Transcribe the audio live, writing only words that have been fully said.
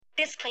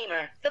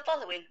Disclaimer: the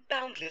following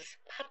Boundless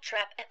Pub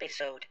Trap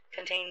episode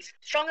contains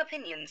strong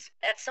opinions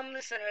that some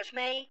listeners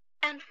may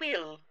and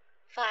will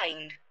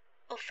find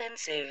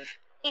offensive.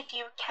 If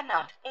you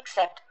cannot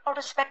accept or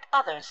respect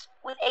others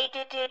with a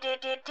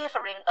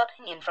differing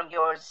opinion from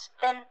yours,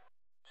 then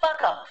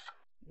fuck off.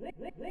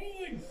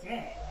 Rolling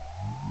sound.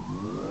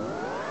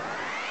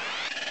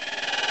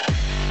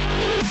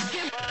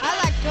 I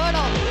like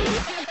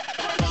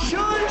turtles.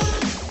 Shush!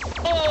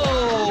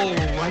 Oh,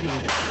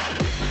 righty.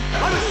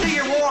 Let me see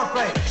your war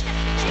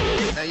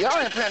face. Now, y'all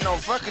ain't planning on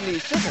fucking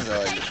these chickens,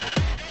 are you?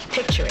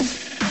 Picture it.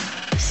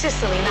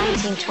 Sicily,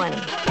 1920.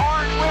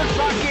 Aren't we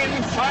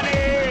fucking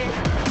funny?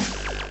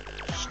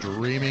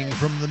 Streaming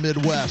from the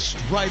Midwest,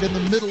 right in the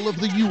middle of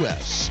the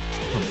U.S.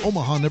 From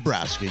Omaha,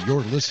 Nebraska,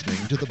 you're listening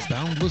to the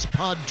Boundless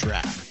Pod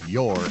Trap,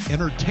 your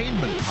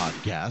entertainment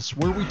podcast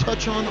where we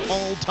touch on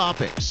all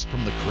topics,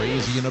 from the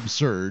crazy and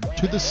absurd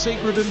to the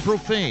sacred and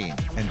profane,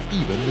 and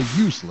even the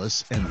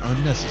useless and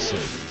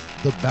unnecessary.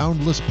 The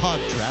Boundless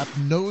Pod Trap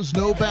knows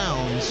no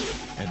bounds.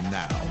 And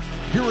now,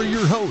 here are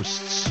your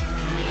hosts.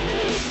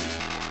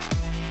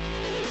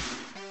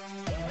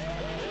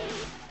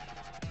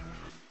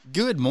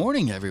 Good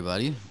morning,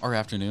 everybody, or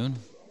afternoon.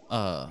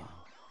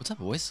 What's up,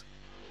 boys?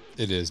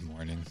 It is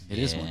morning. It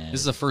is morning. This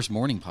is the first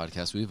morning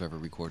podcast we've ever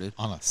recorded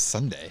On a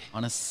Sunday.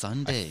 on a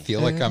Sunday. I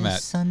feel like I'm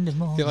at Sunday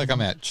morning. feel like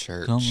I'm at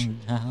church. Coming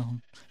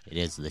down. It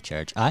is the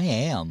church. I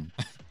am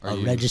Are a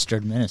you?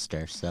 registered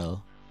minister,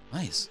 so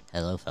Nice.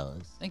 hello,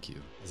 fellas. Thank you.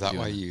 Is that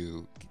why Doing-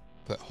 you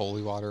put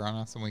holy water on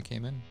us when we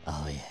came in?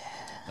 Oh, yeah.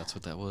 That's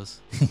what that was.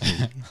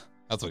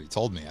 That's what he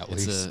told me, at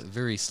It's least. a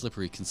very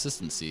slippery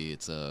consistency.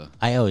 It's a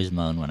I always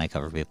moan when I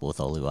cover people with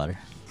holy water.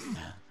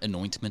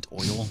 anointment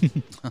oil.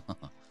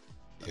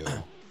 Ew.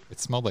 It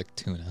smelled like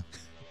tuna.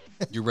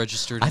 You're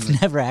registered. In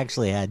I've never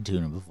actually had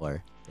tuna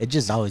before. It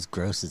just always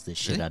grosses the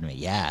shit Really? out of me.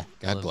 Yeah.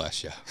 God Love-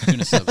 bless you.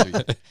 Tuna subs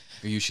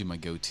are usually my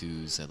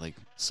go-tos at like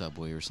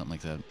Subway or something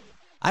like that.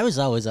 I was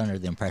always under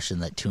the impression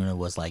that tuna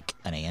was like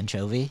an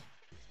anchovy,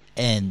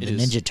 and It the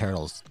is. Ninja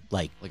Turtles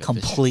like Like a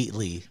fish.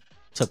 completely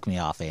took me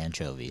off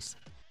anchovies.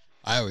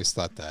 I always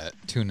thought that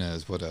tuna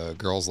is what a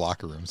girl's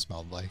locker room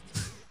smelled like.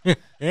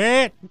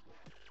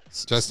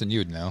 Justin, you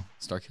would know.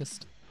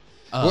 Starkist.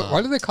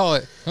 Why do they call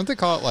it? Don't they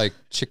call it like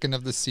chicken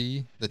of the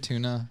sea, the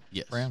tuna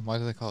Yes. brand? Why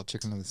do they call it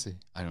chicken of the sea?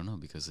 I don't know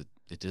because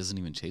it doesn't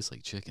even taste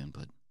like chicken,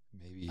 but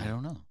Maybe. I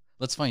don't know.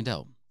 Let's find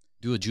out.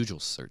 Do a Google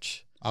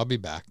search. I'll be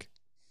back.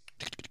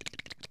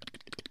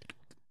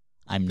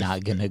 I'm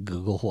not gonna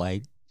Google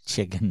white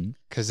chicken.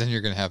 Because then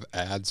you're going to have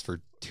ads for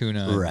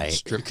tuna Right. and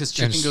strip, Because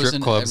and chicken goes strip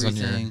into clubs on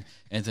everything, your...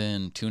 and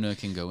then tuna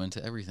can go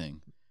into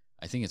everything.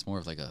 I think it's more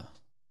of like a,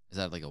 is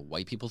that like a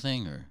white people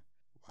thing or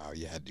Wow,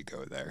 you had to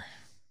go there.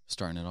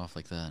 starting it off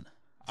like that?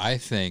 I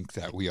think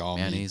that we all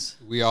mayonnaise.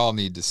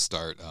 need to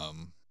start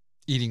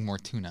eating more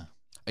tuna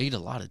I eat a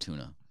lot of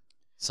tuna,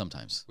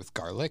 sometimes. with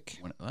garlic.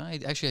 When I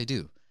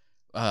do.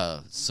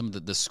 Some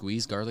of the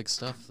squeeze garlic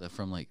stuff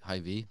from like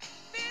Hy-Vee.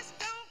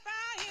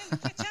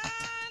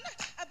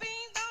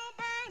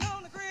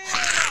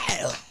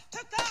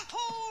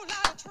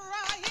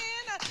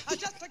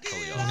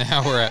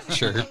 Now we're at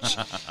church.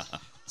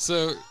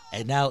 So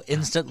And now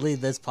instantly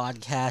this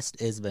podcast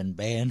has been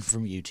banned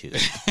from YouTube.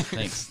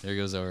 Thanks. There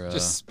goes our.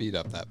 just speed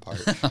up that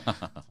part.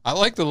 I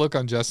like the look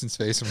on Justin's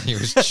face when he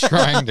was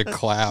trying to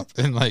clap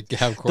and like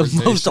have The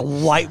coordination. most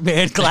white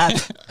man clap.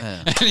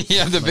 And he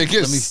had the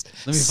biggest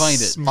let me find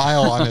it.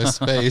 smile on his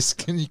face.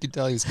 You could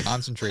tell he was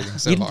concentrating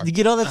so hard.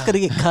 You know that's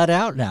going to get cut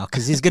out now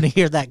because he's going to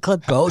hear that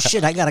clip go, oh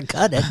shit, I got to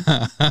cut it.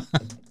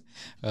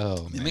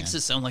 Oh, man. It makes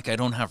it sound like I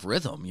don't have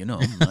rhythm, you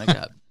know. I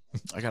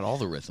got all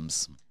the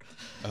rhythms.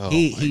 Oh,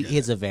 He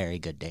is a very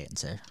good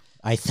dancer.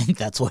 I think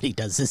that's what he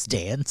does is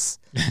dance.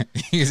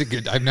 He's a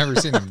good. I've never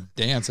seen him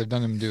dance. I've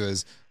done him do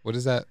his. What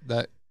is that?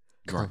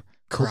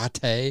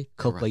 Karate?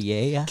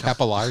 Copayea.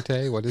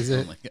 Capillarte? What is Oh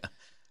it? my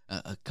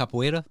God.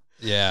 Capoeira.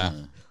 Yeah.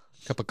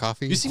 Cup of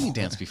coffee? You seen me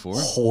dance before?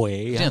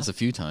 Hoya. Dance a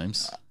few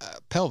times.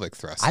 Pelvic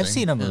thrusting. I've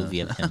seen a movie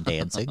of him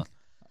dancing.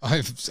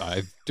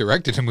 I've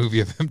directed a movie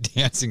of him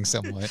dancing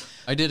somewhat.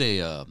 I did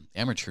a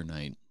amateur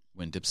night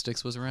when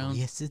Dipsticks was around.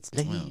 Yes, it's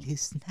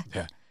ladies' night.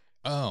 Yeah.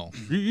 Oh,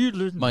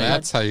 My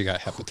that's how you got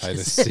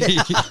hepatitis C.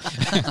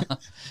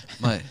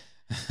 my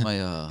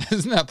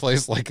Isn't that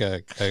place like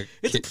a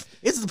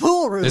It's the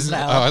pool room isn't,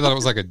 now. oh, I thought it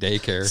was like a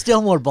daycare.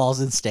 Still more balls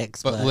and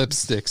sticks, But but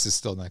Lipsticks is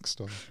still next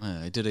door.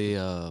 I did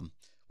a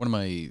one of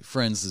my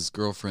friends, his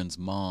girlfriend's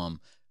mom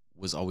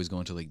was always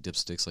going to like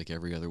Dipsticks like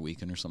every other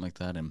weekend or something like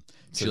that, and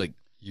she So like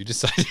you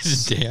decided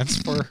to dance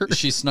for her?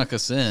 she snuck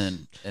us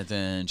in, and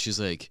then she's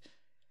like,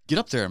 "Get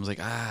up there." I was like,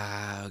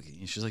 "Ah," okay.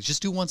 And she's like,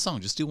 "Just do one song.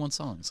 Just do one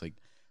song." It's like,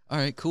 all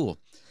right, cool.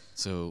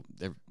 So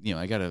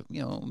I got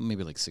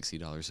maybe like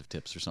 $60 of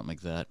tips or something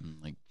like that, and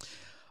like,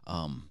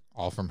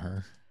 All from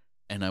her.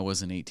 and I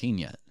wasn't 18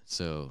 yet.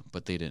 So,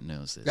 but they didn't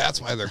know. So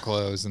That's why they're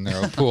closed and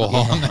they're a pool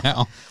hall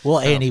now. well,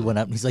 Andy went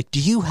up and he's like,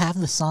 "Do you have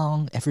the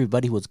song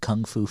Everybody Was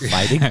Kung Fu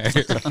Fighting?"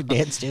 So I could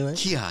dance to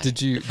it. Yeah.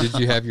 Did you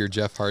have your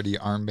Jeff Hardy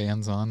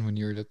armbands on when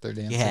you were up there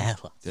dancing? Yeah.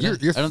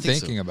 Did You're I don't think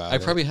thinking so. about I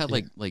it. probably had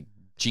Yeah. like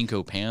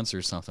Jinko pants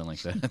or something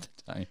like that at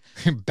the time.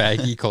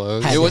 Baggy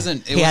clothes. It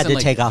wasn't. He had to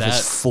like take off that,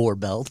 his 4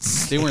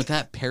 belts. They weren't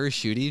that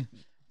parachutey,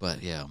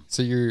 but yeah.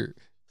 So you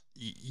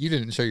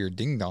didn't show your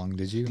ding dong,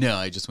 did you? No,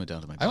 I just went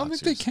down to my I don't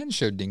boxers. think they can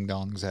show ding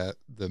dongs at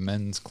the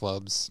men's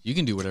clubs. You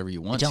can do whatever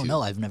you I want don't to.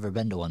 know. I've never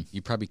been to one.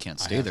 You probably can't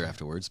stay there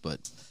afterwards,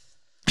 but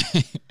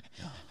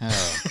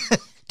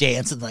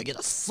Dancing like, get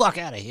the fuck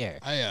out of here.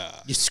 I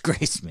You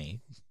disgraced me.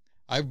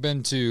 I've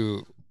been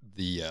to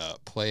the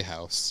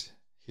Playhouse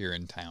here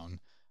in town.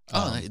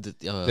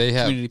 they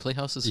have community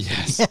playhouses.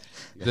 Yes,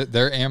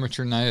 their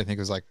amateur night. I think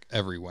it was like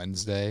every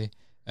Wednesday,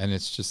 and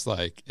it's just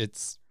like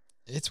it's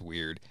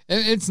weird.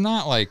 And it's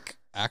not like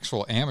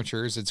actual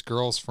amateurs. It's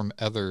girls from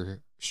other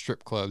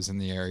strip clubs in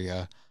the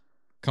area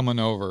coming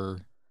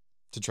over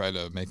to try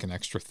to make an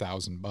extra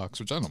 $1,000,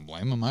 which I don't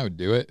blame them. I would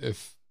do it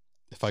if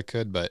I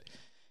could, but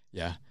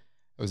yeah,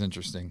 it was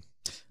interesting.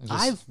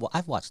 I've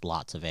watched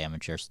lots of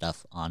amateur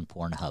stuff on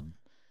Pornhub,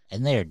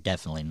 and they are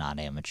definitely not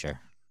amateur.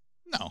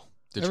 No,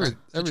 They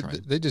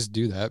they just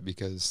do that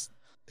because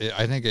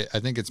I think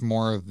it's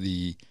more of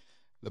the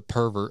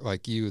pervert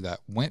like you that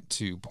went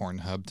to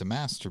Pornhub to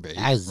masturbate.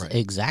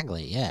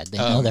 Exactly, yeah. They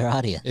know their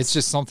audience. It's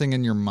just something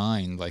in your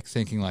mind, like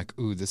thinking like,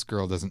 ooh, this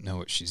girl doesn't know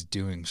what she's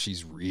doing.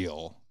 She's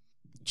real.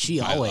 She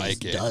always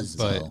does,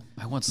 but though.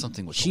 I want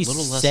something with She a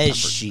little less says pepper.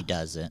 she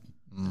doesn't.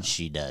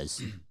 She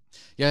does.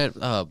 Yeah,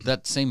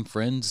 that same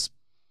friend's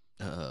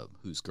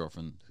whose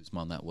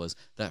mom that was,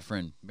 that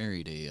friend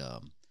married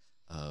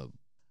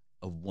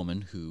a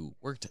woman who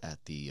worked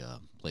at the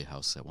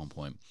Playhouse at one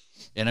point.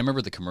 And I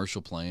remember the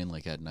commercial playing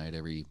like at night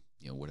every,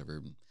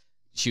 whatever.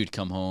 She would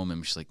come home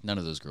and she's like, none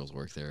of those girls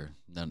work there.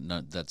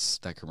 None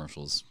that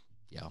commercial's,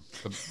 yeah.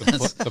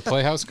 The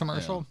Playhouse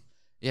commercial?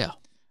 Yeah.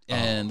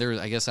 And there was,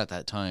 I guess at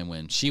that time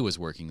when she was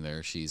working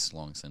there, she's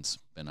long since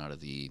been out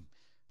of the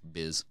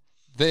biz.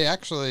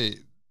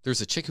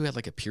 There's a chick who had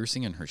like a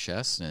piercing in her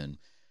chest, and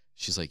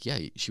she's like, yeah,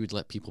 she would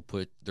let people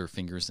put their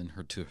fingers in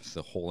her to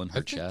the hole in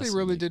her chest. I think they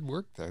really did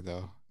work there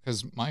though,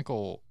 because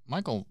Michael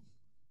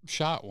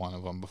shot one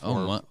of them before.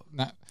 Oh, what?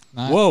 Not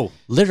Whoa!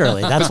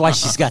 Literally, that's why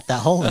she's got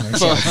that hole in her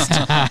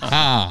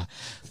chest.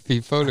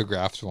 He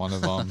photographed one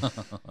of them.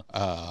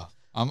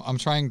 I'm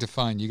trying to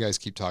find. You guys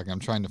keep talking. I'm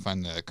trying to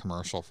find the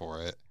commercial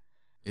for it.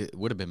 It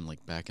would have been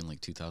like back in like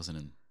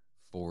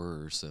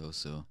 2004 or so.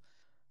 So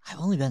I've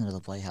only been to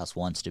the Playhouse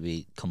once, to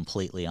be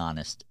completely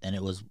honest, and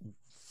it was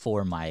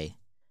for my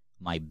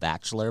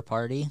bachelor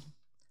party,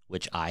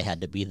 which I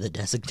had to be the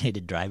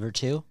designated driver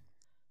to.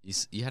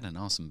 You had an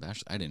awesome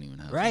bachelor. I didn't even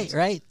have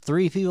Right.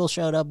 3 people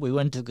showed up. We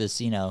went to the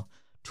casino.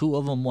 2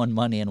 of them won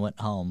money and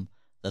went home.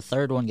 The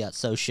third one got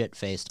so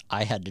shit-faced,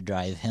 I had to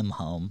drive him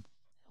home.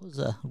 It was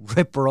a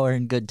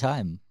rip-roaring good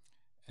time.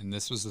 And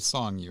this was the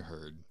song you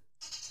heard.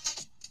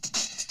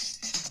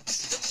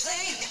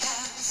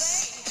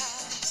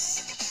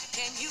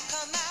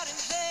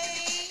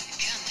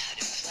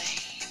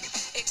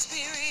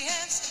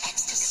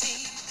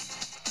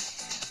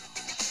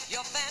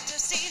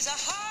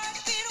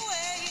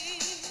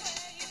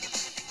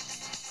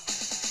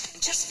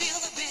 Just feel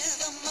the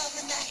rhythm of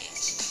the night,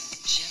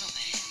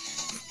 gentlemen.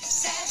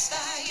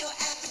 Satisfy your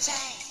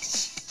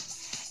appetite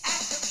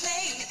at the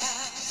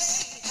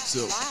Playhouse.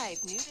 So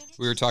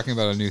we were talking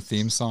about a new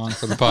theme song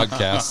for the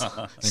podcast.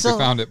 I think we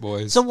found it,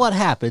 boys. So what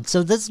happened? So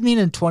does this mean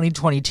in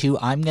 2022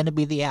 I'm going to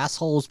be the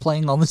asshole who's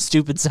playing all the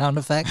stupid sound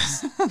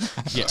effects?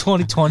 Yeah.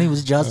 2020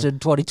 was Justin,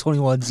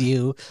 2021's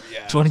you,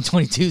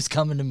 2022's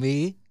coming to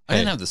me. I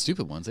didn't have the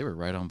stupid ones. They were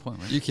right on point.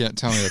 Right? You can't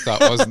tell me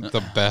that wasn't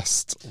the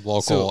best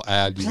local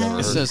ad you've ever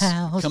It heard. says,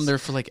 come there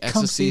for like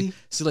ecstasy.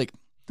 See, like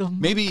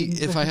maybe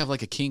monkey if I have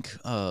like a kink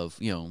of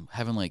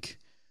having like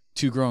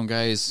 2 grown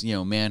guys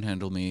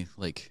manhandle me,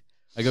 like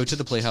I go to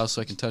the Playhouse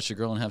so I can touch a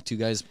girl and have 2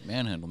 guys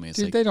manhandle me. It's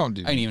Dude, like they don't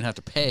do. I didn't even have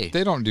to pay.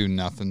 They don't do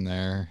nothing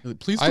there.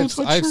 Please don't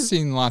touch I've her.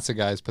 seen lots of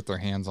guys put their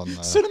hands on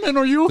the Cinnamon,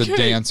 are you okay? the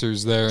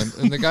dancers there,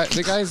 and the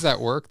guys that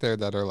work there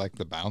that are like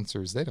the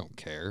bouncers. They don't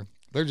care.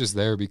 They're just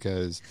there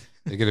because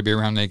they get to be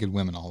around naked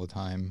women all the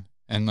time,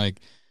 and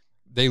like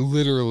they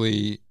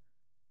literally,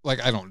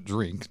 like I don't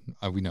drink.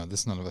 We know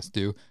this, none of us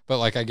do, but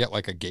like I get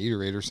like a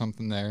Gatorade or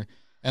something there,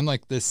 and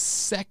like the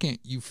second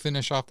you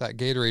finish off that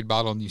Gatorade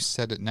bottle and you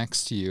set it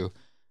next to you,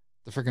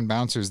 the freaking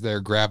bouncer's there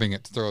grabbing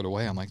it to throw it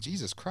away. I'm like,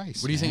 Jesus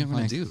Christ! What do you think I'm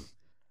gonna do?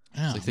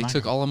 Yeah, Like they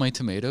took all of my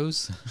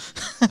tomatoes.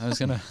 I was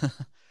gonna.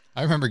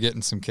 I remember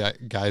getting some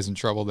guys in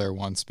trouble there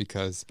once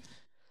because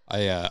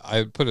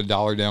I put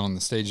 $1 down on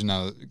the stage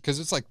now because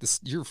it's like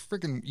this. You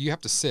have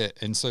to sit,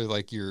 and so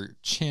like your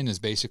chin is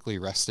basically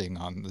resting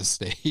on the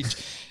stage,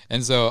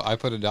 and so I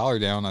put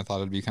 $1 down. I thought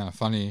it'd be kind of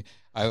funny.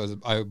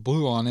 I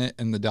blew on it,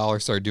 and the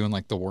dollar started doing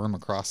like the worm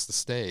across the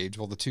stage.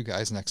 Well, the 2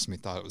 guys next to me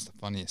thought it was the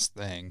funniest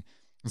thing,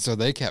 and so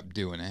they kept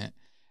doing it.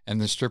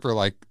 And the stripper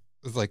was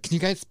like, "Can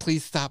you guys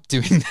please stop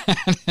doing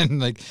that?"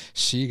 And like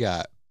she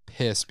got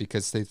pissed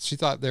because she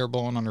thought they were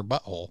blowing on her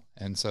butthole,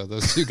 and so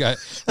those two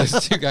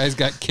guys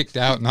got kicked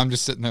out, and I'm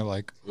just sitting there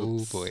like,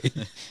 oh boy.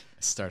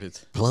 Started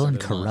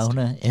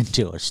Corona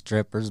into a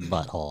stripper's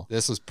butthole.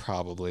 This was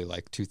probably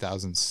like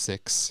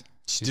 2006.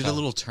 She did a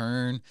little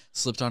turn,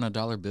 slipped on a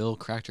 $1 bill,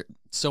 cracked her.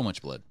 So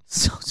much blood.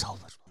 So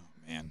much.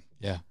 Man,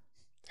 yeah,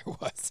 there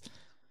was.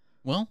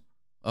 Well,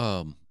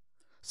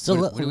 So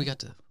what do we got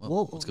to?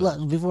 What's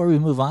going on? Before we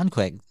move on,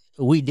 quick,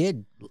 we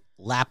did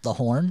lap the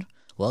horn.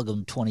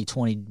 Welcome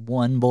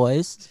 2021,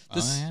 boys.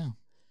 Yeah.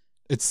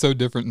 It's so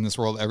different in this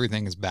world.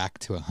 Everything is back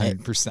to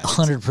 100%.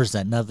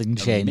 100%. Nothing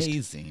changed.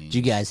 Amazing. Do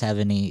you guys have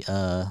any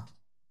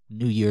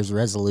New Year's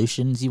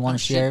resolutions you want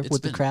to share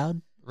with the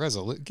crowd?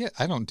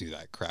 I don't do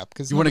that crap.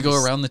 Because you want to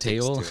go around the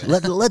table?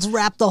 Let's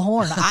wrap the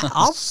horn.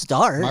 I'll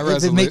start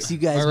if it makes you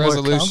guys more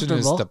comfortable. My resolution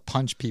is to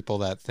punch people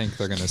that think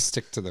they're going to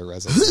stick to their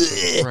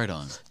resolution. Right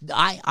on.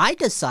 I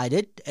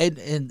decided,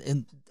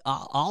 and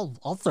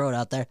I'll throw it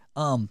out there.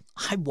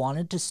 I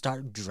wanted to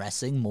start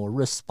dressing more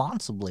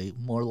responsibly,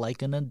 more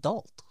like an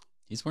adult.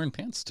 He's wearing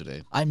pants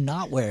today. I'm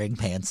not wearing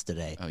pants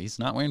today. Oh, he's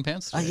not wearing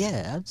pants today?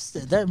 Yeah.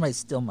 They're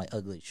still my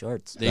ugly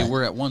shorts. They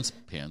were at once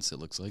pants, it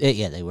looks like.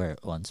 Yeah, they were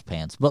at once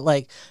pants. But,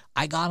 like,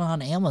 I got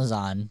on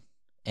Amazon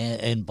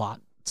and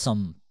bought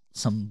some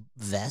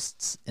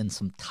vests and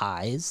some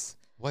ties.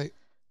 What?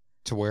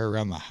 To wear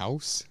around the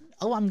house?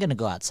 Oh, I'm going to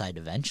go outside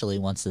eventually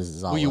once this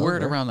is all over. Well, you wear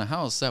it around the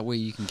house. That way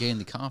you can gain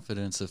the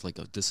confidence of, like,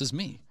 oh, this is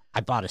me.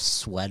 I bought a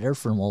sweater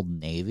from Old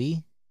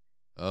Navy.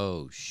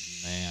 Oh,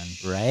 man.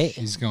 Right?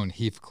 He's going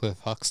Heathcliff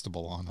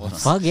Huxtable on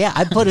us. Fuck yeah.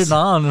 I put it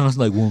on and I was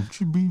like, won't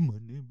you be my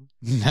neighbor?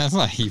 That's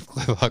not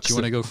Heathcliff Huxtable. Do you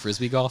want to go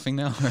Frisbee golfing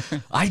now?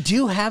 I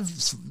do have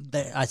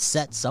a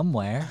set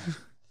somewhere.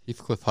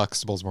 Heathcliff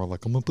Huxtable's more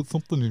like, I'm going to put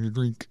something in your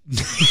drink.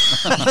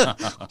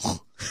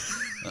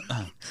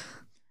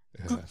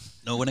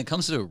 No, when it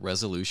comes to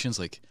resolutions,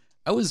 like,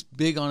 I was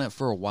big on it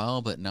for a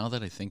while, but now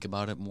that I think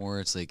about it more,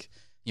 it's like,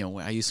 you know,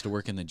 I used to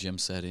work in the gym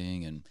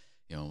setting and,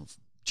 you know,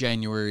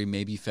 January,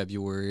 maybe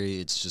February,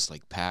 it's just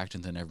like packed,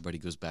 and then everybody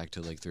goes back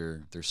to like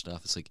their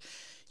stuff. It's like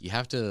you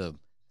have to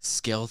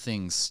scale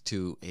things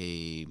to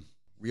a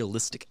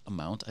realistic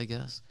amount, I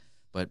guess.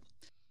 But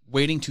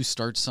waiting to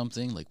start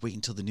something, like wait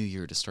until the new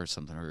year to start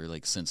something, or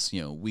like since,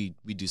 you know, we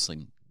do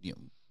some, you know,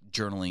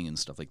 journaling and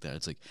stuff like that.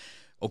 It's like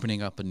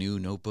opening up a new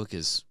notebook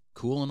is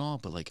cool and all,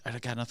 but like I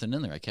got nothing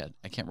in there. I can't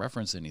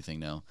reference anything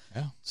now.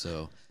 Yeah.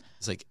 So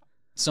it's like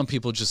some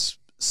people just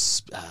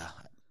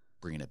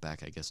bringing it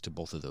back, I guess, to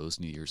both of those,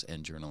 New Year's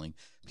and journaling.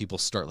 People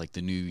start like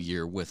the new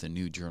year with a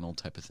new journal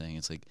type of thing.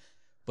 It's like,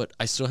 but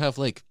I still have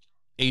like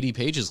 80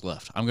 pages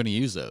left. I'm going to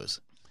use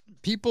those.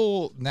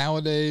 People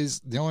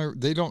nowadays,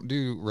 they don't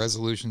do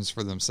resolutions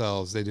for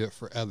themselves. They do it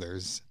for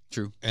others.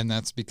 True. And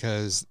that's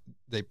because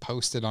they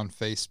post it on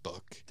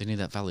Facebook. They need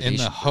that validation. In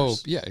the hope,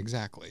 first. yeah,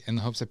 exactly. In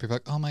the hopes that people are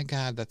like, oh my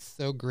God, that's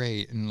so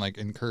great. And like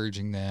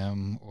encouraging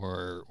them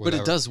or whatever.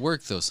 But it does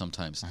work though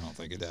sometimes. I don't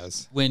think it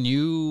does. When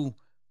you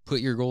put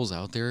your goals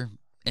out there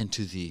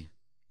into the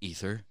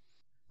ether,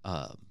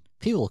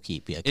 people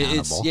keep you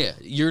accountable.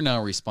 You're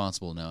now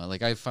responsible now.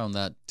 Like I found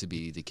that to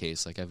be the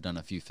case. Like I've done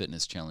a few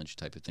fitness challenge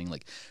type of thing,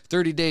 like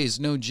 30 days,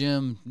 no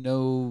gym,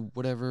 no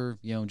whatever,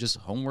 you know, just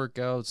home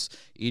workouts,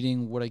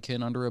 eating what I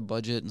can under a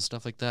budget and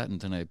stuff like that. And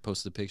then I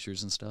post the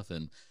pictures and stuff,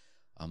 and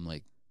I'm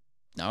like,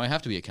 now I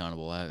have to be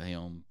accountable.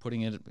 I'm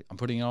putting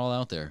it all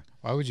out there.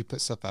 Why would you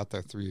put stuff out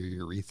there through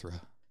your urethra?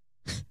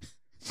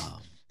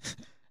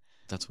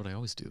 That's what I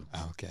always do.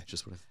 Oh, okay.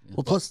 Just what.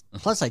 Well, plus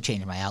I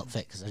changed my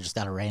outfit because I just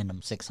got a random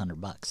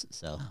 $600.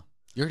 So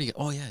you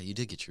already. You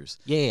did get yours.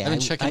 Yeah. I've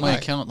been checking my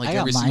account like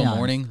every single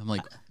morning. I'm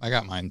like, I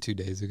got mine 2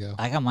 days ago.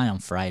 I got mine on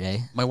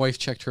Friday. My wife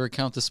checked her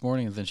account this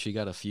morning, and then she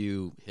got a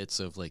few hits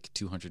of like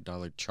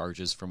 $200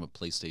 charges from a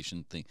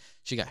PlayStation thing.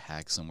 She got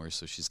hacked somewhere,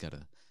 so she's got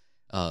a.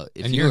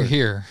 And you're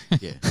here.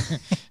 Yeah.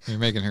 You're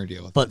making her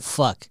deal with it. But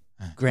fuck,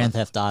 Grand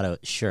Theft Auto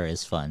sure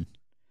is fun.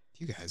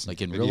 You guys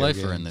like in real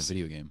life or in the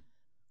video game?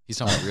 He's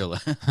talking about real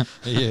life.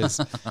 He is.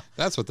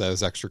 That's what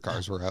those extra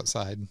cars were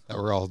outside that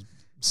were all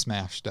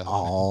smashed up.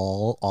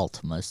 All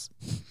Ultimas.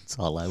 That's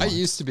all I want. I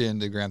used to be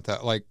into Grand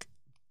Theft, like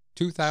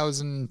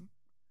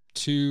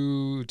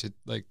 2002 to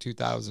like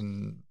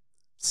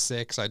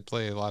 2006. I'd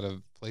play a lot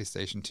of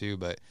PlayStation 2,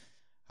 but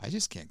I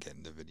just can't get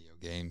into video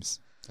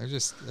games.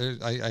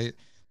 They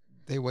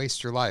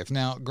waste your life.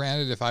 Now,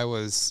 granted, if I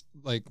was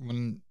like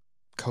when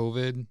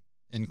COVID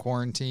in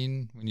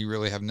quarantine, when you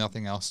really have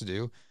nothing else to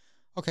do,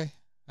 okay.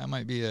 That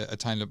might be a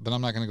time to, but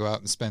I'm not going to go out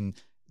and spend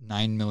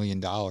 $9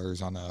 million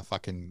on a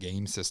fucking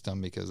game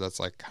system because that's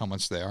like how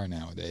much they are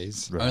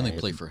nowadays. Right. I only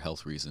play for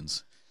health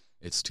reasons.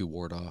 It's to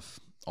ward off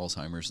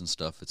Alzheimer's and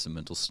stuff. It's a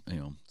mental,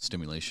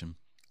 stimulation.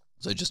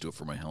 So I just do it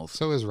for my health.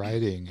 So is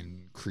writing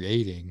and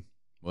creating.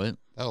 What?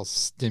 That'll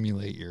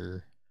stimulate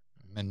your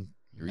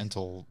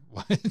mental.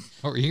 What?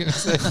 What were you going to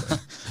say?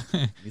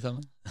 You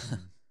thought?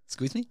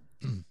 Squeeze me?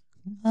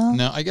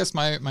 No, I guess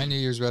my New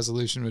Year's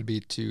resolution would be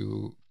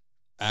to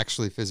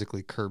actually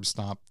physically curb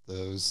stomp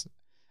those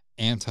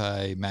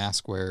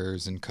anti-mask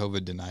wearers and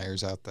COVID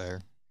deniers out there,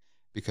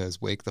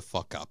 because wake the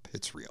fuck up.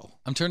 It's real.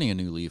 I'm turning a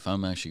new leaf.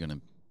 I'm actually going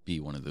to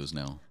be one of those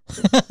now.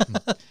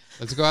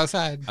 Let's go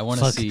outside. I want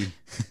to see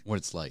what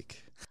it's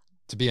like.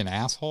 to be an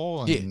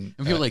asshole Yeah, and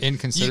and people are like, you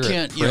inconsiderate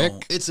can't,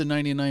 prick. it's a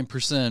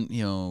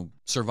 99%,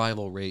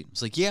 survival rate.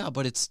 It's like, yeah,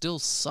 but it's still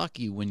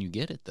sucky when you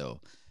get it, though.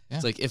 Yeah.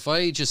 It's like, if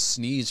I just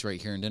sneezed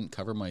right here and didn't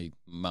cover my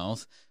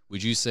mouth,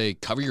 would you say,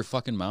 cover your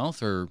fucking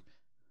mouth? Or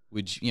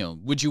would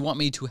you want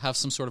me to have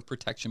some sort of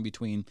protection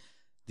between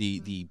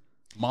the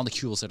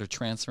molecules that are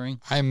transferring?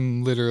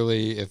 I'm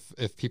literally,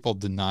 if people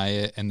deny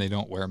it and they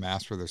don't wear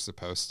masks where they're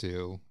supposed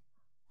to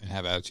and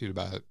have attitude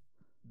about it,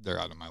 they're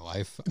out of my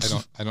life.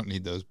 I don't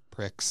need those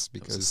pricks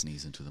because a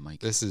sneeze into the mic.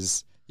 This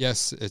is,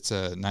 yes, it's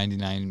a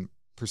 99%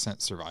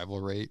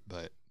 survival rate,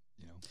 but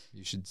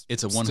you should.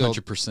 It's a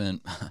 100%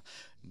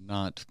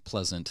 not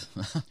pleasant.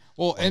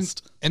 Well,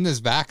 and this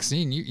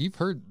vaccine, you've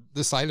heard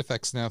the side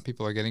effects now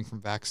people are getting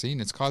from vaccine.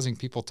 It's causing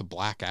people to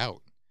black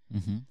out.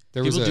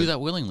 Mm-hmm. People do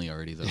that willingly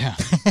already, though. Yeah.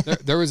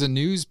 there was a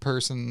news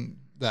person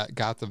that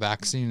got the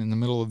vaccine in the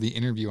middle of the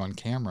interview on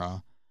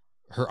camera.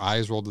 Her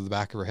eyes rolled to the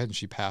back of her head and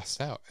she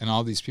passed out. And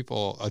all these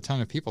people, a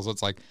ton of people. So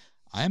it's like,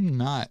 I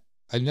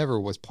never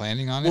was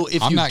planning on it. Well,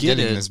 if I'm you not get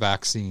getting it- this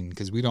vaccine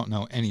because we don't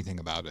know anything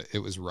about it. It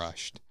was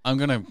rushed. I'm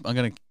gonna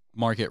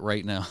mark it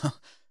right now.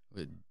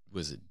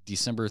 Was it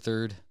December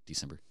 3rd?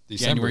 December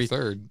January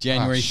 3rd.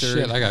 January Oh, 3rd.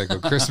 Shit, I gotta go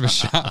Christmas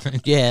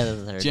shopping. Yeah,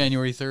 the third.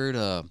 January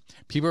 3rd.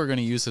 People are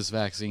gonna use this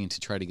vaccine to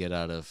try to get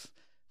out of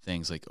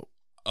things like,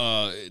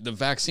 the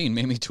vaccine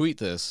made me tweet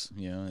this.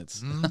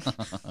 It's. I'm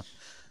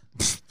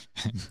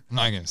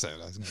not gonna say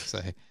what I was gonna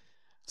say.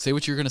 Say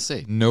what you're gonna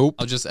say. Nope.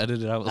 I'll just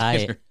edit it out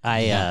later.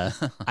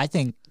 I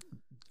think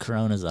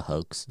Corona's a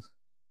hoax.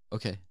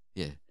 Okay.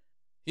 Yeah.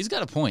 He's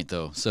got a point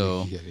though.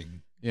 So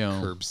Getting you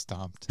curb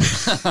stomped.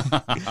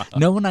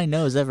 No one I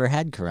know has ever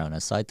had Corona,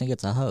 so I think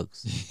it's a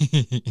hoax.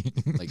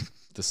 like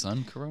the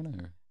sun corona.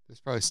 Or? There's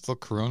probably still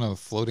Corona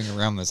floating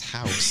around this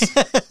house.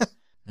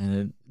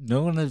 And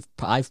no one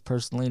I've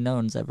personally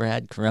known has ever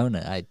had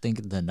Corona. I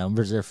think the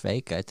numbers are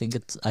fake. I think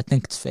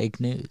it's fake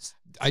news.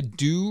 I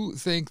do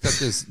think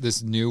that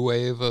this new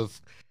wave of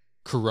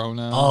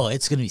Corona. Oh,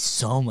 it's gonna be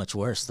so much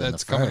worse than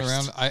that's the first. coming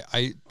around.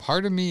 I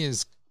part of me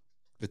is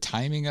the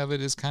timing of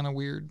it is kind of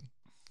weird.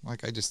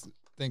 Like I just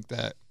think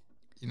that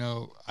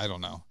I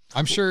don't know.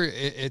 I'm sure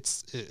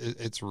it's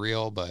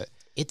real, but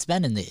It's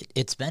been in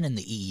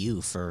the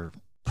EU for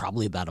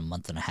probably about a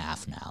month and a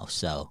half now.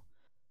 So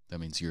That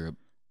means Europe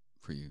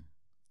for you.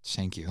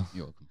 thank you,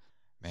 You're welcome.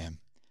 man.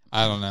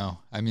 I don't know.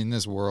 I mean,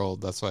 this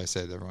world. That's why I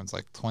said everyone's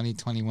like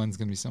 2021 is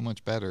gonna be so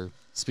much better.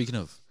 Speaking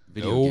of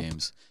video Nope.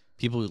 games,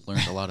 people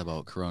learned a lot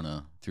about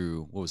Corona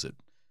through, what was it?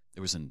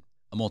 There was a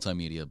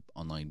multimedia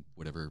online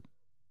whatever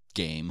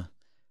game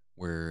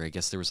where I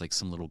guess there was like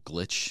some little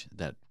glitch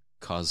that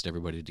caused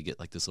everybody to get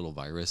like this little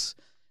virus,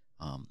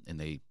 and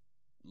they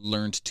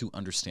learned to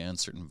understand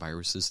certain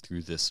viruses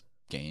through this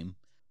game.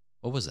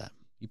 What was that?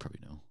 You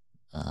probably know.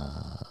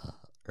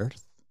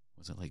 Earth.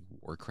 Was it like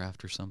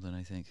Warcraft or something?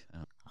 I think.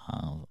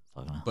 Oh,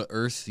 fucking hell. But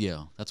Earth,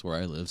 yeah, that's where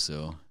I live.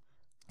 So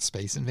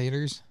Space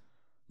Invaders,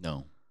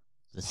 no,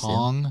 The Sim.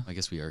 Pong, I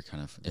guess we are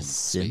kind of in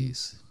Sim?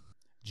 space.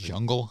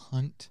 Jungle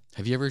Hunt,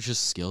 Have you ever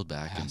just scaled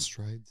back and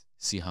asteroids.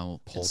 see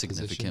how Pole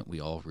insignificant position. we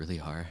all really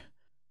are?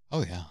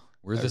 Oh yeah.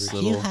 We're this Every-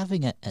 Are you little.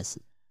 having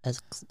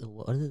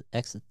what is it?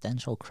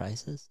 Existential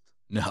crisis?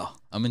 No,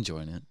 I'm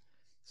enjoying it.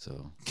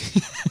 So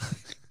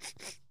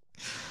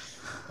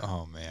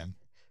Oh man.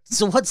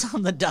 So what's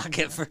on the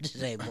docket for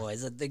today,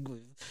 boys? I think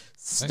we've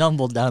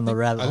stumbled down the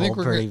rabbit I think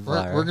hole pretty we're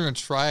far. going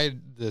to try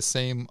the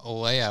same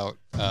layout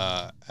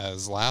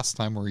as last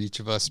time, where each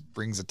of us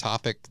brings a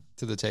topic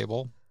to the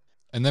table,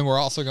 and then we're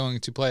also going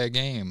to play a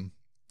game.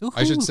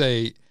 I should Woohoo.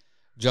 say,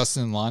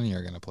 Justin and Lonnie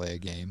are going to play a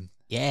game.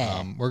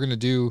 Yeah. We're going to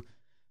do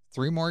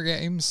 3 more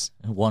games,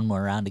 One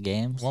more round of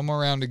games. one more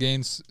round of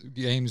games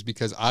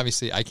because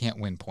obviously I can't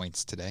win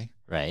points today.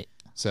 Right.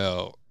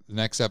 So the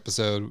next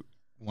episode,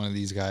 one of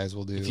these guys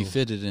will do. if you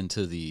fit it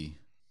into the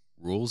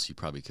rules, you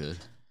probably could.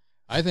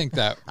 I think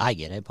that I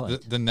get it.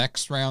 Point. the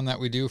next round that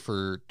we do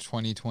for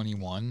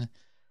 2021,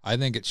 I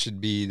think it should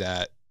be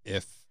that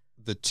if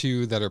the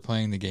two that are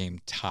playing the game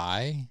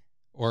tie,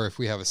 or if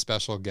we have a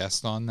special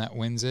guest on that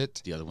wins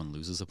it, The other one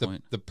loses a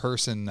point. the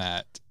person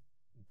that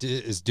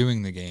is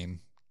doing the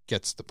game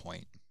gets the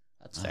point.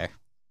 That's fair.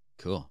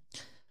 Cool.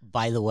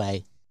 By the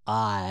way,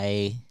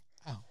 Oh.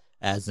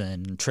 as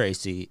in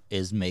Tracy,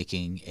 is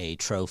making a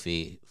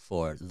trophy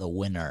for the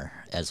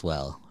winner as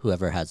well,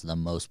 whoever has the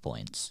most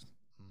points.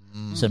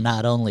 So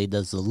not only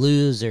does the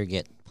loser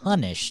get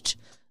punished,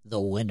 the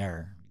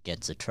winner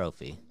gets a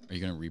trophy. Are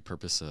you going to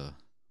repurpose a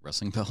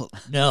wrestling belt?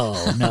 No,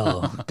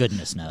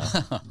 goodness no.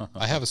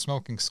 I have a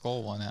smoking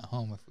skull one at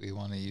home if we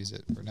want to use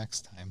it for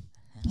next time.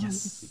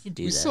 Yes, you could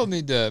do We that. still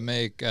need to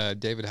make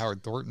David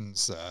Howard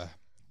Thornton's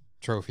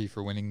trophy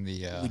for winning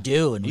the. we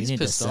do, and we He's need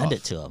to pissed send off.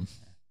 it to him.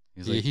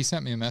 He's Yeah, like, he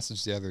sent me a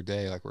message the other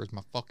day, like, "Where's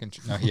my fucking?"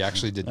 No, he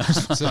actually did.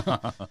 So,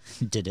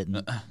 Did it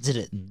in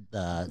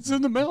it's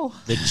in the mail.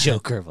 the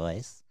Joker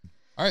voice.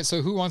 all right,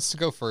 so who wants to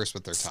go first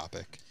with their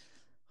topic?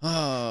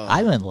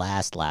 I went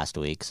last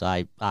week, so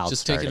I'll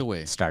Just start take it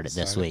away. Start it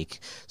this Start it. week.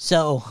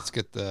 So Let's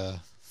get the.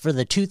 for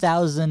the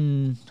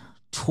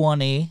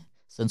 2020,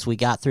 since we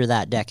got through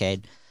that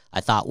decade,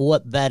 I thought,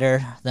 what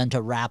better than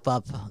to wrap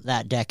up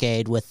that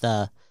decade with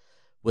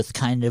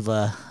kind of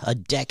a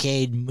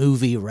decade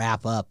movie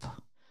wrap up.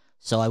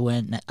 So I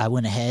went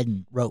ahead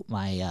and wrote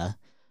my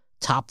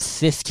top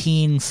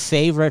 15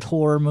 favorite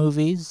horror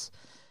movies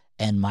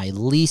and my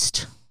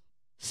least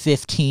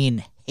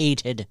 15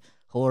 hated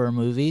horror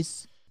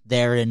movies.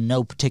 They're in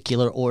no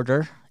particular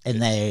order,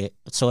 and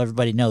so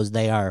everybody knows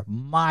they are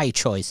my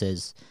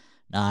choices,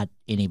 not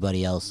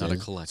anybody else's. Not a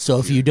collective. So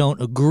if you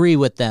don't agree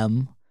with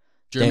them,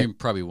 Jeremy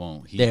probably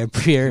won't. He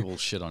will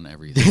shit on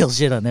everything. They'll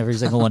shit on every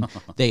single one.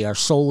 They are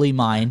solely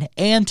mine.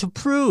 And to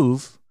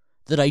prove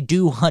that I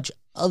do watch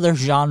other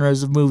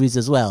genres of movies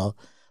as well,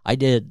 I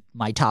did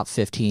my top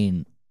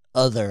 15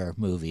 other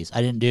movies.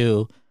 I didn't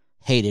do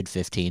hated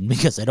 15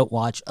 because I don't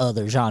watch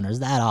other genres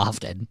that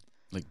often.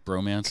 Like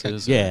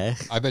bromances? Yeah.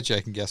 I bet you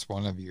I can guess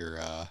one of your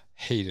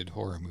hated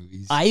horror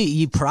movies.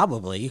 You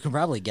can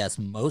probably guess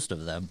most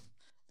of them.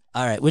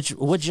 All right, which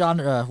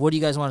genre? What do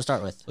you guys want to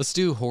start with? Let's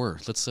do horror.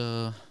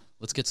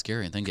 Let's get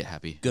scary and then get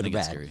happy. Good or and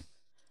then bad? get scary.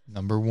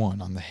 Number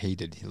 1 on the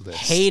hated list.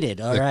 Hated.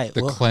 All right.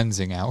 The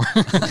cleansing hour.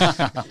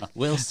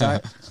 We'll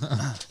start.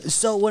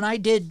 So when I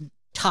did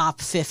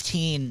top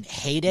 15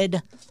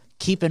 hated,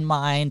 keep in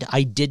mind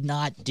I did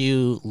not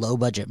do low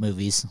budget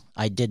movies.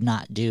 I did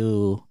not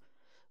do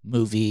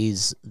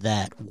movies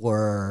that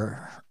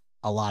were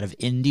a lot of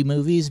indie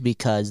movies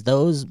because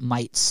those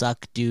might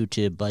suck due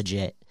to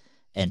budget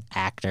and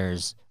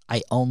actors.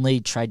 I only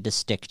tried to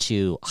stick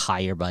to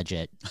higher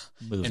budget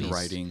movies. And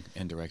writing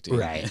and directing.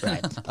 Right.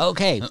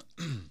 Okay.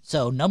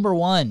 So number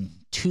 1,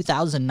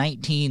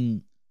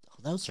 2019. Oh,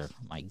 those are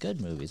my good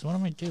movies. What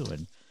am I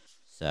doing?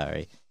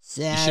 Sorry.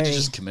 You should have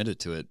just committed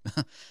to it.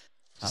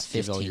 Just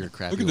give all your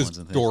crappy Look at this ones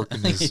and things. dork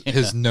in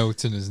his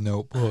notes in his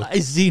notebook. I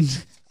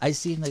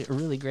seen a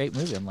really great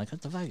movie. I'm like,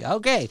 what the fuck?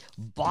 Okay,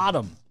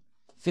 bottom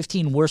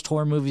 15 worst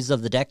horror movies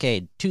of the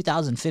decade.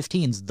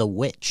 2015's The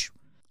Witch.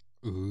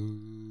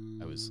 Ooh.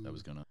 I was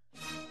gonna.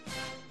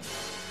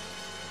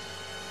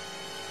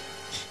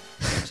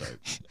 I'm sorry.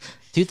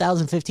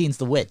 2015's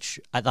The Witch.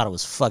 I thought it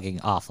was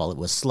fucking awful. It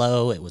was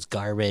slow. It was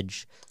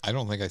garbage. I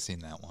don't think I've seen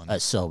that one.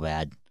 So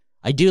bad.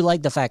 I do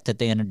like the fact that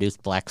they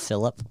introduced Black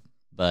Phillip,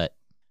 but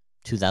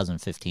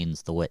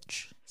 2015's The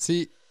Witch.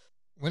 See,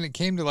 when it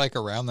came to like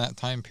around that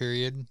time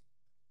period,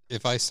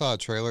 if I saw a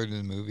trailer to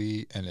the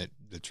movie and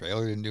the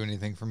trailer didn't do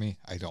anything for me,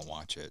 I don't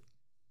watch it.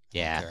 I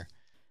don't care.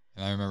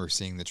 And I remember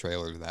seeing the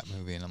trailer to that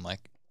movie, and I'm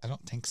like, I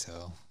don't think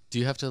so. Do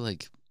you have to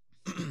like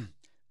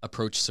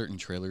approach certain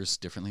trailers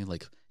differently?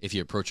 Like if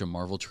you approach a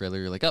Marvel trailer,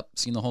 you're like,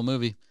 seen the whole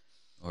movie.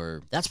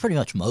 Or that's pretty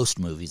much most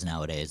movies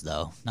nowadays,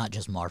 though. Not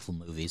just Marvel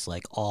movies.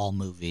 Like all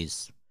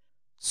movies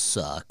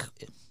suck.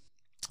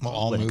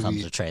 Well, when it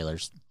comes to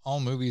trailers, all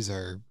movies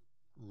are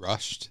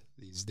rushed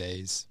these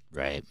days.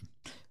 Right.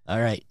 All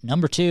right.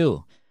 Number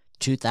 2,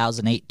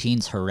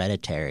 2018's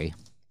Hereditary.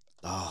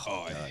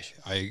 Oh gosh.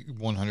 I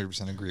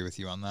 100% agree with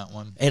you on that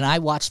one. And I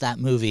watched that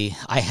movie.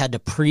 I had to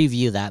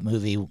preview that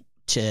movie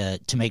to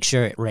make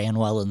sure it ran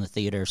well in the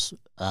theaters.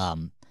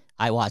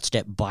 I watched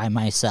it by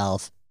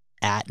myself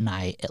at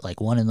night at like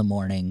 1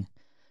 a.m.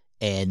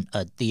 in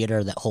a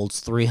theater that holds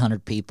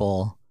 300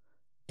 people,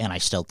 and I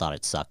still thought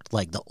it sucked.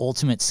 Like the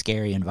ultimate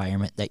scary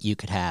environment that you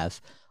could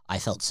have. I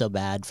felt so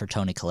bad for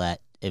Toni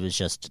Collette. It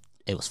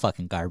was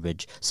fucking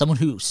garbage. Someone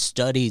who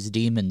studies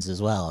demons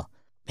as well.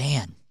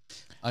 Man,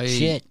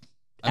 shit.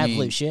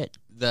 Absolute shit.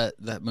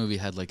 That movie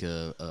had like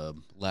a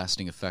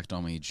lasting effect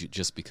on me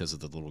just because of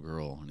the little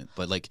girl.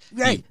 But like,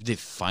 right. they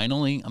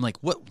finally, I'm like,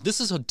 what? This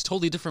is a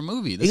totally different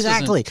movie. This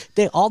exactly.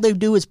 All they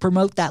do is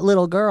promote that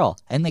little girl,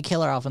 and they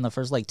kill her off in the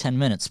first like 10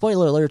 minutes.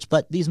 Spoiler alerts,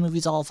 but these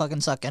movies all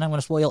fucking suck, and I'm going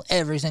to spoil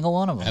every single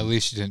one of them. At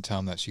least you didn't tell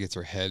them that she gets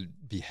her head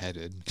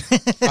beheaded.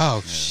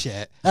 Oh,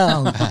 shit.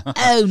 Oh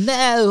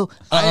no.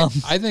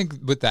 I think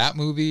with that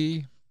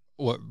movie,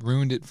 what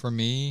ruined it for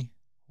me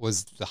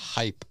was the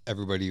hype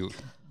everybody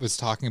was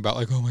talking about,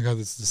 like, oh my god,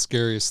 this is the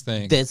scariest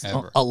thing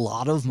ever. A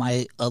lot of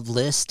my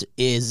list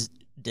is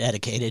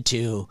dedicated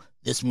to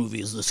this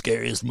movie is the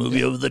scariest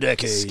movie of the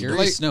decade.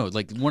 Scariest? No,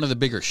 like one of the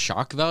bigger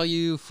shock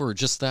value for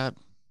just that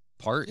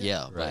part.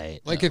 Yeah, right.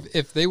 Like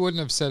if they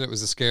wouldn't have said it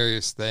was the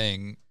scariest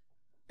thing,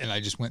 and I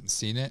just went and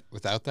seen it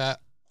without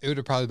that, it would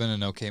have probably been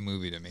an okay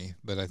movie to me.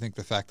 But I think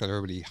the fact that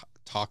everybody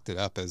talked it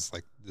up as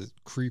like the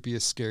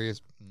creepiest,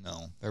 scariest,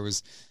 no, there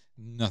was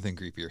nothing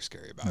creepy or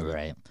scary about it.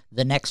 Right.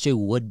 The next 2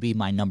 would be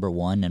my number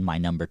 1 and my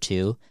number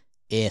 2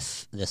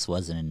 if this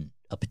wasn't in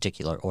a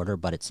particular order,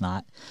 but it's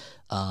not.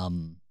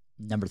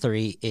 Number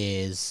 3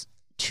 is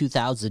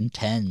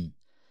 2010,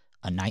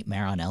 A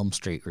Nightmare on Elm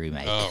Street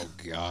remake. Oh,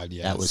 God,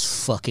 yes. That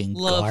was fucking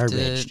Loved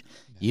garbage. it.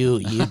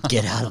 You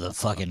get out of the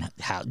fucking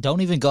house.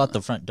 Don't even go out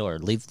the front door.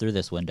 Leave through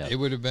this window. It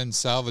would have been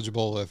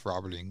salvageable if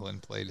Robert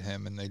Englund played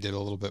him and they did a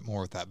little bit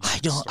more with that.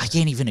 I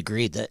can't even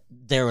agree that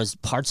there was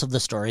parts of the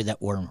story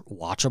that were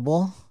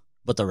watchable,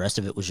 but the rest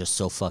of it was just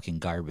so fucking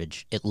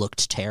garbage. It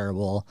looked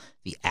terrible.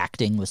 The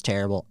acting was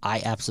terrible.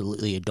 I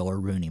absolutely adore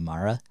Rooney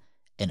Mara,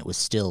 and it was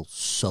still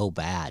so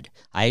bad.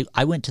 I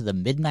went to the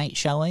midnight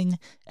showing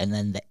and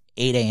then the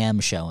 8 a.m.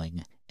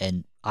 showing,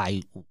 and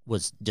I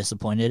was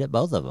disappointed at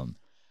both of them.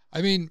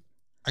 I mean,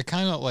 I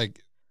kind of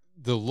like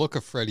the look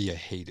of Freddy I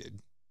hated,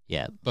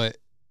 Yeah. but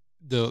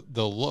the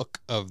look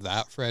of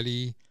that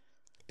Freddy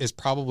is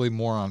probably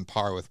more on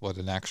par with what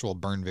an actual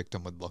burn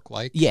victim would look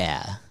like.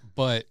 Yeah.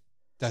 But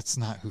that's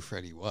not who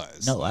Freddy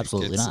was. No,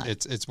 absolutely it's, not.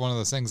 It's one of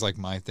those things like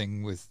my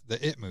thing with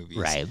the It movies.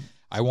 Right.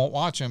 I won't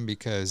watch them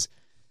because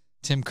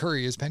Tim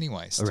Curry is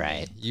Pennywise. to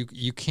Right. me.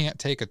 You can't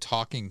take a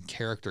talking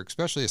character,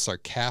 especially a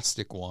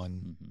sarcastic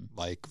one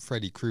like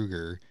Freddy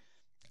Krueger,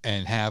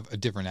 and have a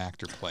different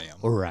actor play him.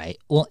 Right.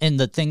 Well, and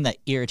the thing that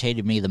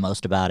irritated me the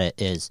most about it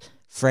is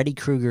Freddy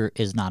Krueger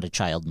is not a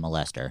child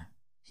molester.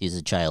 He's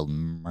a child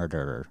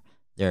murderer.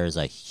 There is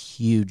a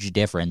huge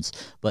difference.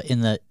 But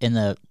in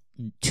the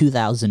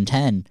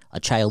 2010, a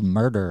child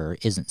murderer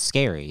isn't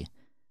scary,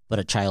 but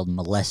a child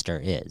molester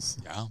is.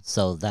 Yeah.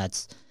 So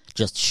that's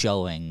just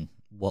showing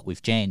what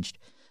we've changed.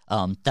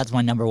 That's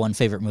my number one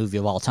favorite movie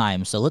of all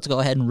time. So let's go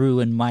ahead and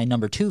ruin my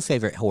number two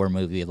favorite horror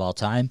movie of all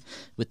time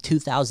with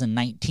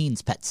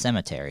 2019's Pet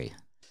Sematary.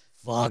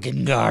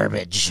 Fucking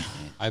garbage.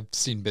 I've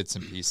seen bits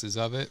and pieces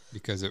of it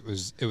because it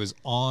was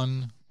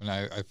on when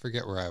I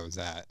forget where I was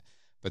at,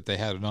 but they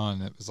had it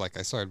on. And it was like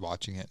I started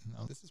watching it.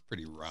 And, this is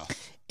pretty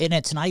rough. And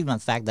it's not even the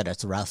fact that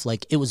it's rough.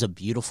 Like, it was a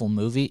beautiful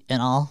movie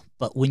and all,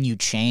 but when you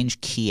change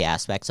key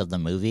aspects of the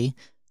movie,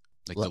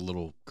 Like the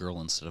little girl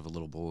instead of a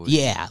little boy.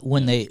 yeah,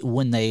 when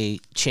they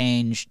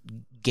change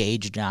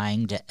Gage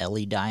dying to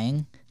Ellie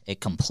dying, it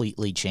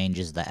completely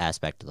changes the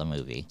aspect of the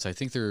movie. So I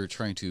think they're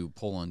trying to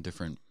pull on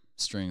different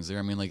strings there.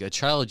 I mean, like a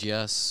child,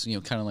 yes,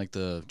 kind of like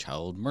the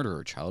child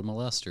murderer, child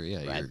molester.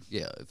 Yeah, Right.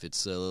 If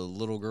it's a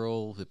little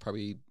girl, it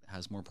probably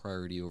has more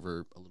priority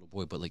over a little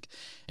boy. But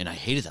and I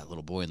hated that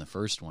little boy in the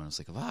first one. I was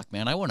like, fuck,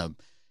 man, I want to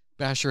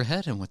bash her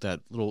head in with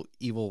that little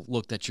evil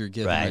look that you're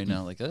giving right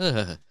now. Like,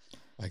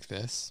 like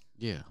this.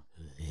 Yeah.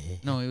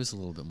 No, it was a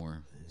little bit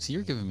more. See,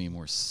 you're giving me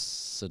more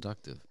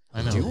seductive.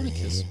 I know. Do you want to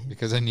kiss?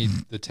 Because I need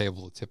the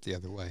table to tip the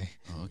other way.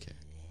 Oh, okay.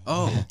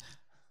 Oh,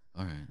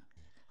 all right.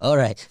 All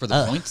right. For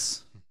the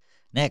points?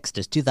 Next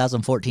is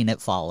 2014, It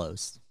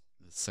Follows.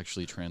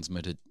 Sexually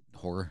transmitted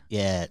horror.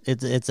 Yeah,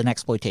 it's an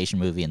exploitation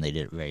movie, and they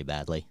did it very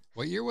badly.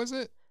 What year was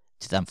it?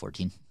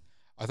 2014.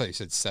 I thought you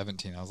said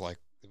 17. I was like,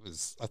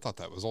 I thought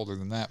that was older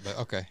than that, but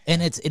okay.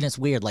 And it's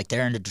weird. Like,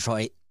 they're in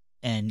Detroit,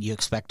 and you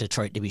expect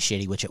Detroit to be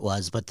shitty, which it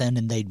was, but then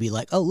they'd be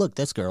like, "Oh, look,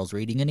 this girl's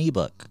reading an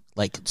ebook."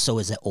 Like, so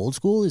is it old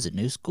school? Is it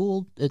new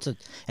school?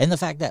 And the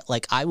fact that,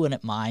 like, I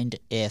wouldn't mind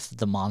if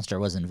the monster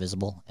was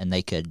invisible and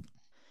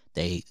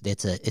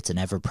it's an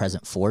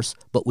ever-present force,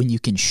 but when you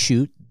can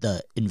shoot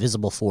the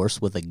invisible force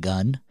with a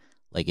gun,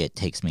 like, it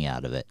takes me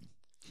out of it.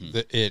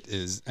 It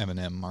is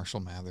Eminem,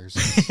 Marshall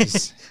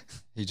Mathers.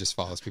 He just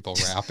follows people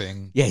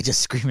rapping. Yeah,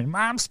 just screaming,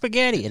 "Mom,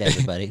 spaghetti!" at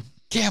everybody.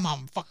 Yeah,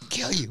 Mom, fucking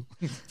kill you.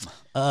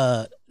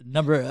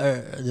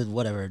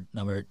 Number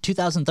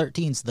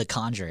 2013's The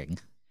Conjuring.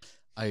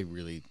 I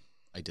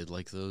did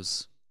like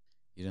those.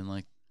 You didn't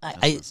like?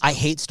 I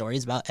hate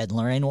stories about Ed and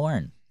Lorraine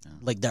Warren. Yeah.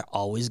 Like, they're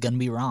always going to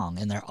be wrong,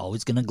 and they're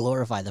always going to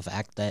glorify the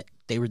fact that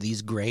they were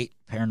these great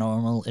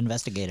paranormal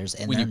investigators,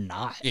 and they're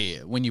not. Yeah.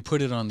 When you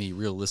put it on the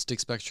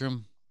realistic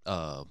spectrum,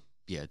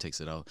 it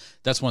takes it out.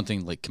 That's one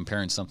thing. Like,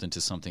 comparing something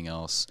to something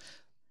else,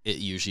 it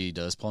usually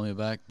does pull me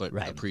back. But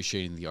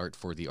appreciating the art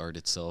for the art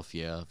itself,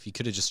 yeah. If you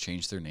could have just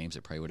changed their names,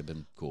 it probably would have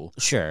been cool.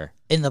 Sure.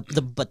 And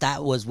but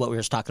that was what we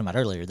were talking about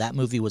earlier. That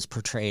movie was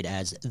portrayed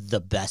as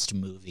the best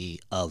movie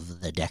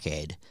of the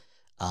decade.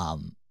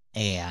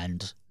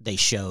 And they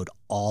showed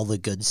all the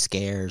good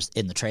scares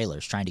in the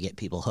trailers, trying to get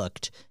people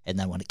hooked. And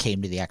then when it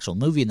came to the actual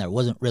movie and there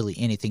wasn't really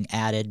anything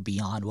added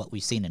beyond what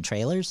we've seen in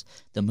trailers,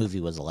 the movie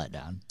was a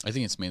letdown. I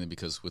think it's mainly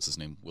because, what's his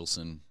name?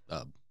 Wilson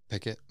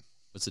Pickett.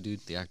 What's the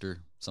dude? The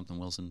actor? Something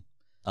Wilson?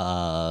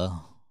 Yeah.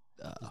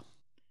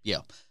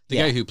 The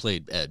guy who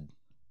played Ed.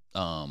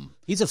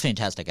 He's a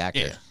fantastic actor.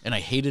 Yeah. And I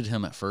hated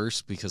him at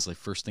first because, like,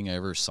 first thing I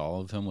ever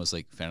saw of him was,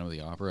 like, Phantom of the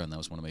Opera, and that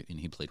was and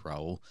he played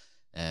Raoul.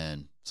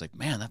 And it's like,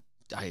 man,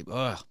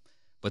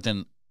 but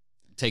then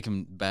take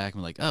him back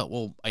and like, oh,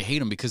 well, I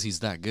hate him because he's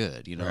that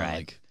good,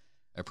 like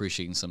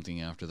appreciating something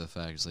after the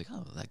fact. It's like,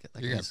 oh, that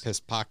you're gonna piss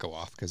Paco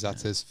off because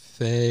that's his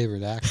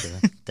favorite actor.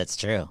 That's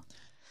true.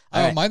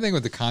 My thing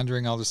with The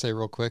Conjuring, I'll just say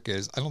real quick,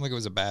 is I don't think it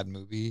was a bad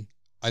movie.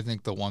 I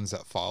think the ones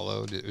that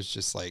followed, it was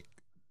just like,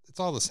 it's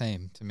all the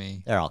same to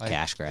me. They're all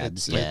cash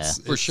grabs.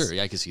 For sure.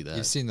 Yeah, I can see that.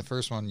 You've seen the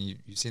first one,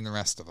 you've seen the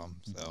rest of them.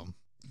 So,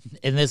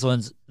 and this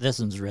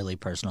one's really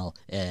personal.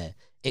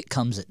 It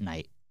Comes at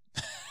Night.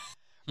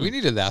 We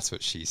needed That's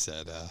What She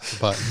Said,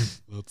 but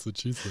that's what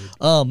she said.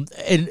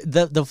 And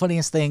the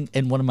funniest thing,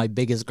 and one of my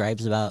biggest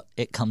gripes about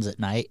It Comes at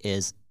Night,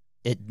 is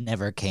it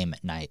never came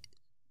at night.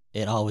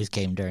 It always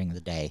came during the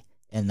day,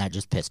 and that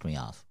just pissed me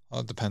off. Well,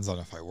 it depends on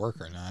if I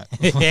work or not.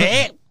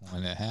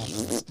 When it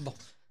happens,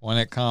 when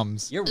it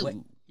comes,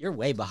 you're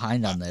way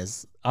behind on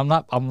this. I'm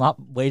not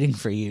waiting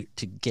for you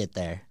to get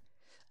there.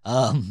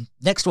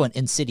 Next one,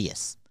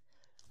 Insidious.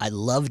 I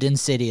loved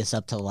Insidious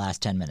up to the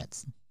last 10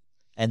 minutes.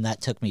 And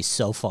that took me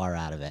so far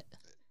out of it.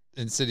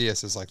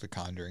 Insidious is like The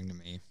Conjuring to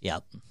me.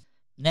 Yep.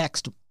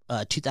 Next,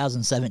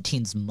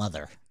 2017's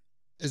Mother.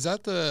 Is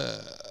that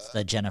the?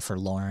 The Jennifer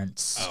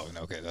Lawrence. Oh,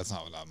 okay, that's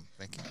not what I'm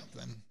thinking of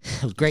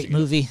then. Great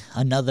movie.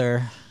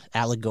 Another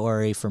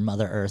allegory for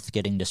Mother Earth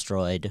getting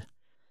destroyed.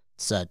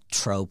 It's a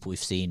trope we've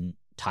seen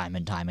time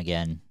and time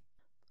again.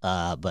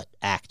 But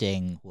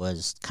acting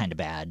was kind of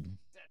bad.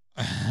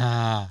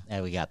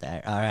 Yeah, we got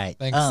that. All right.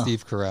 Thanks,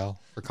 Steve Carell,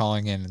 for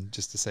calling in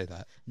just to say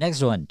that.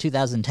 Next one,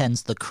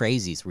 2010's The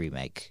Crazies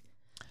remake.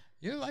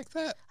 You like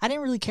that? I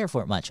didn't really care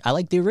for it much. I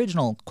like the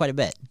original quite a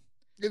bit.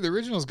 Yeah, the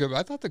original's good, but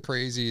I thought The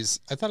Crazies,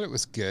 I thought it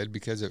was good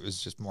because it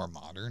was just more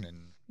modern.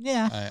 And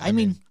Yeah, I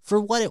mean, for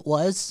what it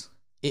was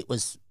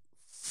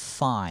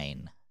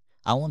fine.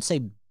 I won't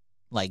say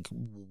like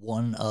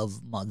one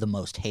of the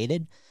most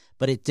hated,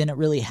 but it didn't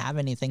really have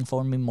anything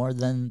for me more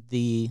than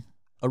the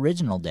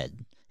original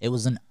did. It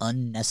was an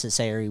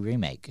unnecessary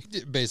remake.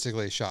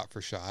 Basically shot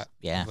for shot.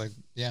 Yeah.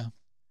 Yeah.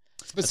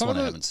 But That's some one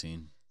of I those, haven't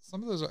seen.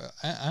 some of those,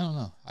 I don't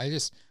know. I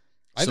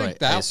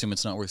think I assume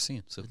it's not worth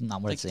seeing. So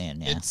Not worth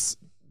seeing, yeah. It's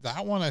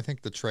that one. I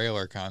think the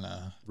trailer kind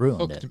of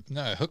Ruined hooked it.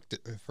 No, it hooked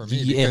it for me.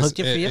 It because hooked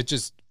it for you?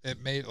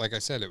 It made, like I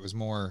said, it was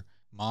more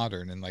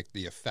modern and like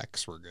the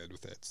effects were good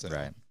with it. So.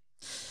 Right.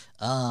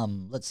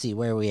 Let's see,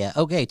 where are we at?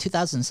 Okay,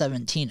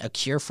 2017, A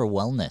Cure for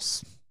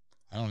Wellness.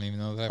 I don't even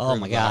know that. I've Oh heard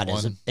my of that God,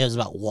 one. it was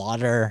about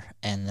water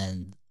and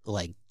then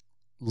like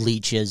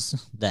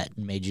leeches that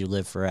made you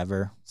live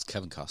forever. is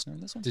Kevin Costner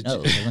in this one?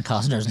 No, Kevin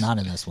Costner's not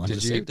in this one.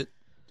 Did you? Saved it.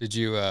 Did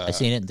you? I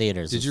seen it in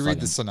theaters. Did It's you read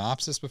fucking- the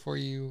synopsis before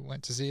you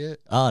went to see it?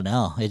 Oh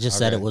no, it just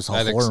said Okay. it was a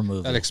That horror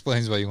movie. That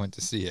explains why you went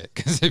to see it.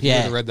 Because if you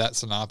Yeah. had read that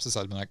synopsis,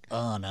 I'd been like,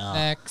 Oh no.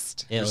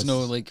 next. It There's was-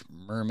 no like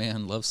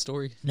merman love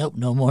story. Nope,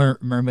 no more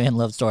merman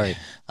love story.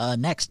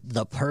 Next,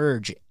 The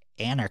Purge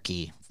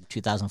Anarchy, from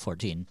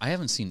 2014. I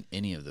haven't seen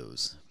any of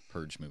those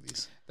Purge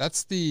movies.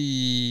 That's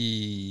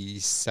the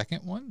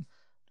second one,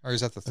 or is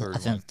that the third I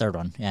think one? the third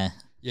one, yeah.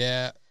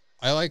 Yeah,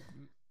 I like.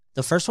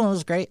 The first one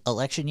was great.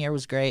 Election Year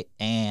was great,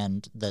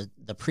 and the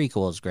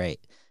prequel was great.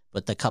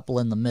 But the couple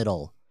in the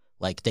middle,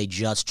 like they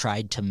just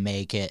tried to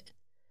make it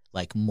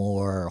like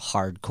more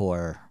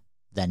hardcore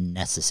than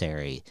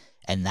necessary,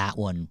 and that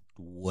one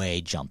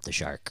way jumped the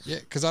shark. Yeah,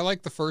 because I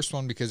like the first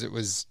one because it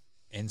was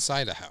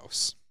inside a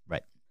house,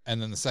 Right. and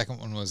then the second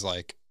one was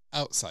like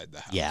outside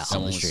the house. Yeah, That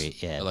on one the was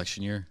street. Yeah,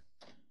 Election Year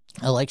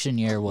Election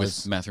Year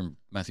was with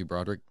Matthew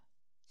Broderick.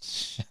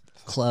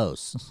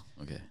 close.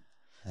 Okay.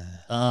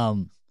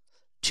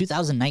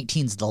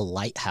 2019's The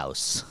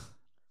Lighthouse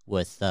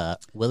with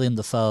William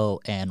Dafoe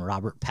and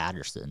Robert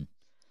Pattinson.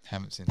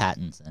 Haven't seen that.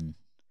 Pattinson.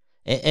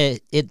 Is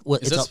It's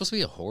that a, supposed to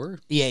be a horror?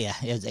 yeah,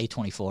 it's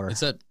A24. Is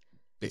that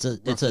It's a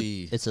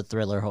roughly? it's a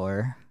thriller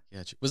horror.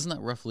 Yeah, wasn't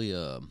that roughly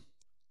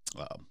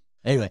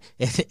Anyway,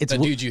 it's that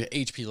dude you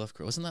H.P.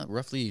 Lovecraft? Wasn't that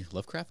roughly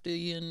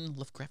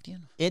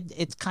Lovecraftian?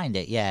 it's kind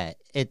of, yeah.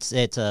 It's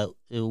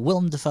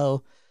Willem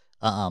Dafoe,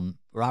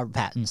 Robert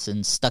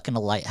Pattinson stuck in a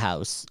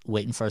lighthouse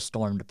waiting for a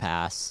storm to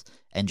pass,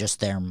 and just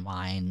their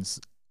minds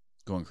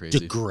Going crazy.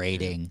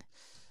 degrading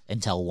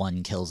until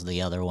one kills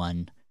the other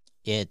one.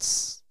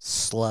 It's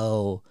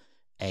slow,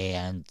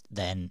 and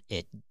then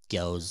it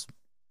goes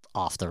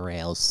off the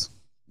rails.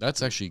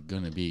 That's actually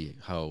going to be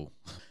how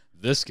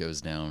this goes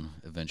down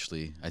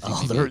eventually. I think.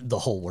 Oh, maybe- the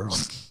whole world.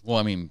 well,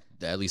 I mean,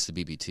 at least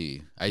the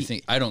BPT.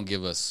 I don't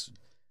give us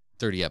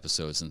 30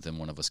 episodes and then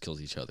one of us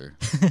kills each other.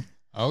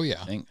 Oh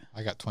yeah, I think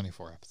I got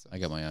 24 episodes. I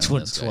got my eye on this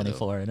guy, though.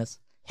 24 in it.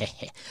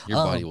 Your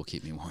body will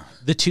keep me warm.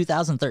 The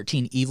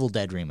 2013 Evil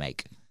Dead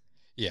remake.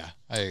 Yeah,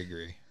 I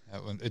agree.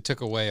 That one, it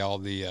took away all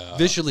the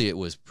Visually, it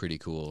was pretty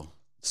cool.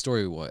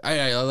 Story wise,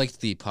 I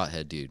liked the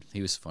pothead dude.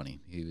 He was funny.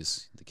 He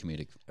was the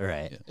comedic.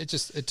 Right. It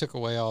took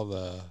away all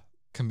the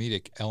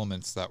comedic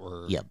elements that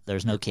were. Yep.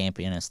 There's no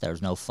campiness.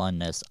 There's no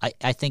funness.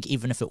 I think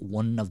even if it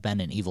wouldn't have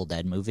been an Evil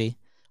Dead movie,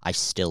 I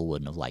still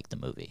wouldn't have liked the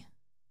movie.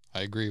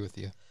 I agree with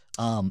you.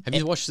 Have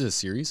you watched the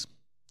series?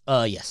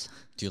 Yes.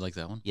 Do you like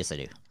that one? Yes, I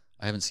do.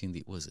 I haven't seen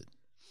the. Was it?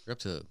 We're up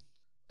to.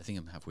 I think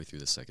I'm halfway through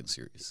the second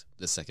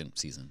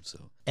season. So.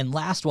 And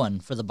last one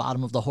for the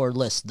bottom of the horde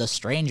list, The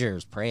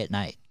Strangers, Pray at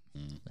Night.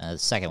 The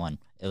second one.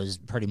 It was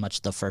pretty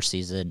much the first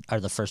season, or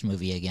the first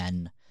movie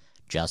again,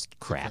 just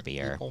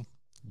crappier. People.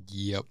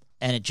 Yep.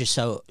 And it just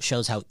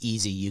shows how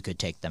easy you could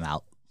take them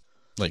out.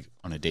 Like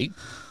on a date?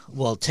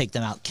 Well, take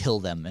them out, kill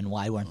them, and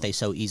why weren't they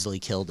so easily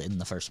killed in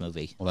the first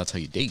movie? Well, that's how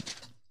you date.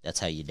 That's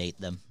how you date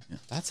them.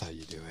 That's how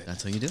you do it.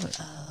 That's how you do it.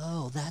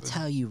 Oh, that's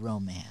how you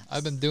romance.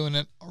 I've been doing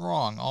it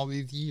wrong all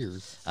these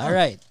years. All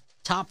right.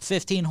 Top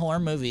 15 horror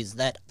movies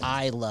that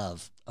I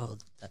love. Oh,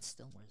 that's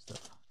still where's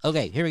the...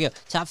 Okay, here we go.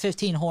 Top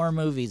 15 horror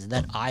movies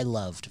that I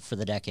loved for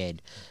the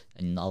decade.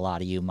 And a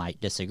lot of you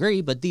might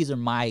disagree, but these are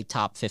my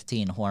top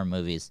 15 horror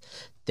movies.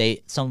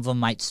 Some of them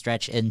might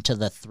stretch into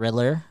the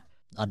thriller,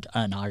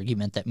 an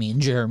argument that me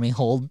and Jeremy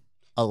hold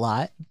a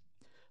lot.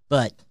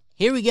 But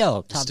here we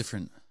go. It's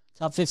different.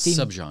 Top 15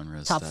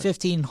 subgenres. Top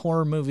 15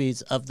 horror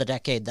movies of the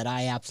decade that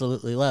I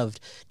absolutely loved.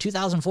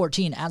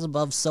 2014, As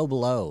Above, So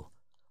Below.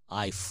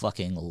 I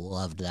fucking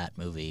loved that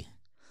movie.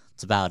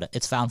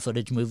 It's found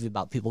footage movie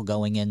about people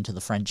going into the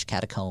French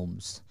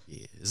catacombs.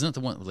 Yeah. Isn't that the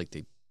one where, like,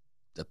 they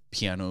a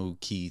piano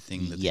key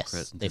thing that Yes, they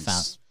press. they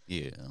found.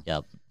 Yeah.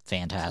 Yep,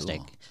 fantastic.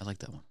 Cool. I like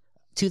that one.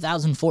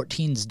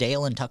 2014's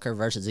Dale and Tucker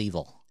versus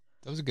Evil,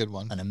 That was a good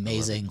one. an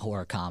amazing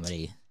horror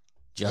comedy,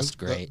 just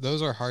great.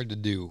 Those are hard to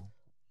do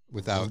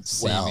without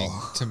seeming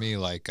to me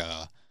like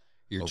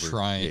you're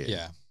trying.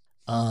 Yeah.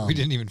 We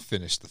didn't even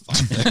finish the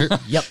thought there.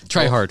 Yep.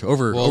 Try hard.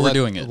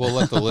 Overdoing it. We'll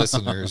let the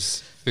listeners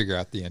figure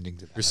out the ending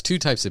to that. There's two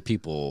types of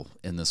people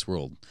in this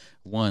world.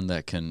 One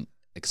that can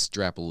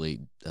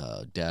extrapolate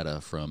data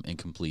from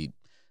incomplete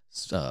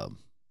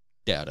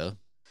data.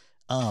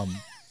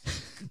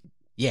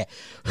 Yeah.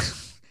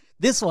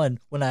 This one,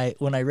 when I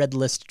read the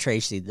list to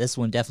Tracy, this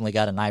one definitely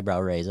got an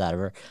eyebrow raise out of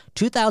her.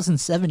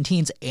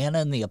 2017's Anna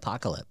and the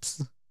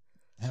Apocalypse.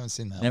 I haven't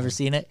seen that. Never one.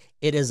 seen it.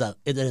 It is a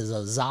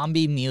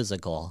zombie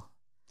musical.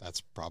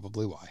 That's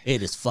probably why.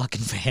 It is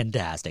fucking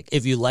fantastic.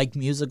 If you like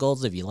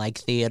musicals, if you like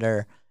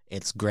theater,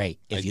 it's great.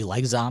 If you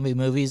like zombie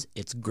movies,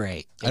 it's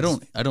great. I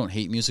don't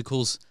hate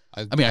musicals.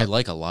 I mean, I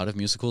like a lot of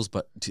musicals,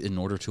 but in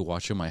order to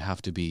watch them, I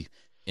have to be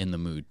in the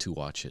mood to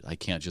watch it. I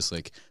can't just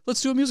like,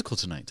 let's do a musical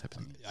tonight type of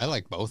thing. I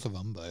like both of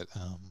them, but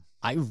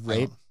I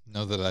don't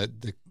know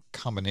that the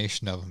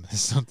combination of them is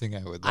something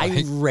I would I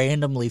like.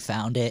 randomly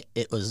found it.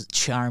 It was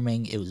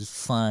charming. It was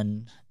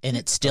fun, and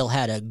it still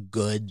had a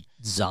good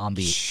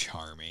zombie.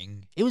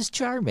 Charming. It was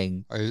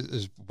charming.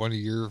 Is one of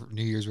your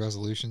New Year's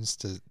resolutions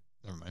to?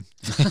 Never mind.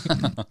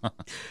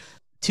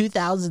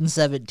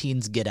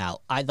 2017's Get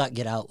Out. I thought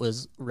Get Out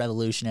was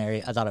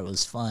revolutionary. I thought it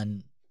was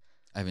fun.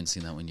 I haven't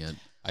seen that one yet.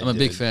 I I'm a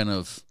big did. fan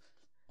of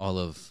all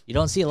of. You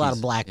don't see a lot of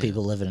He's- black yeah.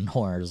 people living in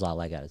horror. Is all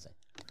I gotta say.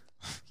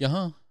 Yeah,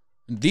 huh?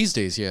 These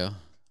days, yeah,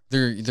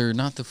 they're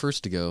not the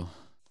first to go.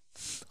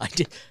 I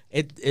did.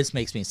 This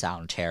makes me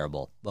sound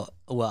terrible, but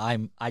well,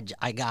 I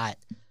got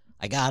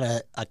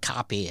a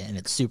copy, and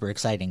it's super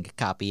exciting. A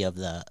copy of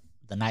the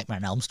Nightmare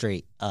on Elm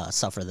Street,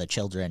 Suffer the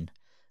Children,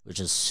 which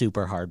is a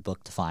super hard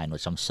book to find,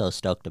 which I'm so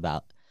stoked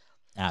about.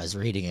 And I was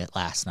reading it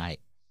last night,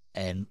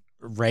 and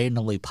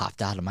randomly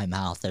popped out of my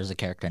mouth. There's a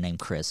character named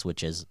Chris,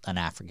 which is an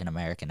African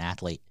American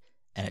athlete,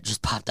 and it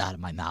just popped out of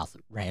my mouth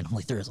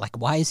randomly through. It's like,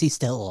 why is he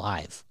still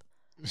alive?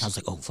 I was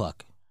like, oh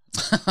fuck.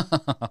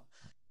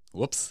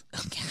 Whoops.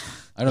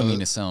 I don't mean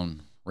to sound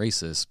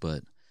racist,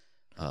 but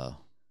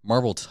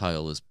marble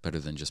tile is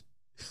better than just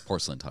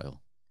porcelain tile.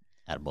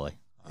 Attaboy.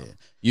 Yeah.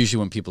 Usually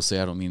when people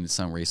say I don't mean to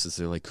sound racist,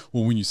 they're like,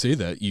 well, when you say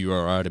that, you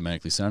are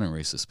automatically sounding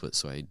racist. But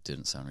so I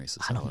didn't sound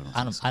racist.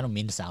 I don't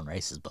mean to sound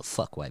racist, but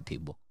fuck white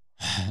people.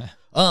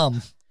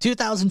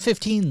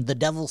 2015, The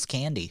Devil's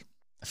Candy.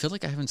 I feel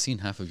like I haven't seen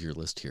half of your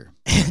list here.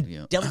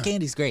 Yeah. Devil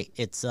Candy's great.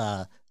 It's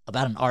about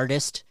an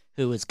artist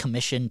who is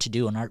commissioned to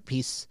do an art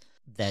piece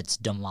that's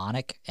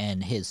demonic,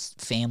 and his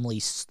family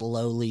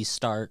slowly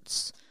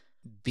starts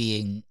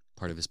being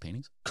Part of his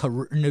paintings?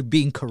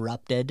 being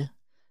corrupted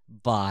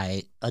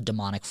by a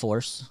demonic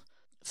force.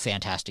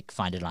 Fantastic.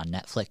 Find it on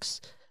Netflix.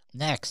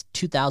 Next,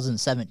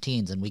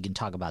 2017's, and we can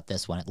talk about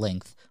this one at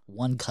length,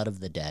 One Cut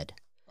of the Dead.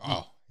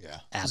 Oh, yeah.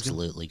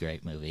 Absolutely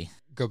great movie.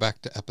 Go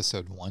back to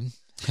episode 1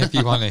 if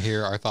you want to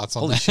hear our thoughts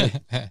on Holy that.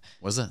 shit.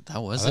 Was that?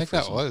 That was I think the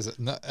first that one. was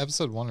no,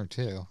 episode 1 or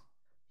 2.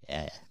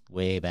 Yeah,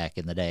 way back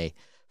in the day.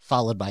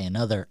 Followed by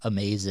another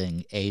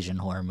amazing Asian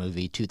horror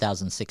movie,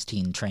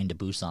 2016, Train to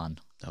Busan.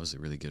 That was a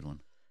really good one.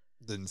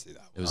 Didn't see that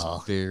one. It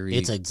was very.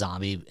 It's a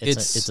zombie.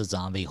 It's a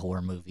zombie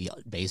horror movie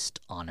based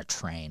on a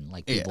train,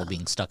 like people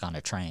being stuck on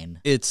a train.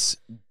 It's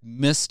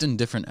mixed in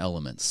different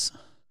elements.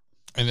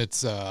 And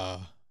it's a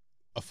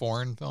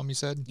foreign film, you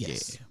said?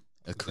 Yes,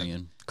 A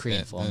Korean.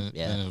 Korean film.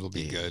 Then it'll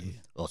be good.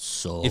 Oh,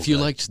 so If you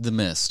good. liked The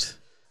Mist,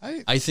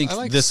 I think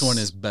like this one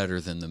is better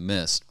than The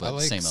Mist, but I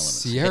like same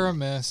elements. Sierra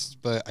Mist,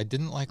 but I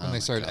didn't like when Oh they my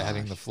started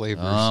adding the gosh.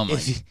 flavors. Oh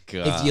my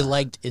god! If you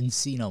liked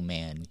Encino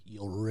Man,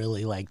 you'll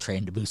really like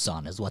Train to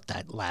Busan. Is what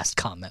that last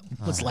comment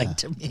was like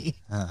to me.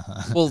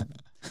 Well,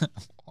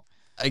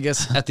 I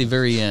guess at the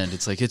very end,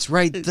 it's like it's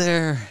right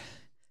there.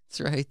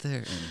 It's right there.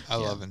 And, I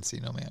love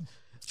Encino Man.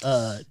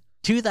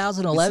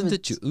 2011. Isn't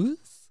it you?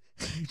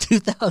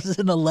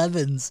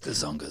 2011's The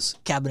Zongas.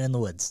 Cabin in the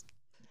Woods.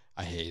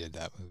 I hated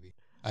that movie.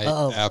 I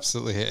Uh-oh.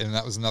 absolutely hate it. And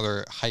that was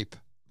another hype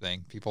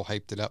thing. People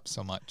hyped it up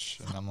so much.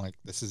 And I'm like,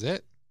 this is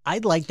it? I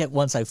liked it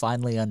once I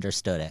finally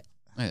understood it.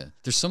 Yeah,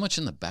 there's so much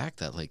in the back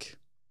that like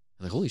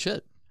holy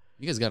shit,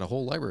 you guys got a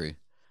whole library.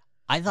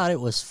 I thought it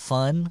was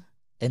fun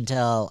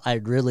until I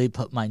really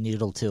put my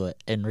noodle to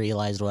it and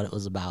realized what it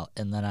was about.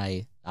 And then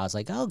I was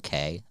like,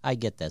 okay, I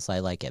get this. I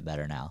like it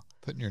better now.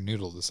 Putting your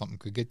noodle to something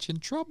could get you in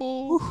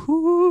trouble.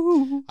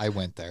 I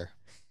went there.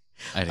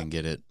 I didn't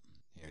get it.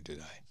 Here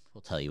did I.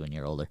 We'll tell you when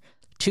you're older.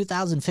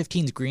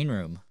 2015's Green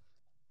Room.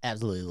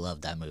 Absolutely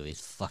love that movie.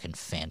 It's fucking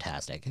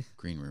fantastic.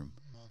 Green Room.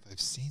 I don't know if I've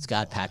seen It's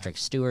got that one. Patrick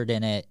Stewart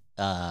in it.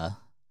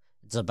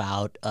 It's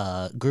about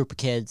a group of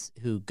kids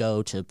who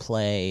go to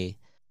play.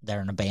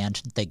 They're in a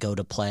band. They go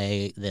to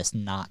play this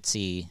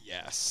Nazi.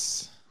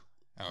 Yes.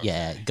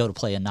 Yeah, go to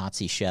play a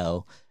Nazi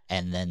show,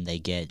 and then they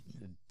get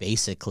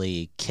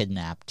basically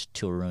kidnapped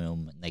to a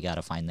room, and they got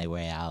to find their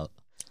way out.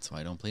 That's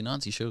why I don't play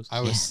Nazi shows.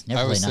 I was never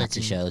I was play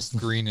Nazi thinking shows.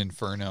 Green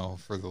Inferno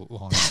for the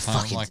longest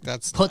time. Fucking Like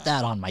that's put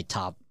that on my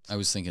top I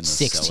was thinking the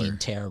 16 Cellar.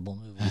 terrible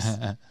movies.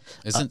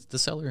 Isn't the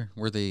Cellar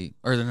where they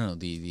or no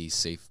the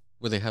safe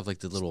where they have like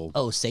the little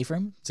Oh, Safe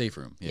Room? safe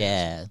room?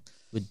 Yeah.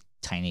 With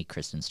tiny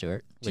Kristen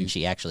Stewart when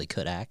she actually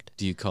could act.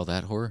 Do you call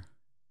that horror?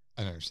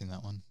 I've never seen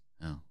that one,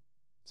 No.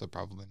 so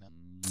probably not.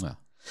 Well,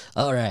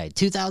 All right.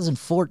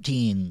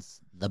 2014's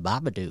The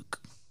Babadook.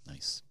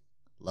 nice.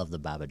 Love The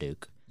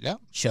Babadook. Yeah,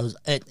 Shows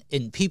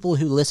and people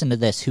who listen to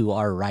this who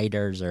are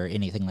writers or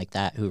anything like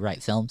that who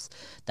write films,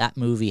 that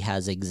movie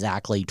has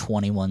exactly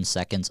 21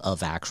 seconds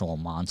of actual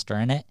monster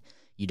in it.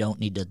 You don't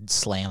need to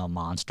slam a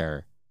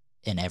monster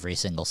in every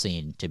single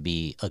scene to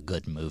be a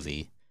good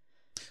movie.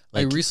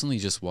 I recently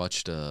just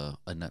watched a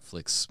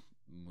Netflix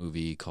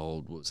movie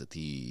called, what was it,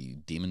 the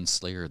Demon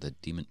Slayer, the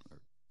Demon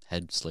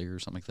Head Slayer or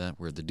something like that,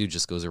 where the dude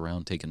just goes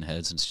around taking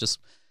heads, and it's just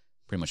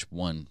pretty much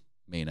one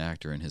main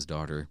actor and his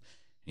daughter.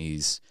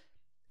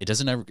 It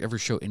doesn't ever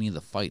show any of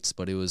the fights,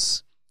 but it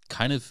was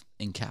kind of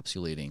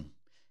encapsulating.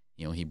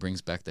 You know, he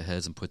brings back the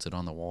heads and puts it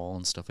on the wall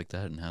and stuff like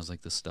that, and has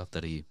like this stuff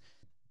that he,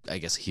 I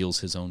guess, heals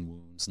his own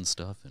wounds and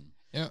stuff. And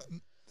yeah,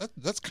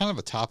 that's kind of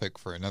a topic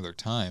for another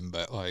time.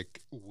 But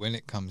like when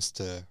it comes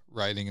to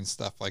writing and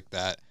stuff like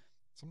that,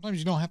 sometimes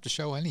you don't have to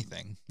show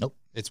anything. Nope.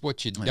 It's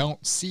what you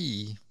don't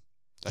see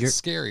that's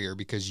scarier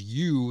because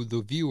you,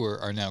 the viewer,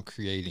 are now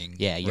creating.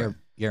 Yeah, your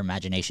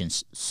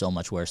imagination's so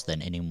much worse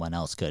than anyone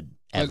else could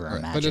ever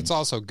imagine. But it's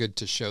also good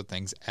to show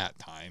things at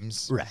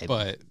times. Right.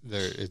 But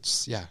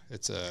it's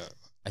a.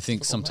 I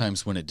think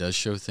sometimes when it does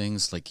show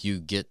things, like you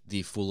get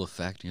the full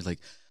effect, and you're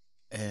like,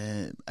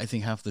 I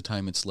think half the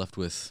time it's left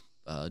with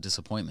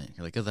disappointment.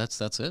 You're like, oh,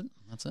 that's it?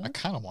 That's it? I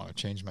kind of want to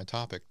change my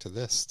topic to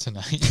this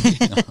tonight.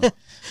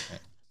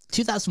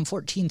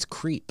 2014's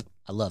Creep.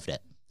 I loved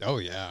it. Oh,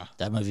 yeah.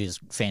 That movie is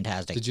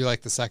fantastic. Did you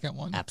like the second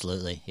one?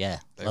 Absolutely, yeah.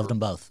 Loved them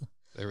both.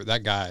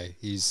 That guy,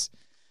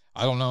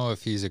 I don't know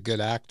if he's a good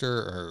actor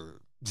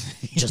or...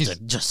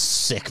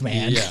 just sick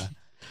man. Yeah.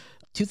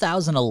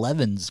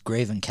 2011's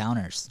Grave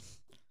Encounters.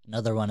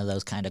 Another one of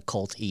those kind of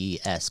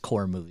cult-y-esque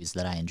horror movies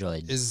that I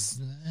enjoyed. It's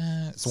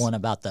one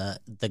about the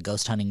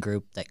ghost hunting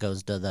group that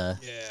goes to the...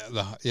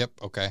 Yeah, yep,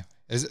 okay.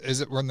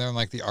 Is it when they're in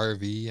like the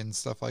RV and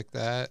stuff like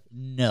that?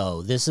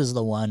 No, this is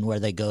the one where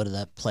they go to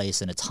that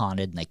place and it's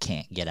haunted and they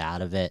can't get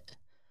out of it.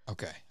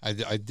 Okay, I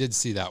did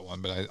see that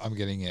one, but I'm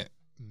getting it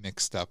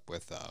mixed up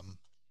with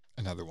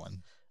another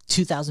one.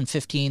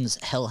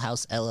 2015's Hell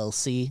House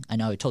LLC. I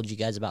know I told you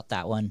guys about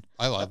that one.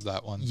 I love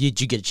that one.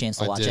 Did you get a chance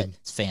to watch did. it?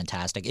 It's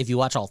fantastic. If you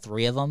watch all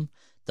three of them,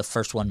 the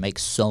first one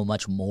makes so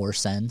much more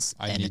sense,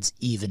 it's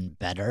even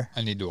better.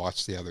 I need to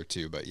watch the other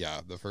two, but yeah,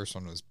 the first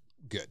one was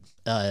good.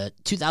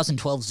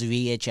 2012's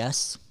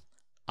VHS.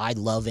 I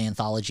love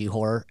anthology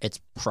horror. It's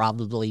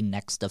probably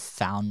next to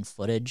found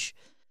footage,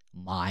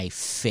 my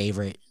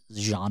favorite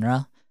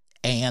genre.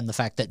 And the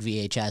fact that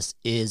VHS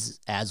is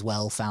as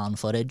well found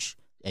footage,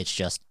 it's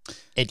just,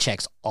 it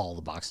checks all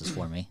the boxes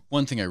for me.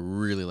 One thing I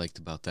really liked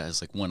about that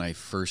is like when I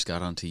first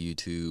got onto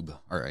YouTube,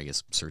 or I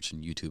guess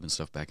searching YouTube and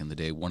stuff back in the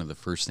day, one of the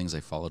first things I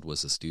followed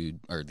was this dude,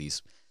 or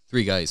these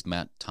three guys,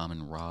 Matt, Tom,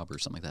 and Rob, or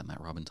something like that. Matt,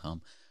 Rob, and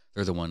Tom.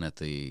 They're the one at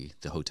the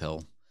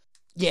hotel.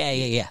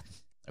 Yeah.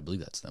 I believe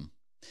that's them.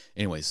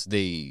 Anyways,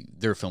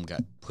 their film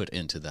got put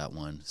into that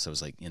one. So it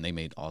was like, and they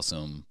made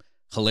awesome,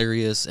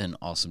 hilarious, and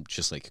awesome,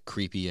 just like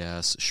creepy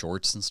ass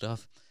shorts and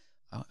stuff.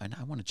 And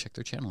I want to check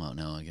their channel out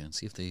now again,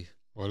 see if they.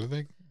 What are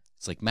they?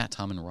 It's like Matt,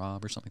 Tom, and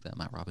Rob or something like that.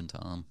 Matt, Rob, and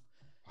Tom.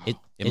 Wow.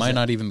 It might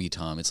not even be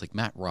Tom. It's like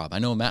Matt, Rob. I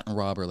know Matt and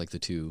Rob are like the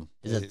two.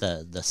 Is it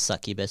the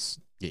succubus?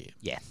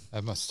 Yeah.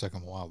 That must have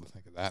taken a while to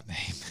think of that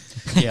name.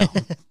 Yeah.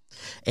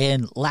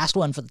 And last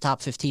one for the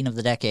top 15 of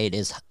the decade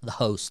is The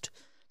Host.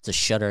 It's a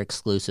Shudder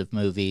exclusive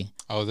movie.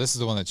 Oh, this is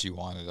the one that you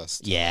wanted us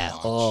to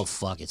watch. Oh,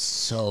 fuck. It's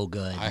so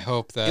good. I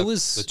hope that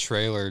the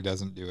trailer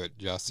doesn't do it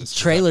justice. The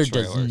trailer That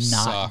does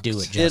not sucked. do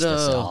it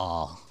justice at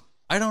all.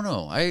 I don't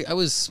know. I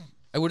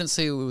wouldn't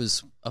say it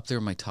was up there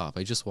in my top.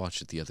 I just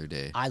watched it the other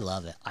day. I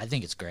love it. I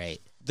think it's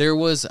great. There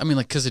was, I mean,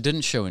 like, because it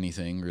didn't show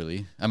anything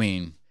really. I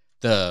mean,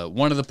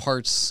 one of the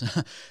parts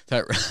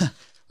that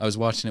I was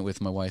watching it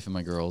with my wife and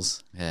my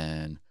girls,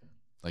 and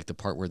like the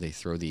part where they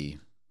throw the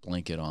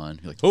blanket on,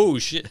 you're like, oh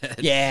shit,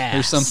 yeah,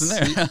 there's something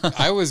there.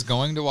 I was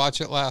going to watch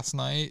it last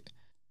night,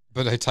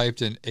 but I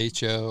typed in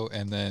HO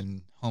and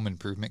then Home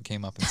Improvement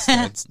came up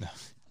instead. No,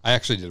 I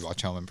actually did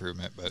watch Home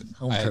Improvement, but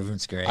Home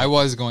Improvement's great. I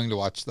was going to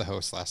watch The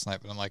Host last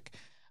night, but I'm like,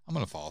 I'm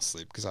gonna fall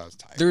asleep because I was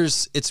tired.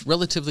 It's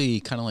relatively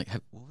kind of like,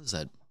 what was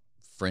that?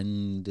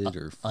 Friended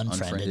or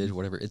unfriended,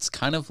 whatever. It's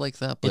kind of like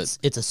that, but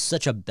it's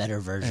such a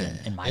better version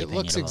in my opinion. It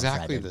looks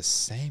exactly the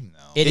same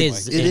though. It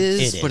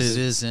is, but it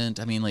isn't.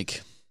 I mean,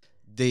 like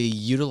they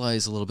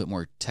utilize a little bit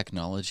more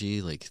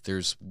technology. Like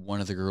there's one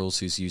of the girls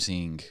who's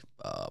using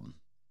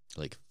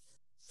like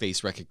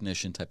face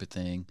recognition type of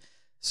thing.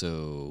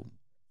 So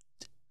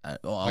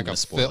like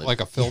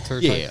a filter.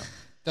 Yeah.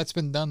 That's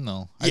been done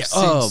though. Yeah.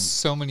 I've seen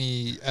so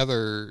many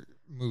other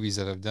movies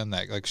that have done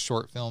that, like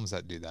short films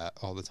that do that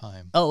all the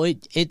time. Oh,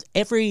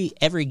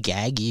 every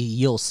gag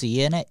you'll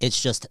see in it,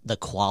 it's just the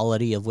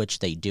quality of which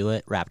they do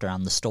it wrapped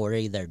around the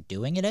story they're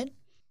doing it in.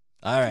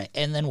 All right,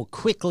 and then we'll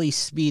quickly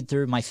speed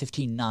through my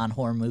 15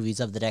 non-horror movies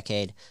of the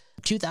decade.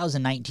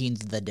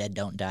 2019's The Dead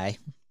Don't Die.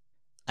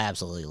 I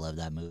absolutely love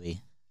that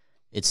movie.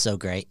 It's so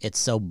great. It's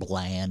so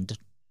bland,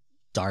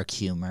 dark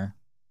humor.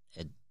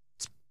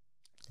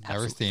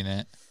 Never seen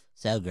it.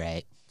 So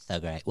great. So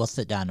great. We'll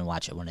sit down and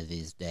watch it one of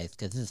these days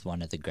because this is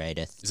one of the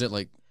greatest. Is it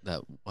like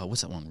that?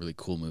 What's that one really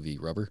cool movie?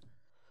 Rubber?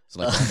 Is it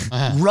like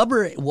that?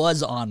 Rubber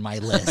was on my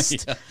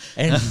list.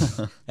 and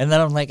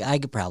then I'm like, I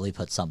could probably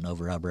put something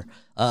over Rubber.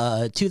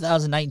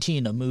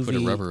 2019, a movie.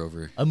 Put a rubber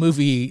over. A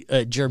movie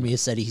Jeremy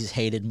has said he's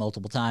hated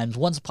multiple times.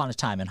 Once Upon a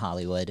Time in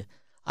Hollywood.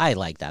 I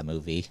like that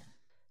movie.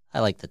 I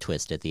like the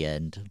twist at the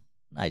end.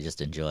 I just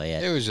enjoy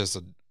it. It was just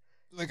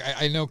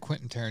I know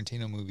Quentin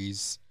Tarantino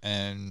movies,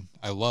 and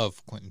I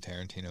love Quentin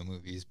Tarantino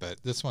movies, but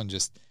this one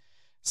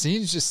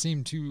scenes just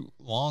seemed too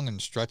long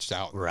and stretched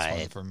out. Right. This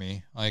one for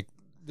me. Like,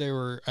 they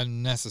were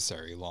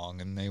unnecessary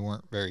long, and they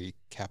weren't very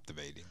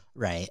captivating.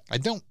 Right. I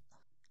don't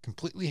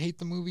completely hate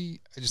the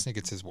movie. I just think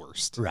it's his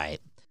worst.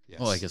 Right. Yes.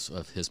 Well, I guess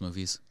of his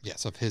movies.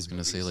 Yes, of his I was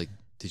movies. going to say, like,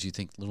 did you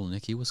think Little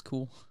Nicky was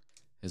cool?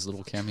 His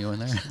little cameo in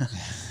there?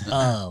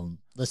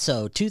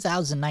 So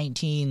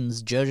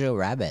 2019's Jojo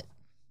Rabbit.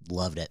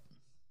 Loved it.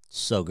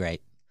 So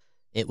great.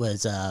 It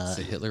was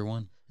the Hitler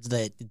one?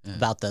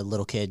 About the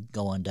little kid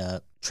going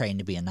to train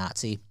to be a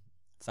Nazi,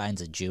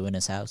 finds a Jew in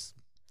his house.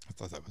 I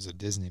thought that was a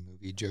Disney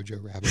movie,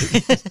 Jojo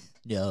Rabbit.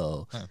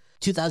 No. Huh.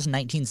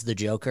 2019's The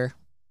Joker.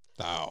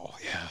 Oh,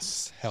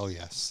 yes. Hell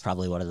yes.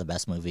 Probably one of the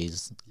best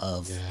movies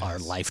of our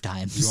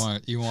lifetimes.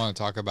 You want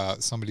to talk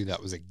about somebody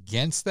that was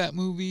against that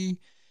movie?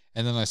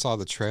 And then I saw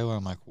the trailer,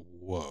 I'm like,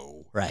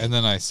 whoa. Right. And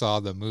then I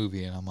saw the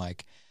movie, and I'm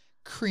like,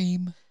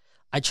 cream.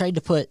 I tried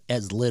to put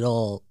as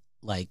little,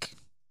 like,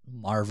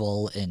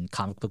 Marvel and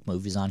comic book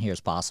movies on here as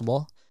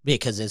possible,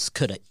 because this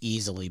could have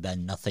easily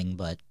been nothing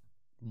but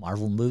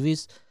Marvel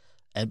movies.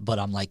 But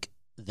I'm like,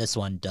 this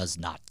one does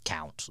not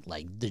count.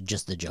 Like,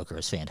 just the Joker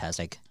is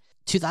fantastic.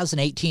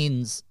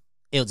 2018's,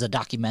 it was a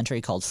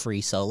documentary called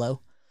Free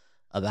Solo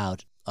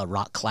about a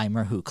rock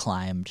climber who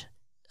climbed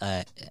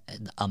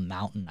a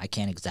mountain. I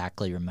can't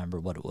exactly remember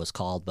what it was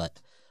called, but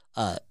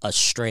a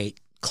straight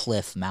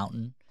cliff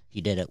mountain.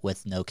 He did it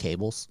with no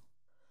cables.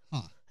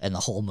 Huh. And the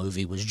whole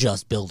movie was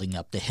just building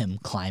up to him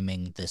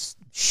climbing this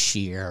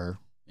sheer...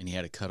 And he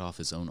had to cut off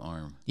his own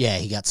arm. Yeah,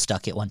 he got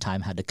stuck at one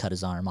time, had to cut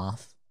his arm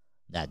off.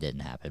 That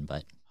didn't happen,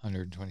 but...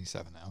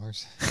 127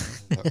 hours.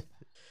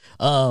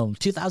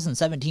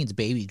 2017's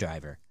Baby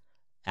Driver.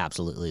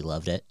 Absolutely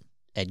loved it.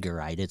 Edgar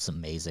Wright, it's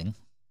amazing.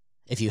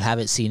 If you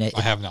haven't seen it...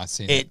 I have not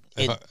seen it.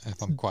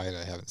 If I'm quiet,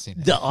 I haven't seen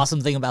it. The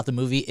awesome thing about the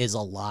movie is a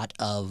lot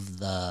of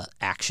the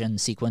action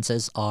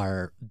sequences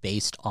are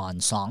based on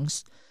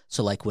songs.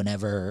 So, like,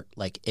 whenever,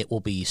 like, it will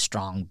be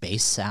strong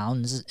bass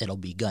sounds, it'll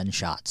be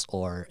gunshots.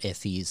 Or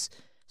if he's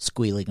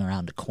squealing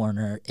around a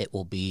corner, it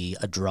will be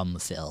a drum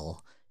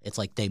fill. It's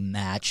like they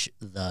match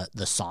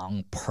the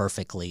song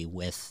perfectly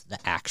with the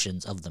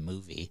actions of the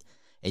movie.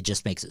 It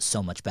just makes it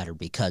so much better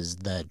because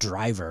the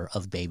driver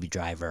of Baby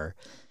Driver,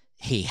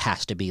 he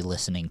has to be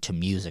listening to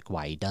music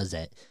while he does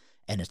it.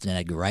 And it's an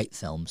Edgar Wright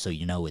film, so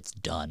you know it's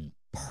done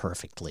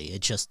perfectly.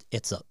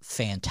 It's a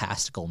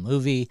fantastical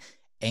movie,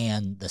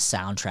 and the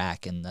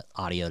soundtrack and the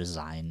audio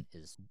design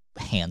is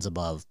hands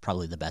above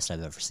probably the best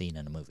I've ever seen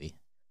in a movie.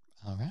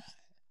 All right.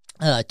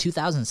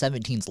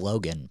 2017's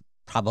Logan,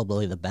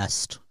 probably the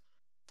best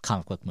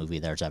comic book movie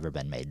there's ever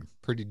been made.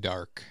 Pretty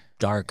dark.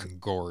 Dark, and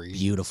gory.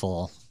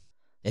 Beautiful.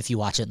 If you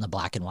watch it in the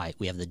black and white,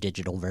 we have the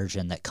digital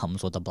version that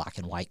comes with a black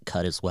and white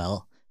cut as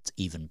well. It's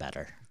even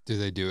better. Do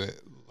they do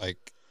it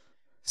like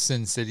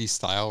Sin City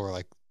style where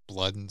like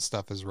blood and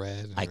stuff is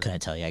red? I couldn't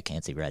tell you. I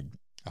can't see red.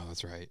 Oh,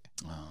 that's right.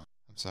 Oh,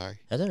 I'm sorry.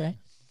 That's all right.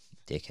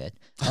 Dickhead.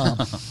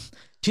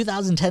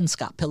 2010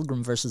 Scott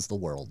Pilgrim versus the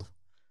World.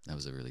 That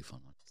was a really fun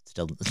one.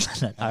 Still,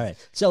 all right.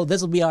 So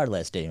this will be our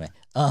list anyway.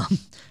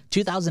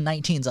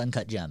 2019's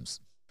Uncut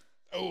Gems.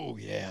 Oh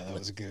yeah, that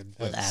was good.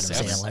 With Adam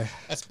Sandler.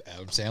 That's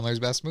Adam Sandler's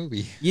best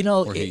movie. You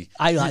know,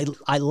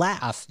 I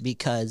laugh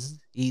because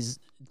he's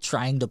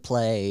trying to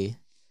play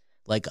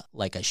like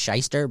a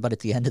shyster, but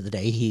at the end of the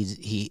day,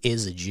 he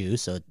is a Jew,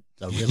 so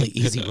it's a really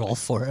easy role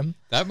for him.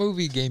 That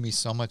movie gave me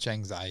so much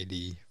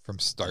anxiety from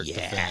start to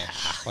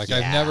finish. Like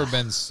I've never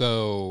been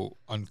so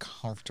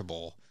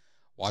uncomfortable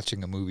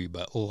watching a movie,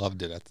 but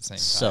loved it at the same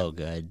time. So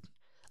good.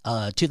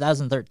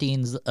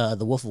 2013's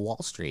The Wolf of Wall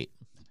Street.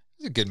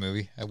 It's a good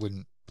movie. I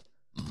wouldn't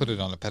put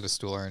it on a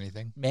pedestal or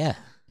anything. Yeah.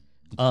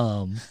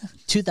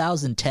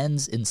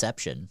 2010's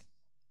Inception.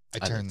 I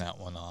turned that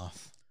one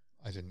off.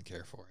 I didn't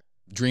care for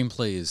it. Dream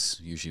play is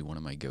usually one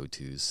of my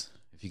go-tos.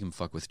 If you can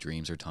fuck with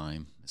dreams or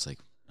time, it's like,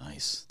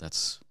 nice.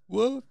 That's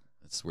where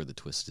the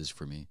twist is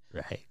for me.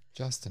 Right.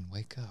 Justin,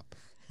 wake up.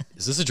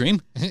 Is this a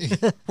dream?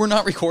 We're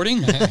not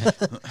recording?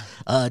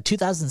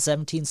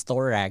 2017's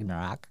Thor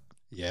Ragnarok.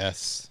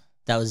 Yes.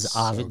 That was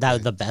So that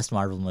was the best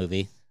Marvel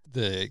movie.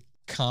 The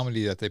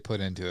comedy that they put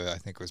into it, I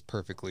think, was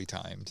perfectly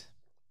timed.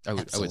 I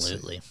would say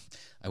Absolutely.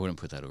 I wouldn't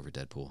put that over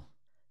Deadpool.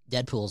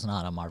 Deadpool's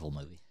not a Marvel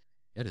movie.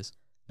 It is.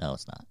 No,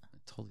 it's not.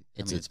 Totally.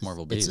 It's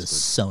Marvel It's based.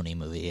 a Sony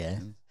movie, yeah.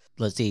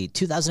 Let's see.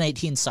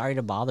 2018, Sorry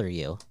to Bother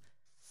You.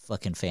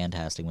 Fucking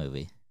fantastic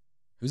movie.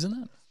 Who's in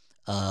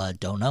that?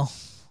 Don't know.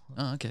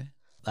 Oh, okay.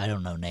 I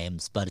don't know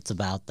names, but it's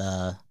about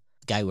the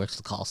guy who works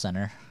the call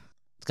center.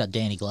 It's got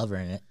Danny Glover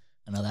in it.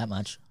 I know that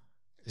much.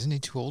 Isn't he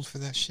too old for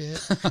that shit?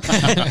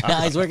 No,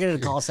 he's working at a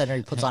call center.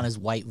 He puts on his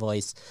white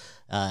voice,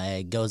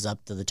 goes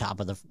up to the top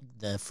of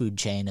the food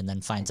chain, and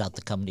then finds out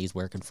the company he's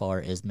working for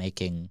is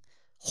making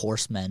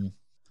horsemen.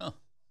 Huh.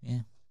 Yeah.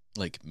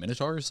 Like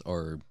Minotaurs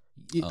or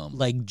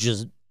like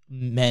just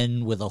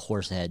men with a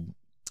horse head.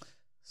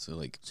 so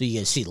like So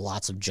you see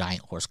lots of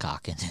giant horse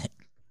cock in it.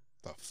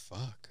 The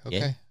fuck? Okay.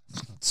 Yeah.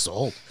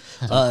 Sold.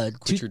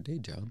 quit your day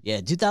job. Yeah,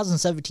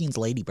 2017's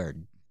Lady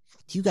Bird.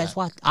 Do you guys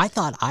watch? I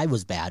thought I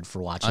was bad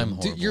for watching. I'm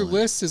Dude, your horrible at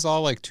it. list is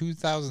all like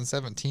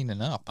 2017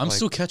 and up. I'm Like,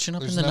 still catching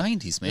up in there's the no-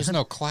 90s, man. There's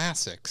no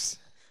classics.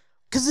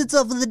 Because it's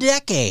of the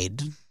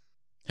decade.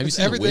 Have you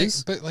seen The everything?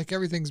 Wiz? But like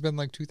everything's been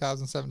like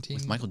 2017.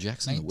 With Michael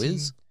Jackson, 19. The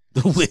Wiz?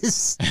 The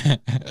Wiz.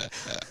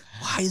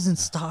 Why isn't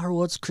Star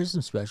Wars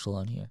Christmas special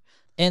on here?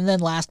 And then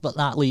last but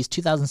not least,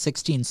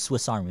 2016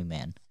 Swiss Army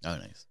Man. Oh,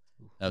 nice.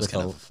 That was With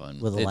kind a- of fun.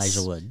 with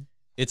Elijah Wood.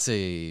 It's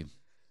a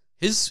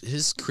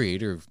his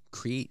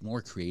create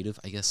more creative,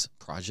 I guess,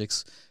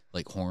 projects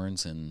like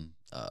Horns and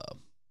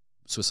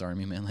Swiss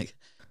Army Man. Like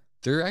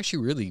they're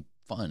actually really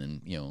fun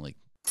and like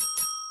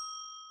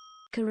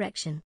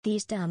Correction.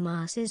 These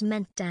dumbasses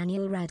meant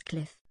Daniel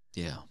Radcliffe.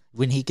 yeah.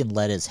 When he can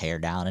let his hair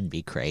down and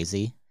be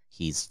crazy,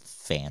 he's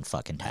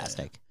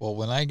fan-fucking-tastic. Well,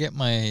 when I get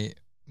my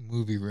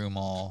movie room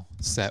all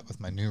set with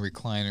my new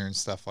recliner and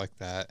stuff like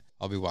that,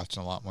 I'll be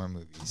watching a lot more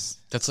movies.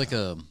 That's like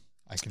a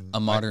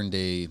modern.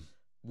 day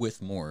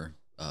with more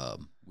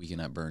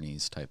Weekend at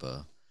Bernie's type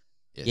of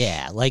ish.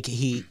 Yeah, like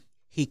he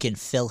can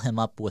fill him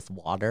up with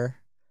water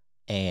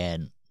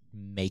and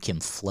make him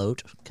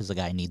float because the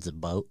guy needs a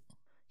boat.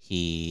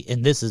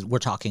 We're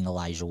talking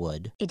Elijah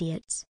Wood.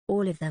 Idiots.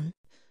 All of them.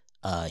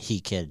 He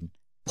can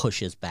push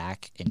his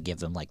back and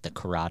give him like the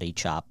karate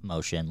chop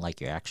motion like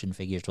your action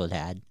figures would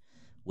had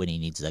when he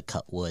needs to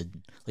cut wood.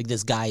 Like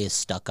this guy is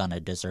stuck on a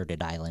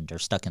deserted island or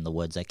stuck in the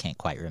woods, I can't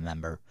quite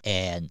remember.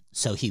 And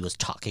so he was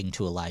talking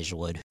to Elijah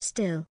Wood,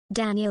 Still,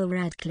 Daniel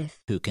Radcliffe.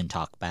 who can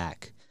talk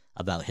back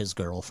about his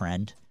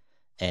girlfriend,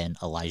 and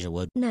Elijah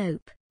Wood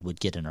Nope. would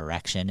get an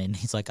erection and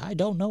he's like, I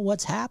don't know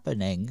what's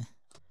happening.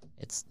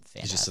 It's It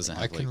fantastic. just doesn't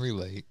I have can like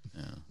relate.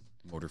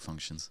 motor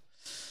functions.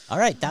 All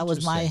right, that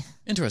was my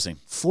Interesting.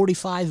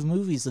 45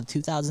 movies of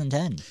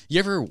 2010. You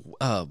ever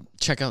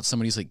check out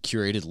somebody's like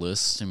curated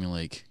list and you're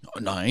like, oh,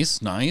 nice,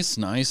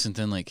 and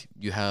then like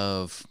you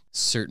have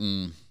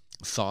certain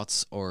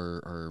thoughts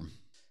or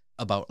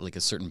about like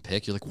a certain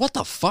pick, you're like, what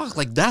the fuck?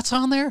 Like that's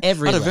on there?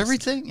 Every out of list.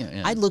 everything?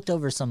 Yeah. I looked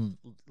over some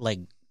like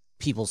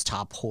people's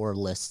top horror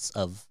lists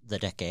of the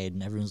decade,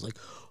 and everyone's like,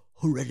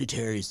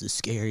 Hereditary is the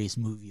scariest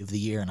movie of the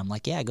year, and I'm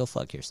like, yeah, go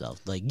fuck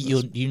yourself. Like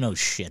you know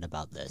shit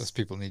about Those this,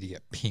 people need to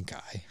get pink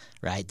eye.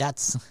 right?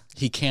 That's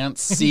He can't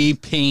see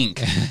pink.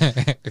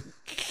 Can you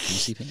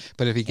see pink?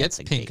 But if he That's gets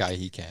a pink cake. eye,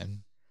 he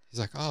can. He's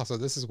like, oh, so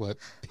this is what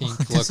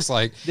pink looks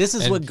like. this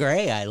is And what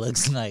gray eye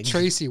looks like.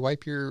 Tracy,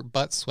 wipe your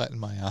butt sweat in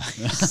my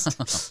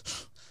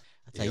eyes.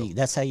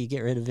 That's how you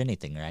get rid of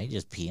anything, right?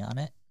 Just pee on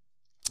it.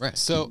 Right.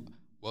 So,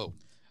 whoa.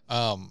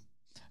 How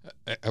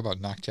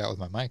about knocked you out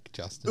with my mic,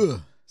 Justin?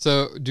 Ugh.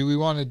 So, do we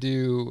want to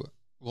do?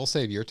 We'll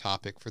save your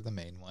topic for the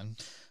main one.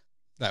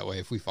 That way,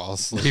 if we fall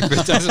asleep,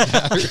 it doesn't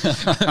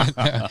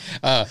matter.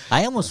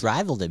 I almost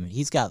rivaled him.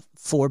 He's got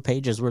 4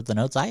 pages worth of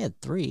notes. I had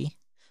 3.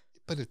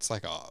 But it's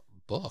like a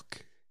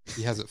book.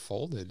 He has it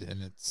folded,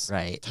 and it's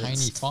Right. tiny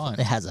It's- font.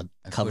 It has a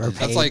cover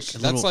That's page.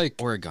 That's like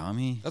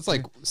origami. That's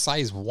like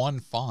size 1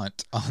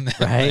 font on that.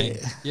 Right.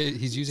 thing. Yeah,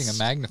 he's using a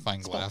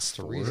magnifying glass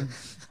to read it.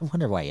 I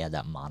wonder why he had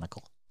that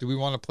monocle. Do we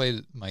want to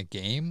play my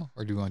game,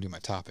 or do we want to do my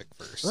topic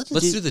first?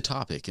 Let's do the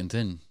topic and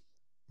then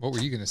What were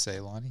you going to say,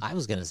 Lonnie? I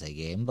was gonna say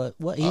game, but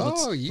what?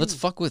 let's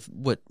fuck with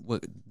what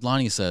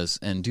Lonnie says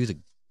and do the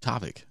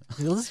topic.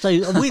 Let's tell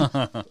you,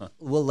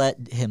 we'll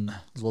let him.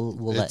 We'll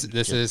let.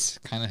 This is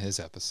kind of his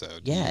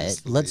episode. Yeah,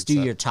 He's the let's lead, do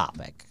so- your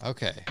topic.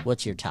 Okay.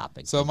 What's your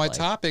topic? So my Blake?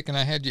 topic, and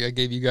I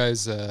gave you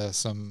guys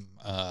some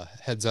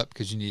heads up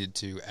because you needed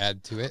to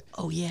add to it.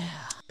 Oh yeah.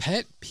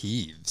 Pet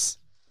peeves.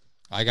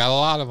 I got a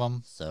lot of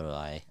them. So do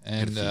I.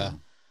 And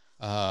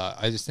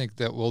I just think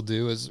that we'll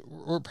do is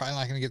we're probably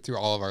not going to get through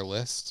all of our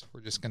list. We're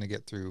just going to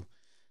get through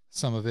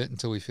some of it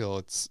until we feel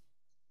it's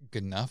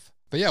good enough.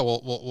 But yeah,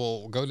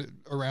 we'll go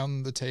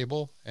around the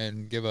table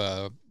and give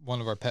one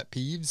of our pet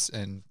peeves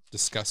and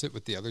discuss it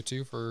with the other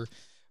two for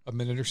a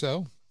minute or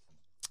so.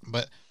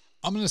 But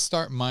I'm going to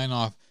start mine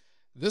off.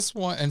 This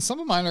one, and some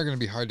of mine are going to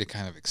be hard to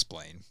kind of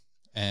explain.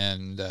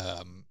 And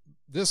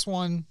this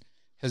one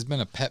has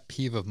been a pet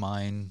peeve of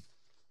mine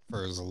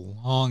for as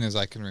long as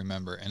I can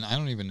remember, and I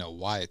don't even know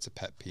why it's a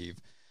pet peeve,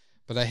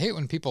 but I hate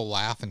when people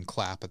laugh and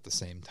clap at the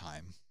same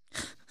time.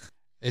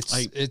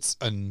 It's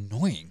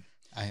annoying.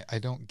 I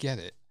don't get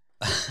it.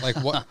 Like,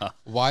 what?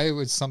 Why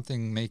would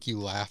something make you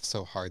laugh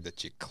so hard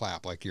that you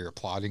clap? Like you're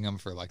applauding them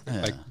for like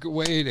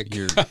way to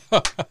go.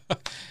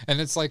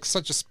 And it's like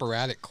such a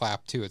sporadic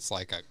clap too. It's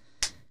like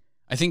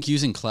I think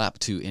using clap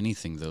to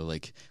anything though,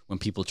 like when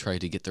people try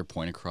to get their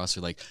point across,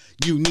 they're like,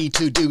 "You need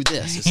to do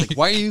this." It's like,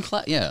 why are you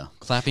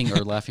clapping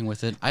or laughing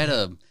with it? I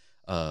had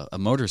a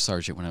motor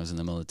sergeant when I was in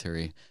the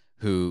military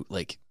who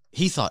like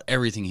he thought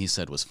everything he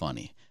said was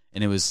funny,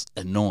 and it was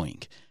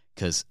annoying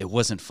because it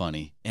wasn't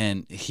funny,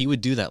 and he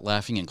would do that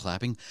laughing and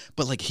clapping,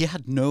 but like he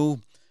had no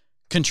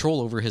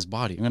control over his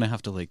body. I'm gonna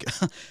have to like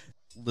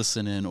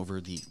listen in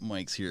over the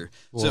mics here.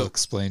 We'll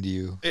explain to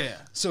you. Yeah.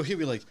 So he'd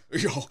be like,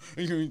 "Yo,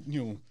 you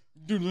know,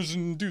 do this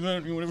and do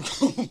that, and whatever."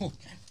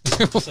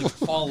 Just like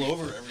fall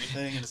over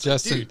everything. And it's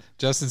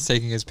Justin's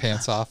taking his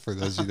pants off for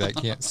those of you that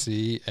can't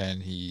see,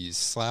 and he's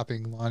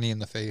slapping Lonnie in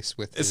the face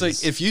with. It's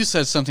like if you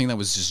said something that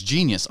was just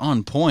genius,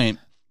 on point,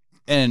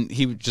 and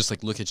he would just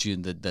like look at you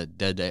in the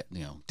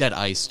dead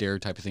eye stare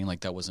type of thing,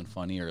 like that wasn't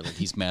funny, or like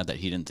he's mad that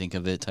he didn't think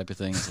of it type of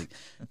thing. It's like,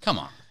 come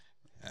on.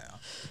 Yeah.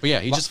 But yeah,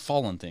 he just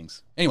fall on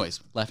things. Anyways,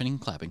 laughing and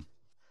clapping.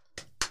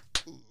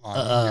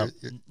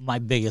 My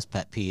biggest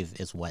pet peeve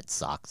is wet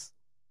socks.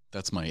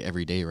 That's my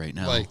everyday right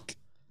now. Like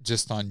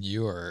just on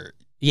you, or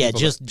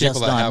just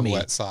on me.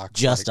 Wet socks,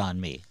 just on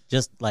me.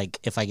 Just like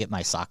if I get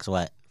my socks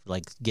wet,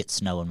 like get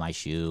snow in my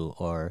shoe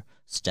or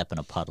step in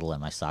a puddle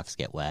and my socks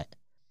get wet,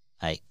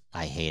 I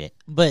hate it.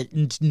 But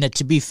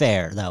to be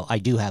fair though, I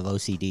do have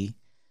OCD,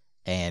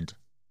 and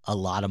a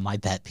lot of my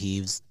pet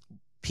peeves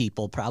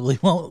people probably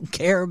won't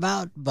care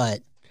about.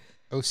 But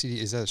OCD,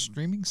 is that a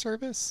streaming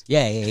service?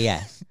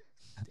 Yeah.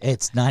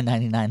 It's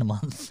 $9.99 a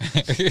month.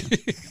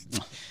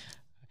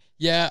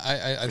 Yeah,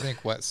 I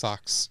think wet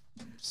socks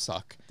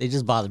suck. They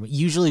just bother me.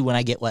 Usually when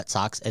I get wet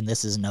socks, and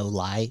this is no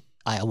lie,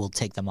 I will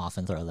take them off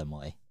and throw them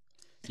away.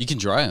 You can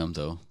dry them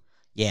though.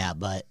 Yeah,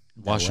 but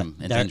wash them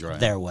and then dry them.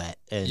 They're wet.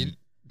 And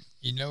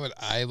you know what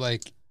I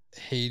like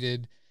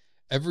hated?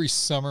 Every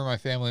summer, my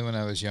family, when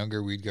I was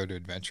younger, we'd go to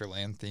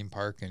Adventureland theme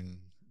park in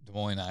Des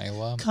Moines,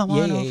 Iowa. Come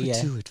on over to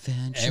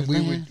Adventureland. And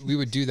we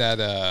would do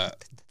that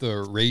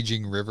the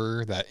raging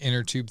river, that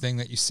inner tube thing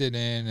that you sit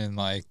in, and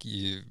like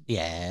you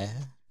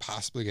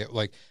possibly get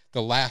like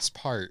the last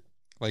part.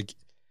 Like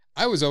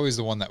I was always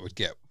the one that would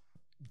get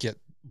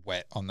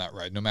wet on that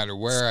ride, no matter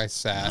where I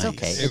sat. It's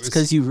okay. It's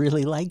because you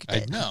really liked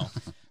it. I know.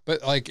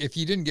 But like if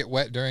you didn't get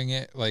wet during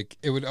it, like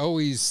it would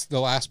always, the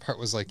last part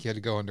was like you had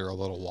to go under a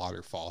little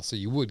waterfall, so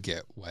you would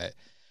get wet.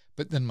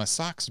 But then my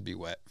socks would be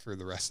wet for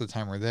the rest of the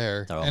time we're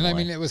there. And I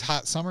mean, it was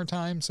hot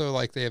summertime, so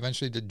like they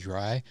eventually did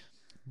dry.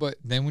 But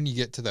then when you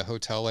get to the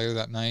hotel later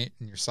that night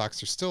and your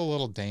socks are still a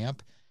little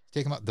damp,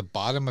 take them out, the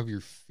bottom of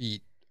your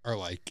feet are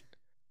like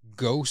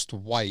ghost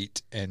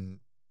white and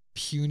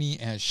puny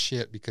as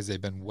shit because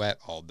they've been wet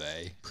all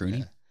day. Pruny?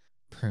 Yeah.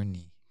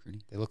 Pruny.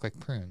 They look like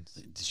prunes.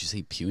 Did you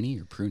say puny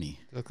or pruny?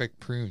 They look like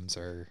prunes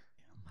or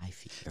my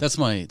feet. That's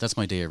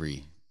my day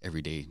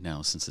every day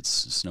now since it's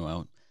snow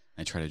out.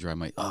 I try to dry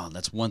my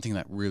that's one thing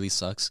that really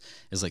sucks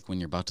is like when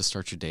you're about to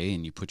start your day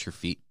and you put your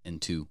feet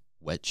into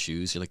wet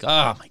shoes, you're like,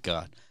 oh my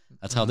God,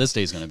 that's how this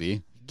day's gonna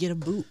be. Get a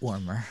boot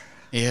warmer.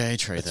 Yeah, I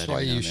tried that. That's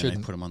why you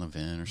shouldn't put them on the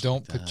van or something.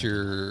 Don't put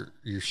your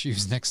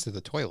shoes next to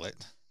the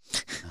toilet.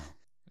 No.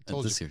 I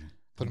told you,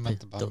 put them at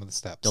the bottom of the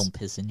steps. Don't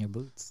piss in your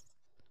boots.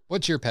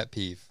 What's your pet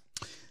peeve?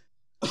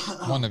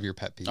 One of your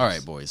pet peeves. All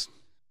right, boys.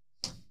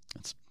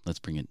 Let's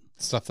bring it.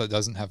 Stuff that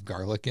doesn't have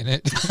garlic in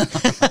it.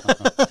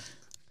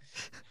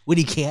 When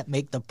you can't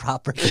make the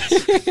proper.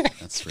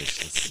 That's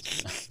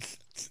racist.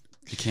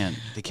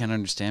 They can't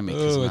understand me.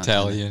 Oh,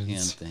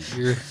 Italians.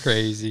 You're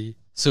crazy.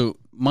 So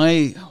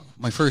my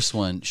first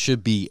one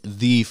should be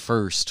the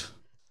first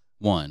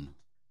one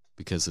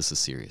because this is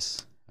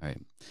serious. All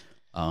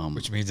right.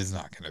 Which means it's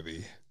not going to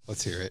be.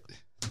 Let's hear it.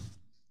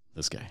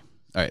 This guy.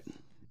 All right.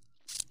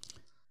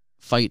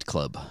 Fight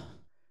Club.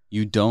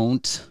 You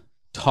don't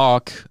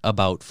talk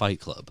about Fight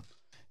Club.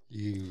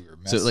 You are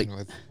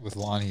messing with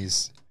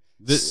Lonnie's.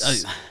 His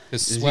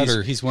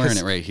sweater. He's wearing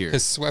it right here.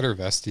 His sweater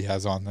vest he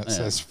has on that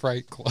says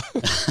Fight Club.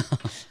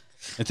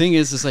 The thing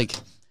is like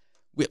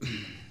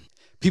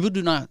people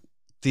do not.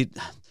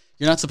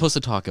 You're not supposed to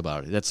talk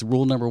about it. That's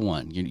rule number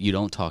one. You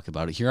don't talk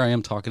about it. Here I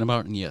am talking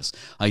about it, and yes,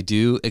 I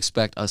do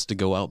expect us to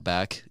go out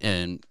back,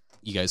 and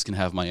you guys can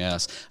have my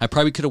ass. I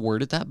probably could have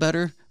worded that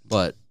better,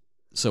 but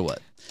so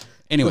what?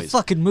 Anyways, the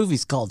fucking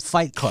movie's called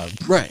Fight Club,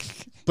 right?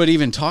 But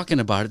even talking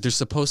about it, there's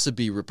supposed to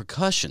be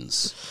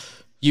repercussions.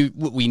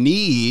 What we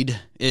need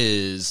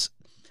is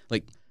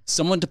like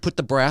someone to put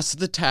the brass to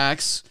the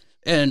tax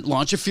and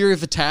launch a fury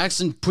of attacks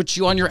and put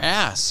you on your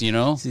ass. You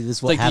know, see, this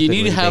is what like you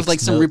need to have like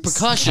some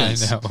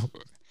repercussions. I know.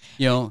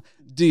 You know,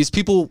 these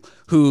people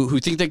who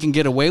think they can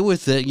get away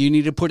with it, you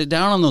need to put it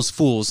down on those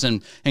fools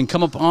and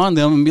come up on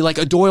them and be like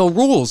a Doyle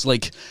rules.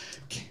 Like,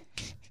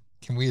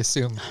 can we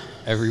assume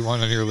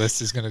everyone on your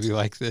list is going to be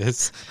like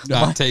this,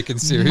 not taken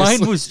seriously?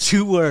 Mine was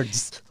 2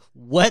 words: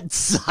 wet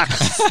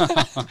socks.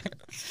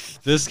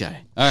 This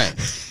guy. All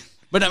right,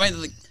 but I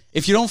mean, like,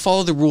 if you don't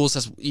follow the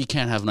rules, you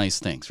can't have nice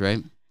things,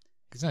 right?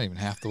 He's not even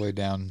half the way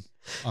down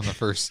on the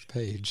first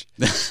page.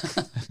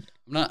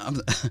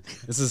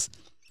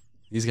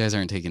 These guys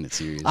aren't taking it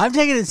serious. I'm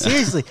taking it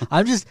seriously.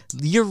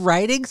 Your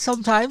writing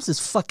sometimes is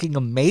fucking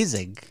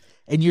amazing,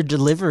 and your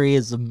delivery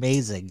is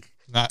amazing.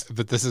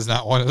 But this is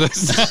not one of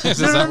those.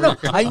 No.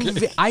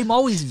 I'm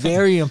always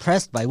very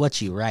impressed by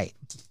what you write.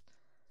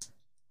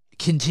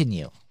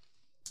 Continue.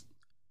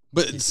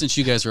 But since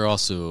you guys are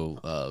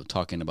also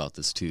talking about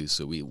this too,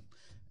 so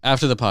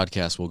after the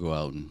podcast we'll go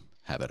out and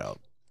have it out.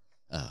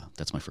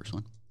 That's my first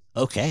one.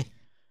 Okay,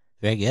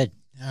 very good.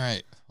 All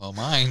right. Well,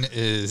 mine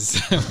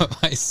is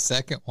my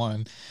second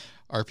one.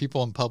 Are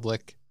people in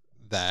public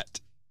that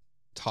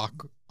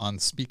talk on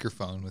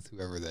speakerphone with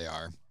whoever they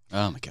are?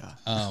 Oh my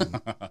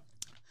god.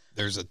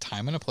 There's a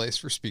time and a place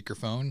for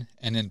speakerphone,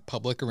 and in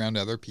public around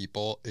other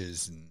people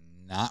is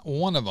not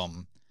one of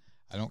them.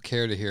 I don't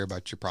care to hear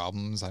about your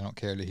problems. I don't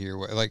care to hear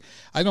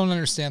I don't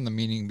understand the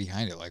meaning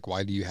behind it. Like,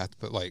 why do you have to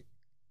put,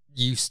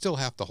 you still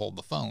have to hold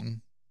the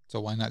phone. So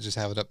why not just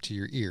have it up to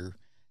your ear?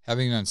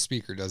 Having it on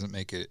speaker doesn't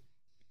make it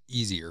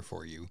easier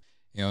for you.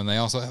 And they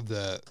also have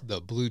the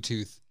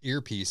Bluetooth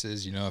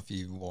earpieces. If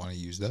you want to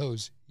use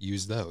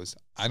those.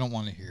 I don't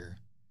want to hear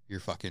your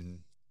fucking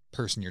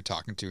person you're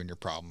talking to and your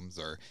problems,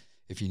 or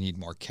if you need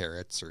more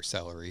carrots or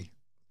celery.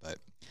 But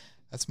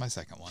that's my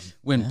second one.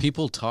 When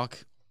people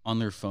talk on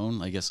their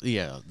phone, I guess, the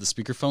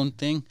speakerphone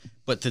thing,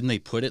 but then they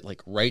put it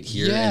right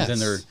here, and then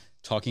they're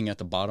talking at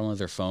the bottom of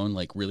their phone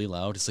really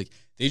loud. It's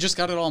they just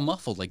got it all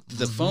muffled.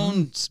 The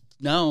phones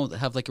now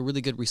have a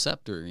really good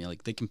receptor.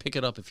 They can pick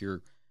it up if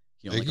you're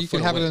you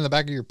could have it in the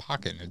back of your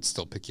pocket and it'd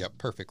still pick you up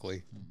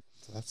perfectly.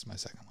 So that's my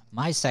second one.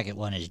 My second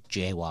one is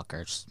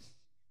jaywalkers.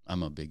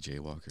 I'm a big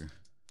jaywalker.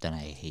 Then I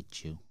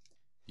hate you.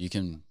 You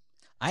can.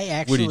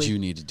 What did you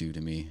need to do to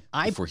me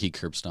before he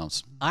curb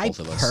stomps both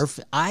of us?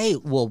 I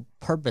will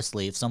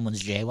purposely, if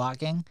someone's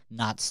jaywalking,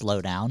 not slow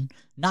down,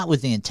 not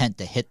with the intent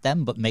to hit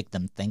them, but make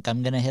them think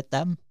I'm going to hit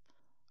them.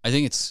 I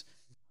think it's,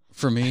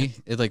 for me,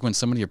 when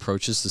somebody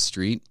approaches the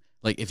street,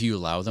 if you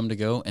allow them to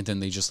go and then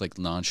they just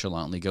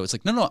nonchalantly go, it's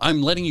no,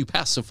 I'm letting you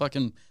pass. So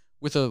fucking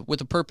with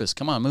a purpose.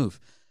 Come on, move.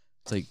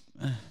 It's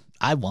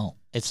I won't.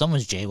 If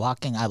someone's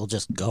jaywalking, I will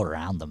just go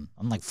around them.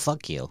 I'm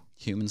fuck you.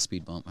 Human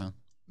speed bump, huh?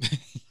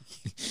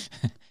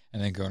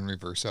 And then go and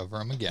reverse over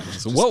them again.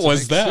 So what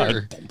was that?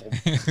 Sure.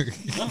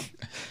 And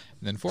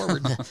then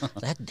forward.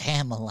 That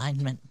damn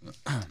alignment.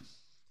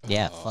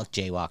 Yeah, fuck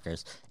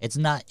jaywalkers.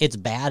 It's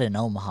bad in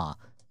Omaha,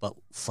 but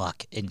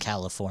fuck in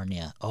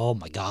California. Oh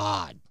my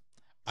God.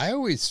 I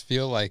always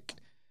feel like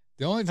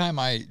the only time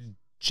I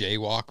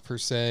jaywalk per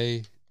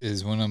se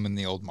is when I'm in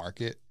the old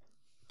market.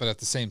 But at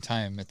the same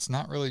time, it's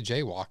not really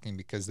jaywalking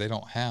because they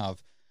don't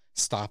have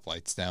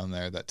stoplights down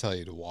there that tell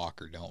you to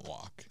walk or don't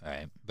walk. All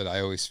right. But I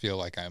always feel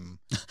like I'm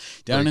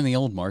down in the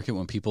old market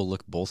when people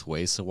look both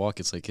ways to walk.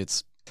 It's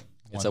it's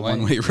a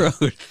one-way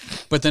road.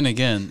 But then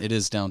again, it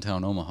is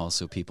downtown Omaha,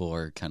 so people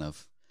are kind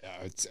of. Yeah,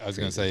 I was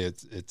gonna say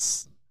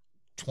it's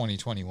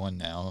 2021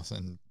 now,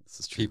 and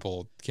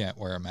people can't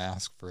wear a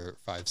mask for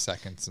 5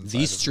 seconds.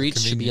 These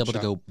streets should be able to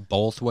go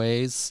both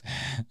ways.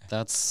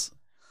 That's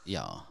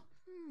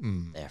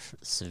They're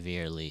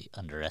severely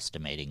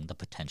underestimating the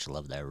potential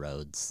of their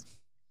roads.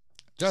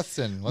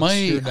 Justin, what's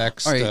your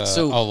next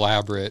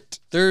elaborate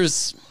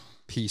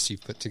piece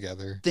you've put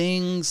together?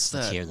 Things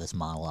Let's hear this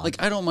monologue.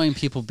 I don't mind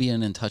people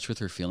being in touch with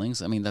their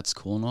feelings. I mean, that's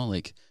cool and all.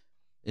 It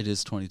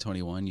is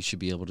 2021. You should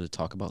be able to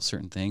talk about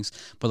certain things.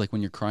 But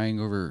when you're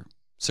crying over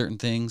certain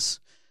things,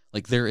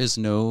 there is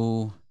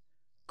no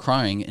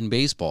crying in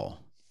baseball.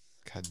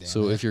 God damn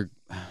so it. If you're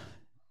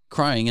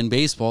crying in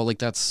baseball,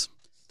 that's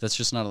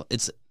just not.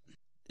 It's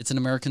an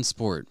American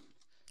sport.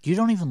 You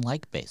don't even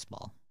like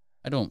baseball.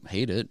 I don't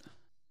hate it.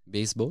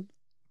 Baseball.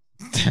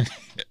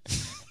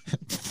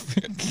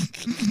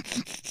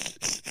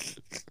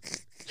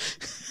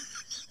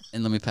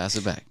 And let me pass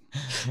it back.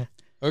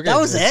 Okay, that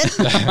was it.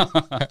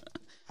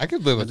 I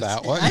could live with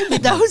that one. I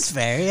mean, that was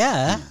fair.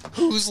 Yeah.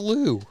 Who's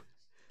Lou?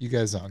 You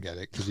guys don't get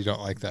it because you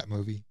don't like that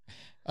movie.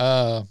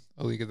 A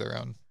League of Their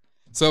Own.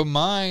 So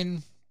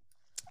mine.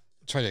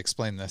 Try to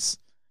explain this.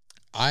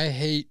 I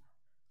hate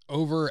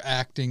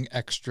overacting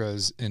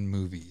extras in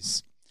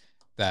movies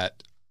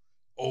that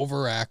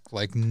overact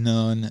like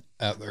none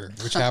other,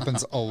 which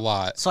happens a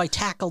lot. So I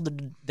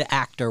tackled the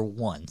actor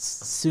once.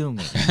 Sue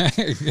me.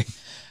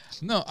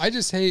 No, I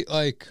just hate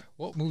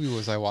what movie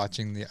was I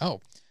watching?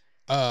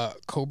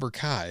 Cobra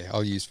Kai.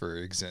 I'll use for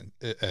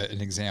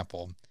an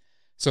example.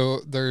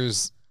 So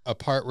there's a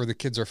part where the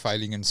kids are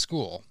fighting in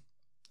school,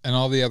 and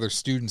all the other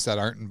students that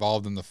aren't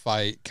involved in the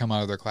fight come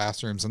out of their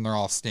classrooms, and they're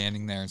all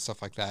standing there and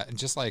stuff like that, and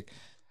just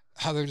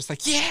how they're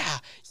just yeah,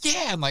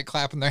 and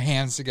clapping their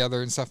hands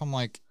together and stuff. I'm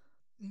like,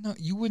 no,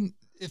 you wouldn't.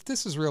 If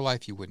this was real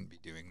life, you wouldn't be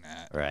doing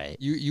that. Right.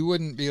 You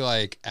wouldn't be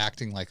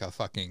acting like a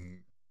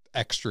fucking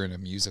extra in a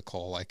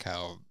musical, like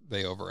how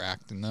they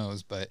overact in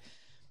those. But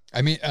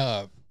I mean,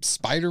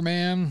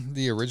 Spider-Man,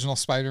 the original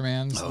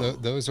Spider-Mans,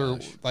 those are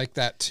like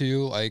that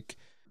too. Like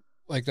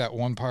that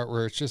one part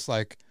where it's just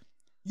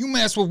you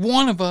mess with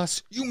one of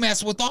us, you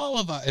mess with all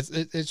of us.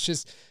 It's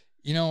just,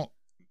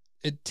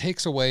 it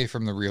takes away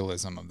from the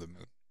realism of the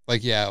movie.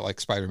 Like, yeah, like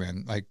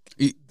Spider-Man, like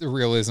the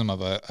realism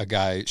of a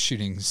guy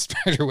shooting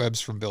spider webs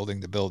from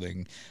building to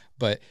building.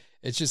 But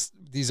it's just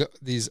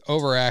these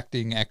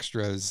overacting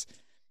extras.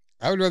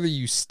 I would rather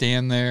you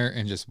stand there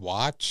and just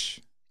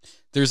watch.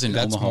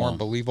 That's more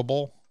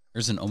believable.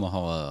 There's an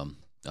Omaha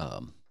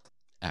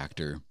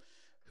actor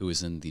who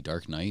was in The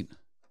Dark Knight,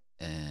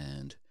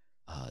 and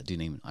do you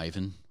name it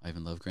Ivan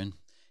Lovegren?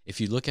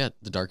 If you look at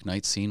the Dark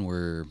Knight scene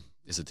where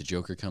the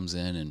Joker comes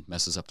in and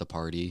messes up the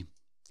party,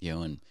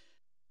 and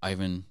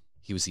Ivan,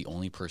 he was the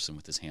only person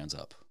with his hands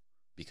up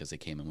because they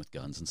came in with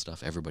guns and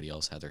stuff. Everybody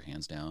else had their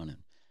hands down. And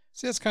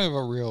see, that's kind of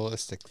a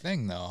realistic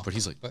thing, though. But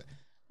he's like,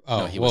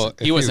 no, he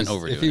wasn't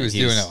overdoing it. If he was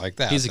doing it like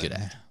that, he's a good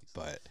actor.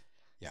 But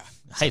yeah,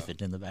 Hyphen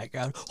in the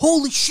background.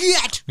 Holy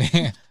shit!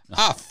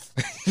 Off.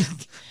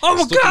 Oh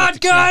my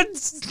God,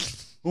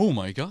 guns! Oh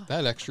my God,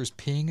 that extra's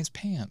peeing his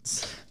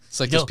pants. It's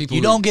like those people.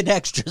 You don't get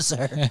extras,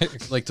 sir.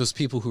 Like those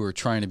people who are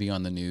trying to be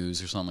on the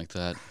news or something like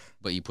that,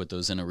 but you put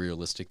those in a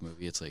realistic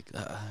movie. It's like.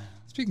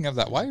 Speaking of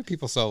that, why are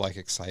people so like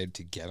excited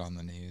to get on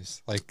the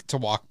news, like to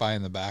walk by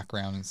in the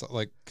background and stuff?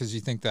 Like, because you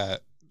think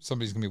that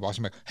somebody's gonna be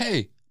watching, like,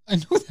 hey, I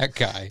know that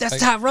guy.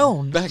 That's like,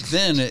 Tyrone. Back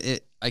then,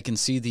 I can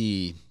see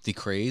the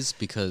craze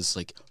because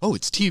like, oh,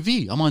 it's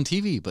TV. I'm on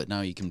TV, but now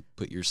you can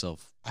put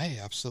yourself. I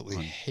absolutely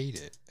hate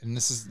it, and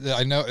this is.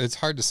 I know it's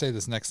hard to say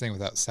this next thing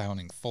without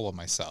sounding full of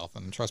myself,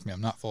 and trust me,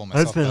 I'm not full of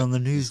myself. I've been on the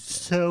news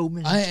so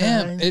many times. I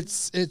am.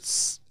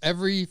 It's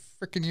every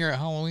freaking year at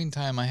Halloween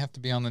time. I have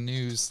to be on the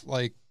news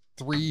like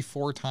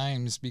 3-4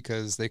 times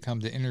because they come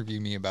to interview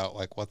me about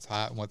like what's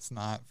hot and what's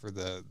not for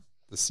the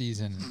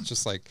season. It's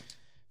just like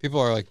people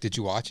are like, "Did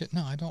you watch it?"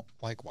 No, I don't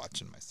like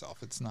watching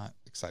myself. It's not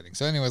exciting.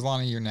 So, anyways,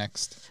 Lonnie, you're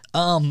next.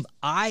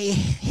 I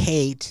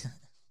hate,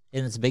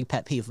 and it's a big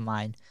pet peeve of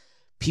mine,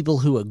 people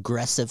who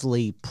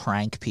aggressively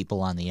prank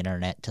people on the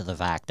internet to the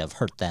fact of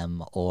hurt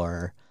them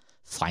or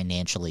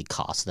financially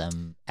cost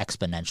them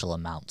exponential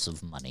amounts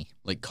of money.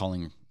 Like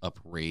calling up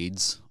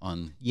raids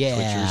on Twitchers.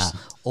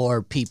 Twitchers.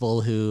 Or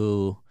people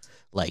who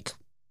like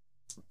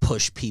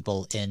push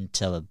people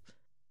into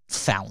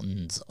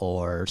fountains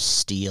or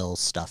steal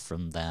stuff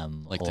from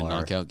them, like the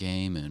knockout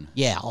game, and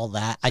all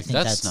that. I think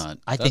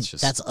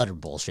that's utter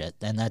bullshit,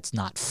 and that's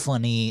not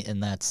funny,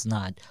 and that's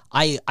not.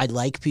 I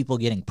like people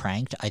getting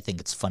pranked. I think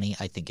it's funny.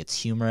 I think it's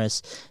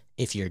humorous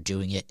if you're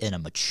doing it in a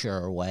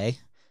mature way.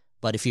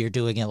 But if you're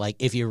doing it like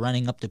if you're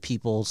running up to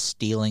people,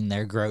 stealing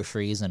their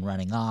groceries and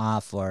running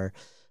off, or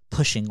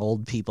pushing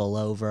old people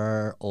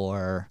over,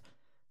 or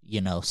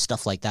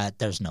stuff like that,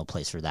 there's no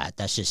place for that.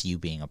 That's just you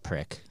being a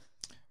prick.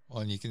 Well,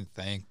 and you can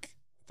thank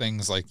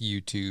things like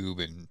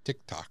YouTube and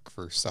TikTok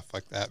for stuff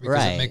like that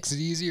because it makes it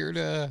easier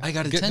to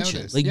get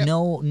attention. Noticed. Like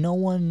no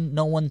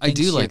one thinks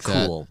you're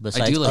cool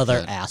besides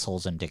other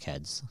assholes and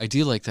dickheads. I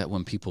do like that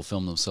when people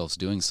film themselves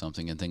doing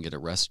something and then get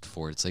arrested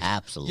for it. It's like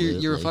absolutely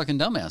you're a fucking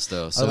dumbass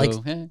though. So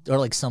or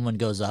like someone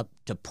goes up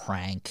to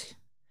prank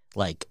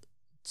like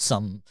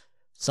some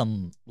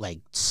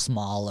like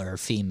smaller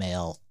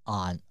female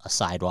on a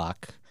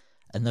sidewalk.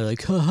 And they're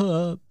like,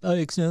 haha,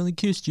 I accidentally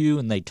kissed you.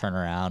 And they turn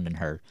around and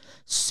her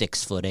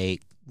 6'8"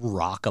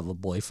 rock of a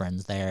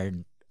boyfriend's there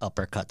and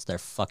uppercuts their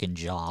fucking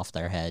jaw off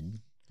their head.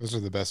 Those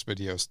are the best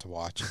videos to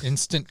watch.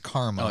 Instant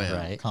karma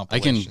right.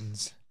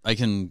 compilations. I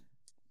can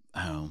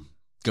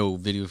go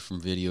video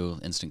from video,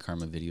 instant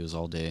karma videos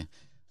all day.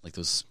 Like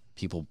those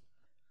people,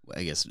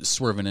 I guess,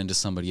 swerving into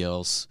somebody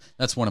else.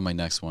 That's one of my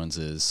next ones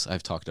is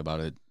I've talked about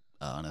it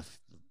on a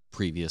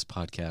previous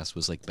podcast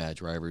was like bad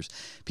drivers,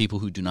 people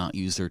who do not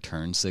use their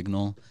turn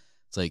signal.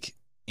 It's like,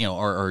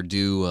 or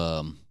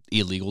do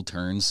illegal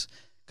turns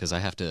because I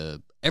have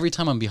to, every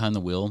time I'm behind the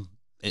wheel,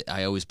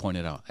 I always point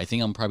it out. I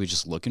think I'm probably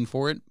just looking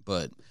for it,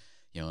 but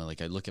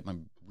like I look at my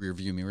rear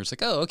view mirror, it's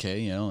like, oh,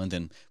 okay, and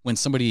then when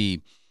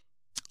somebody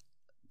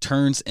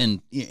turns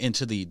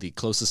into the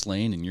closest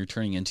lane and you're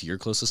turning into your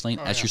closest lane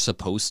as you're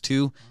supposed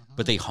to,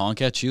 but they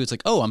honk at you. It's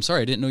like, oh, I'm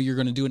sorry, I didn't know you were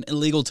going to do an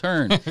illegal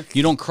turn.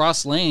 You don't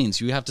cross lanes.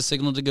 You have to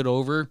signal to get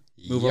over,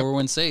 move over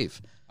when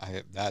safe.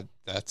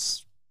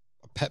 That's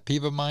a pet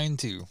peeve of mine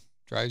too.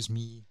 Drives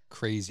me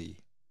crazy.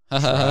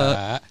 On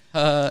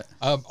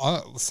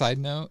a side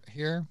note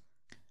here,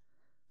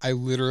 I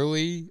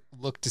literally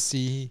looked to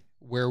see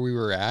where we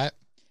were at,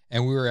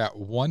 and we were at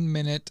 1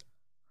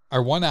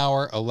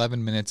 hour,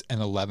 11 minutes,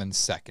 and 11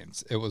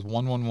 seconds. It was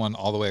 111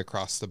 all the way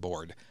across the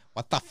board.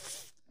 What the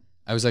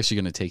I was actually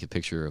going to take a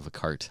picture of a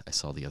cart I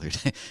saw the other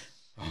day.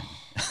 Oh,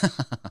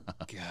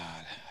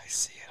 God, I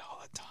see it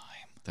all the time.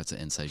 That's an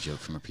inside joke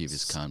from a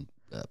previous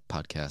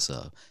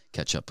podcast.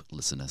 Catch up,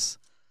 listen us.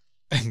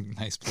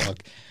 Nice plug.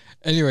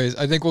 Anyways,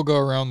 I think we'll go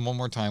around one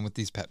more time with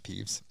these pet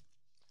peeves.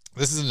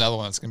 This is another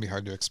one that's going to be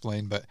hard to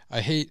explain, but I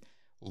hate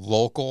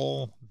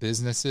local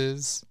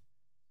businesses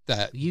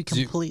that you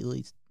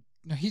completely...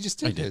 No, he just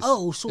did his.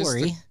 Oh,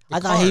 sorry.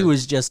 I thought he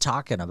was just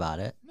talking about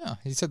it. No,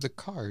 he said the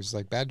cars,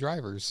 like bad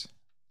drivers.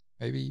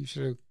 Maybe you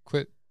should have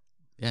quit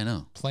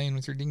playing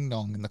with your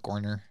ding-dong in the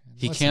corner.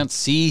 He can't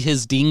see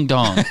his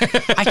ding-dong.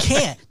 I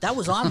can't. That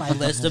was on my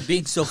list of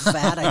being so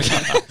fat I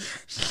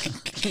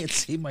can't. can't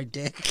see my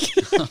dick.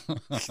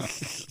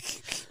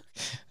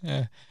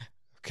 Yeah.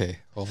 Okay,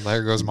 well,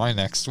 there goes my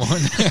next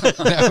one.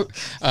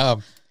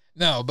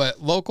 No,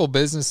 but local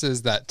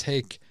businesses that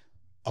take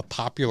a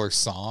popular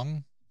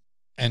song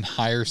and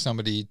hire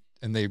somebody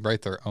and they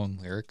write their own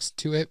lyrics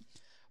to it.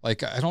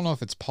 Like, I don't know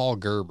if it's Paul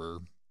Gerber,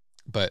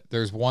 but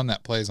there's one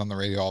that plays on the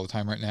radio all the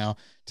time right now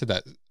to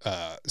that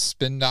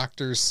Spin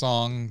Doctors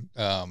song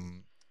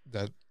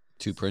that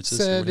Two Princes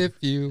said if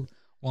you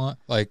want,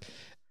 like,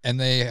 and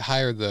they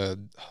hire the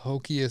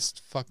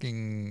hokiest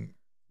fucking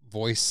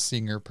voice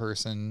singer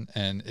person,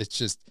 and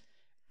it's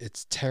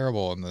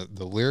terrible, and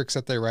the lyrics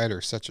that they write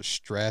are such a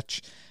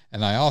stretch.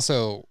 And I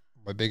also,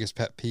 my biggest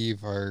pet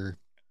peeve are,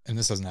 and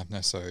this doesn't have to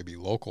necessarily be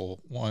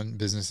local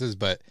businesses,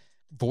 but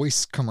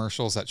voice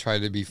commercials that try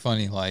to be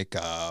funny, like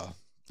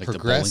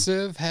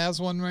Progressive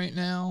has one right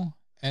now,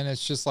 and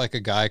it's just like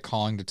a guy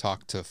calling to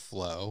talk to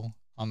Flo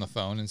on the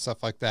phone and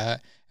stuff like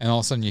that, and all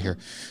of a sudden you hear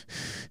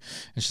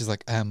and she's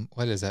like,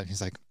 what is that? And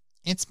he's like,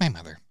 it's my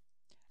mother.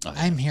 Oh,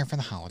 yeah. I'm here for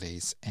the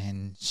holidays,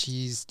 and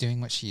she's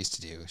doing what she used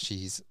to do.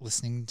 She's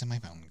listening to my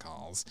phone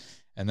calls.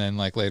 And then,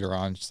 like, later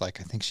on, she's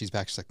like, I think she's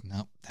back. She's like,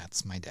 nope,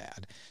 that's my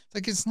dad.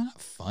 Like, it's not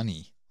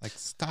funny. Like,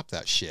 stop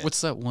that shit.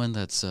 What's that one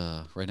that's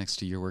right next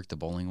to your work, the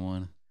bowling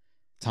one?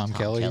 Tom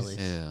Kelly's?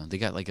 Yeah, they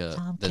got like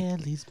Tom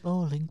Kelly's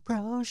Bowling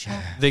Pro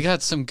Shop. They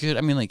got some good,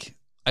 I mean, like,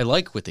 I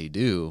like what they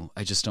do.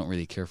 I just don't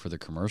really care for the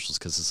commercials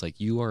because it's like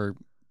you are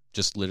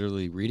just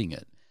literally reading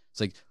it. It's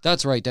like,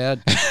 that's right,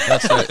 Dad.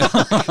 That's right.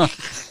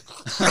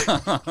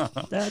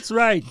 That's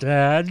right,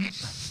 Dad.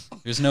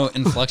 There's no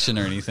inflection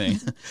or anything.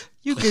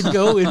 You can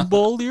go and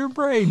bowl your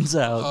brains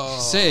out.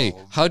 Say,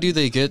 how do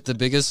they get the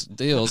biggest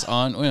deals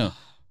on?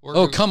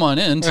 Come on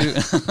in.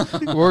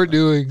 We're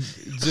doing,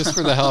 just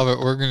for the hell of it,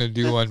 we're going to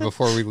do one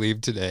before we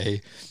leave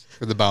today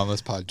for the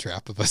Boundless Pod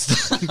Trap of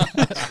us.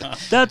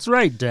 That's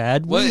right,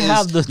 Dad. We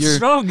have the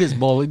strongest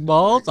bowling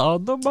balls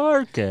on the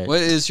market.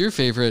 What is your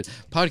favorite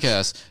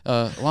podcast?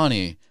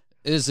 Lonnie,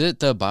 is it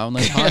the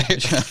Boundless Pod?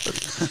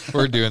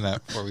 We're doing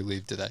that before we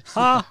leave today.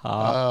 Ha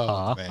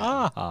ha man.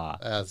 Ha.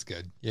 That's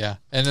good. Yeah.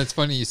 And it's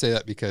funny you say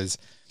that because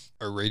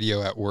our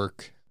radio at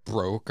work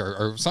broke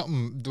or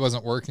something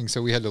wasn't working,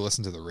 so we had to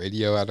listen to the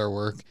radio at our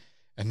work,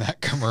 and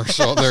that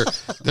commercial,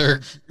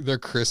 their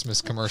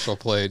Christmas commercial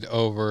played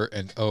over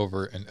and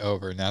over and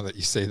over. Now that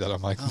you say that,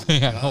 I'm like,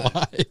 man,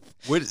 alive.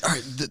 What? All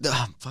right,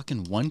 the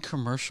fucking one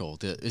commercial.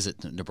 Is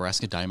it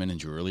Nebraska Diamond and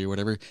Jewelry or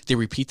whatever? They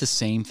repeat the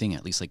same thing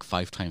at least like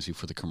 5 times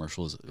before the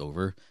commercial is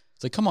over.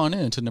 It's like, come on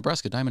in to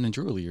Nebraska Diamond and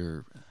Jewelry.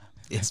 Or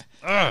it's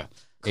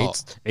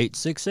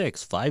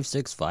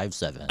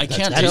 866-5657. I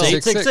can't tell.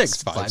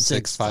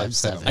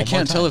 866-5657. I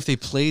can't tell if they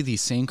play the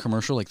same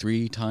commercial like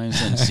 3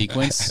 times in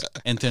sequence,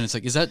 and then it's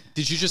like,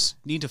 did you just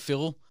need to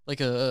fill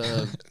like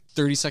a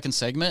 30-second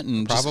segment?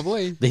 And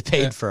probably they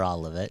paid for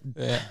all of it.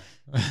 Yeah.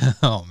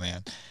 Oh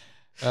man.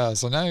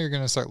 So now you're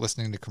going to start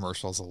listening to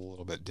commercials a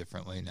little bit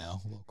differently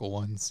now, local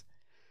ones.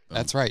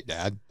 That's right,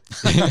 Dad.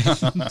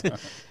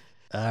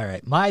 All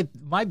right. My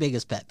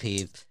biggest pet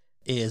peeve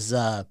is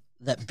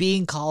that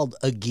being called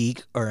a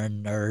geek or a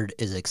nerd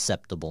is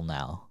acceptable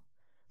now.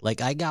 Like,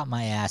 I got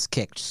my ass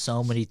kicked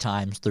so many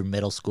times through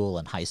middle school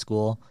and high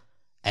school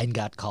and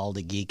got called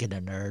a geek and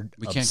a nerd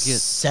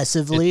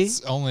obsessively.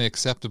 It's only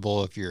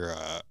acceptable if you're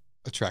a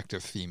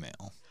attractive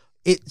female.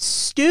 It's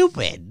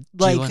stupid.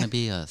 Do you want to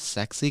be a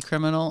sexy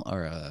criminal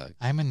or a...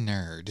 I'm a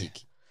nerd.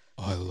 Geek?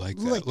 Oh, I like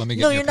that. Let me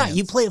get No, in you're your not.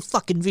 You play a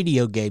fucking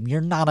video game.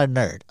 You're not a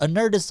nerd. A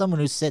nerd is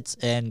someone who sits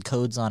and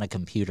codes on a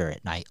computer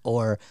at night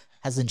or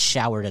hasn't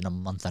showered in a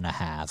month and a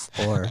half,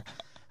 or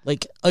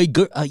like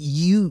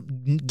you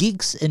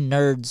geeks and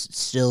nerds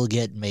still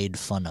get made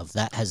fun of.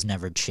 That has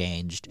never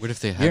changed. What if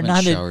they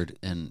haven't showered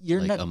in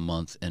a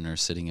month and are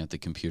sitting at the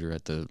computer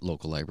at the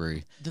local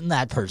library? Then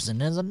that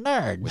person is a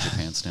nerd with their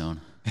pants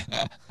down.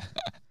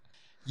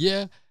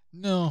 Yeah,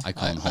 no, I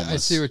call them homeless. I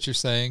see what you're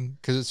saying,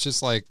 because it's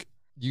just like,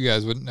 you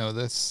guys wouldn't know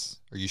this,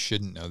 or you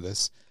shouldn't know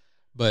this,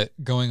 but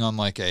going on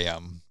like a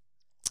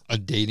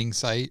dating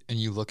site and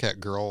you look at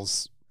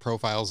girls'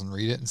 profiles and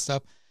read it and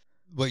stuff,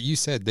 what you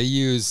said, they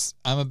use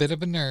I'm a bit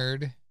of a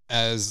nerd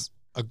as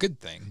a good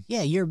thing.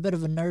 Yeah, you're a bit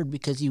of a nerd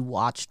because you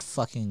watched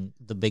fucking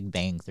The Big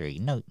Bang Theory.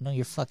 No,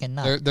 you're fucking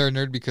not. They're a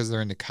nerd because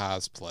they're into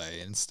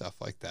cosplay and stuff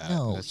like that.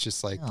 No, and it's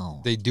just like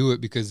they do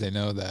it because they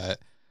know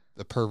that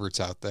the perverts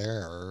out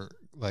there are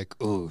like,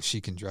 oh,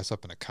 she can dress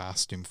up in a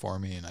costume for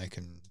me and I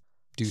can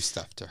do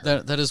stuff to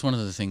her. That is one of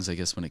the things, I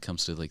guess, when it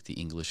comes to like the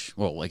English,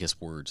 well, I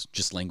guess words,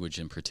 just language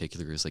in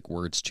particular, is like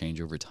words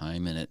change over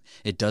time, and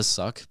it does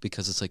suck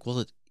because it's like,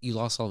 well, you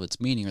lost all of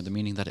its meaning, or the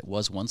meaning that it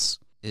was once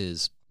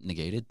is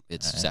negated.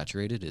 It's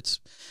saturated.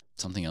 It's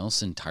something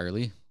else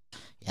entirely.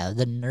 Yeah,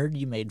 the nerd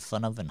you made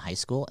fun of in high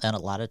school, and a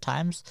lot of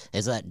times,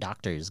 is that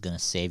doctor is going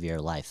to save your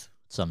life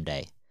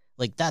someday.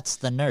 Like, that's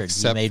the nerd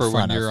Except you made for fun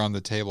when of. you're on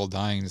the table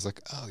dying, it's like,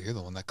 oh, you're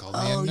the one that called me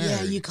a nerd. Oh,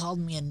 yeah, you called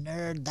me a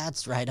nerd.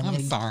 That's right.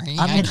 I'm sorry.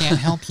 I can't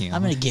help you.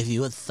 I'm going to give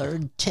you a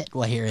third tit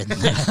while you're in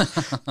there.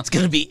 It's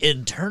going to be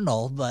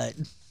internal, but...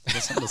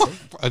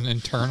 An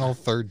internal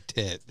third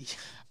tit.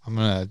 I'm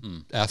going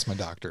to ask my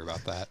doctor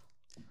about that.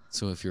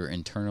 So if you're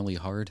internally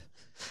hard,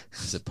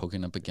 is it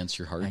poking up against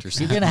your heart or You're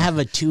something? going to have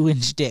a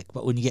 2-inch dick,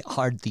 but when you get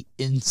hard, the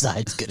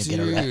inside's going to get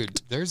erect.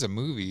 Dude, there's a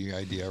movie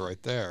idea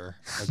right there.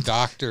 A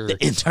doctor The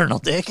internal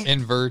dick?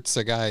 inverts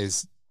a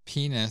guy's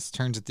penis,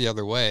 turns it the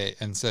other way,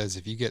 and says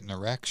if you get an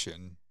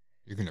erection,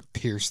 you're going to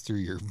pierce through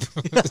your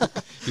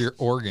your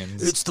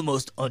organs. It's the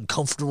most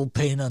uncomfortable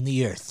pain on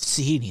the earth.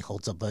 See, and he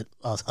holds up a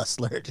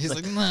hustler. He's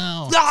like,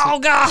 no. Oh,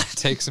 God!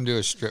 Takes him to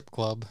a strip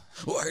club.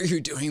 Why are you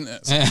doing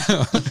this?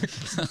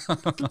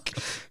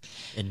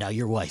 And now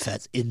your wife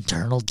has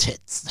internal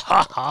tits.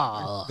 Ha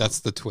ha.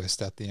 That's the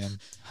twist at the end.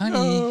 Honey,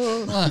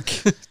 look.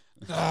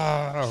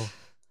 Oh.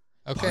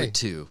 Okay. Part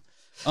 2.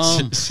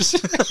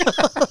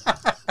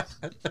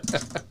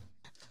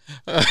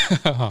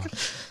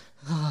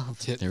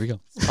 There we go.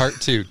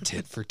 Part 2,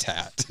 tit for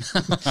tat.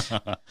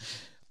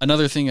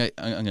 Another thing,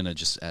 I'm going to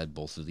just add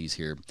both of these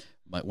here.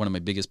 One of my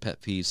biggest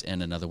pet peeves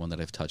and another one that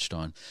I've touched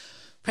on.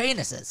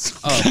 Penises.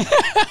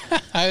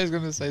 I was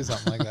going to say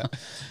something like that.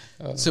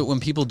 So when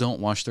people don't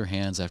wash their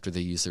hands after they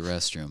use the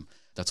restroom,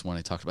 that's one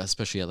I talked about,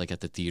 especially at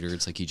the theater.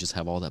 It's like you just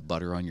have all that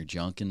butter on your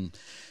junk and,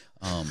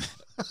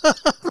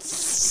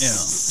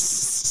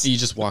 you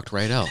just walked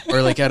right out. Or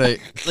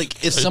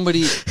if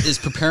somebody is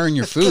preparing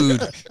your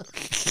food,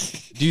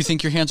 do you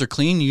think your hands are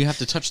clean? You have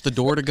to touch the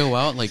door to go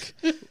out.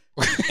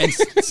 And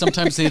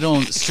sometimes they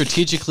don't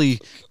strategically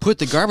put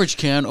the garbage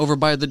can over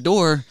by the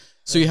door.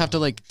 So you have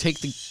to take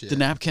the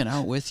napkin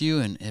out with you.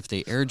 And if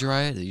they air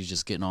dry it, you're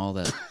just getting all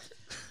that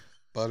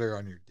butter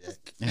on your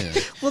dick. Yeah.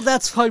 Well,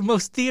 that's why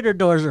most theater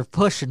doors are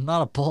push and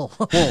not a pull.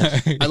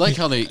 Well, I like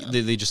how they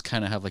just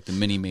kind of have the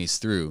mini maze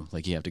through.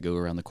 You have to go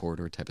around the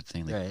corridor type of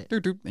thing. Right.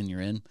 Doop, doop, and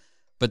you're in.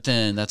 But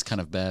then that's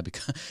kind of bad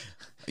because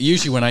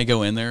usually when I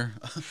go in there,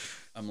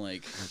 I'm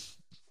like,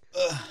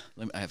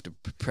 I have to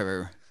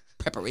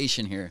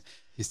preparation here.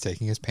 He's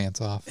taking his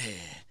pants off.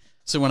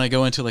 So when I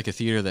go into a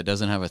theater that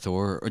doesn't have a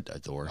door,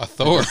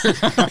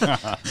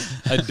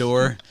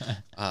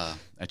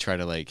 I try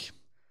to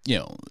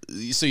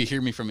so you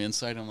hear me from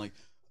inside. I'm like,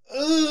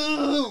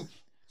 oh.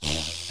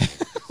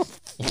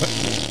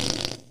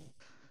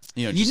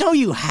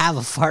 You have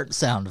a fart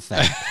sound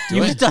effect.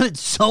 You've done it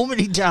so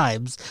many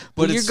times,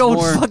 but you're it's going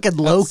more- fucking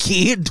low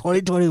key in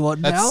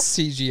 2021 That's now.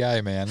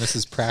 CGI, man. This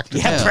is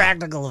practical. Yeah,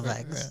 practical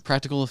effects.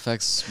 Practical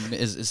effects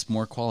is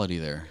more quality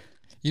there.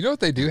 You know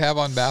what they do have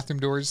on bathroom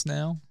doors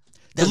now?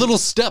 The little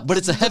step, but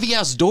it's a heavy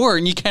ass door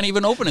and you can't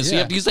even open it, so you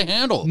have to use the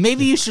handle.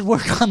 Maybe you should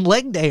work on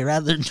leg day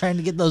rather than trying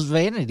to get those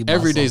vanity muscles.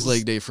 Every day's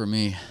leg day for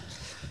me.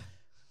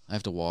 I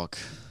have to walk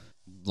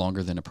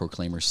longer than a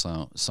Proclaimer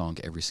song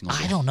every single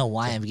day. I don't know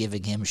why I'm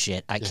giving him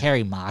shit. I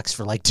carry Mox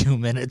for 2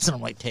 minutes and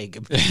I'm like, take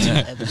him.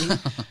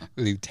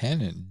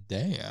 Lieutenant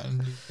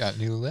Dan, you've got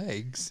new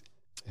legs.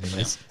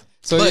 Anyways.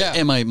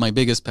 And my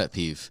biggest pet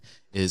peeve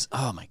is,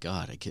 oh my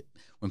God,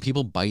 when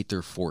people bite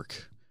their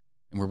fork.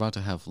 And we're about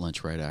to have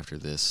lunch right after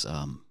this,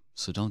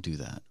 so don't do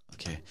that,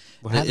 okay?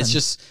 It's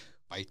just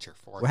bite your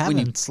fork. We're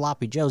having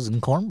sloppy joes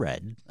and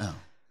cornbred. Oh,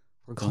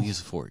 don't use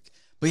a fork.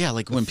 But yeah,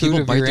 when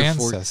people bite their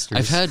fork,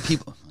 I've had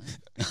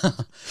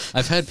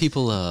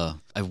people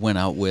I went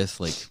out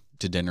with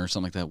to dinner or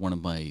something like that. One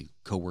of my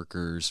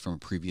coworkers from a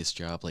previous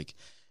job,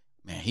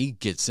 man, he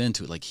gets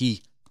into it.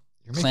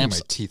 You're making my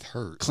teeth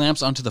hurt.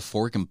 Clamps onto the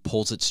fork and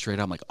pulls it straight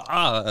out. I'm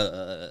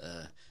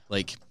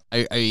like,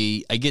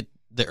 I get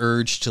the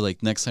urge to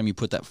next time you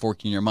put that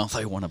fork in your mouth,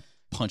 I want to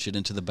punch it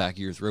into the back of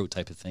your throat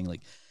type of thing.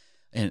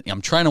 And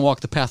I'm trying to walk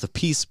the path of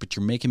peace, but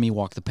you're making me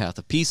walk the path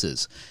of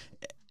pieces.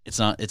 It's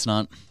not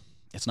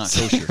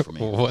kosher for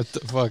me. What the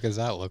fuck does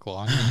that look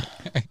like?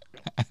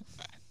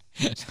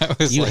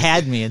 You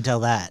had me until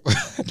that.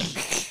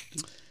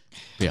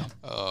 Yeah.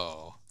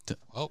 Oh.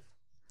 Well,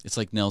 it's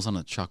like nails on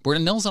a chalkboard.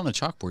 And nails on a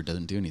chalkboard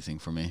doesn't do anything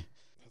for me.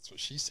 That's what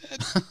she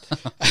said.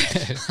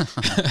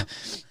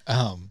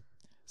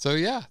 So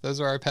yeah,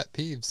 those are our pet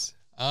peeves.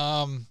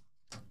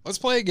 Let's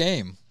play a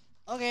game.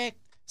 Okay.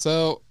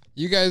 So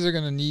you guys are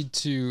going to need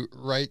to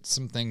write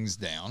some things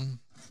down.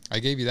 I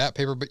gave you that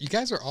paper, but you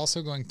guys are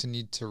also going to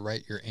need to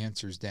write your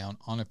answers down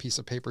on a piece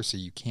of paper so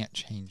you can't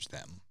change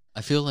them.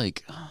 I feel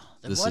like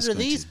what are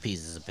these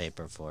pieces of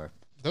paper for?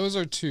 Those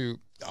are to.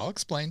 I'll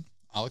explain.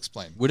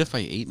 What if I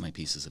ate my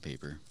pieces of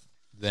paper?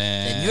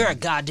 Then you're a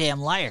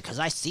goddamn liar because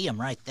I see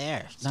them right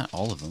there. Not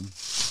all of them.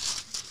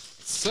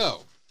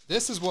 So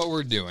this is what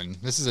we're doing.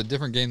 This is a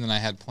different game than I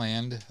had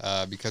planned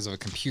because of a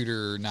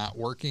computer not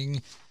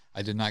working.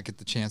 I did not get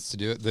the chance to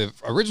do it. The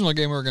original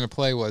game we were going to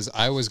play was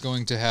I was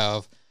going to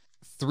have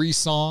 3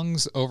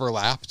 songs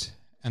overlapped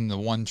in the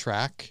one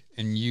track,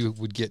 and you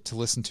would get to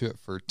listen to it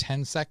for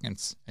 10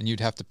 seconds, and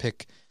you'd have to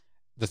pick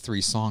the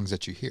 3 songs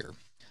that you hear.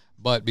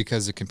 But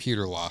because the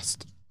computer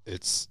lost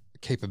its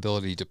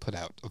capability to put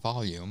out a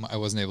volume, I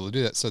wasn't able to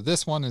do that. So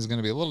this one is going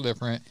to be a little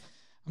different.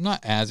 I'm not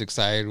as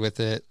excited with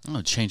it.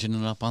 Oh, changing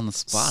it up on the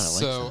spot. I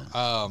like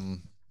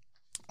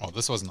that.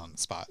 This wasn't on the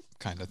spot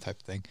kind of type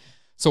of thing.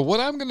 So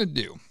what I'm going to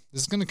do,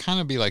 this is going to kind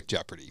of be like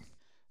Jeopardy.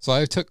 So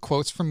I took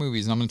quotes from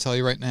movies, and I'm going to tell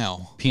you right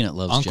now. Peanut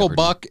loves Uncle Jeopardy.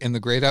 Buck and the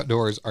Great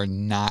Outdoors are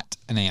not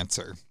an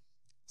answer.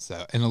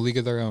 So, and A League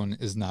of Their Own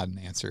is not an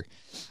answer.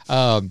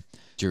 Jury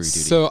duty.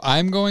 So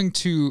I'm going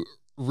to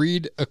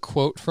read a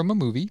quote from a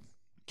movie.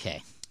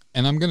 Okay.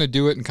 And I'm going to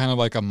do it in kind of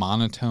like a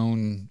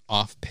monotone,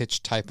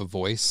 off-pitch type of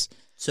voice.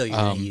 So you're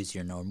going to use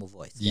your normal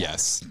voice.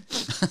 Yes.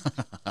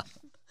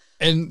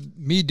 And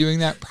me doing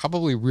that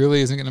probably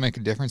really isn't going to make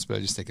a difference, but I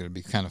just think it would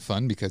be kind of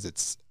fun because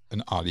it's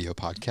an audio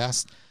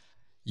podcast.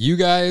 You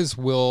guys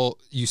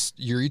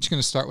you're each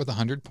going to start with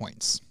 100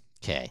 points.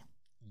 Okay.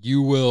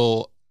 You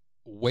will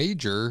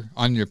wager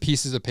on your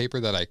pieces of paper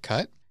that I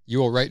cut. You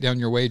will write down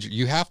your wager.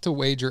 You have to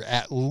wager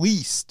at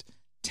least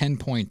 10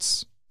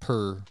 points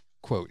per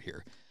quote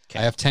here. Okay.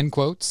 I have 10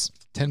 quotes,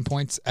 10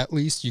 points at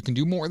least. You can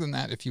do more than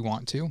that if you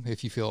want to,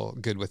 if you feel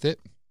good with it.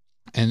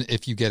 And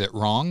if you get it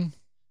wrong,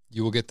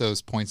 you will get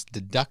those points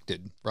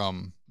deducted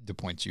from the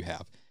points you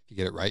have. If you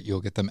get it right,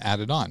 you'll get them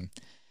added on.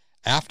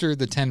 After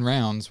the 10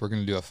 rounds, we're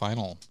going to do a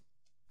final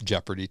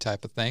Jeopardy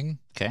type of thing.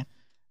 Okay.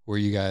 Where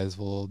you guys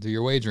will do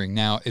your wagering.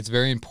 Now, it's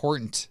very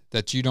important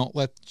that you don't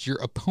let your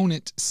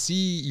opponent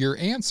see your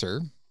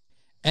answer.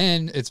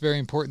 And it's very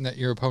important that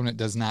your opponent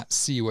does not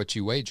see what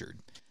you wagered.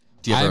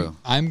 Do you have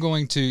I'm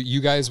going to, you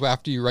guys,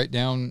 after you write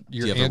down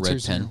your do you have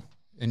answers a red pen?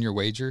 in your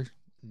wager.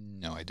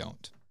 No, I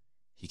don't.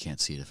 He can't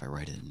see it if I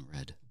write it in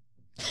red.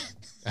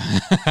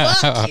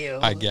 Fuck you.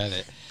 I get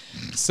it.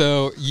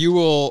 So you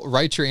will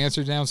write your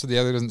answer down so the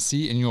other doesn't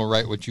see, and you will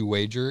write what you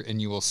wager,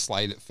 and you will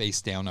slide it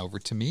face down over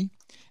to me,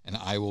 and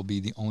I will be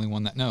the only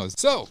one that knows.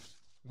 So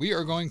we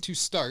are going to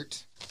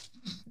start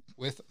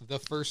with the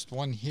first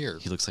one here.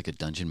 He looks like a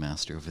dungeon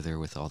master over there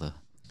with all the...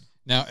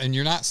 Now, and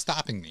you're not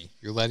stopping me.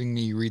 You're letting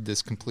me read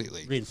this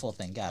completely. Read the full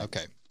thing. Got it.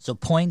 Okay. So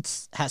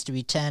points has to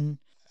be 10.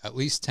 At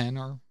least 10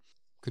 or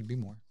could be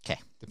more. Okay.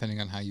 Depending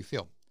on how you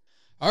feel.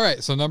 All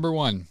right. So number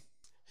 1,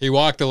 he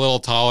walked a little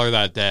taller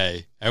that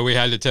day and we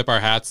had to tip our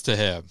hats to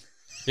him.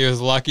 He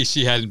was lucky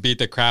she hadn't beat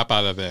the crap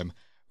out of him.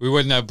 We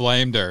wouldn't have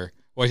blamed her.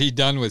 What he'd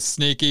done was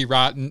sneaky,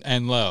 rotten,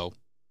 and low.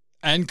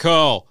 And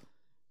Cole.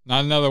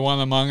 Not another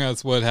one among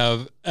us would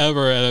have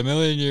ever in a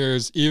million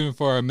years, even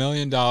for $1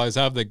 million,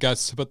 have the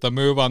guts to put the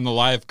move on the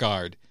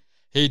lifeguard.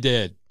 He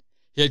did.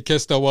 He had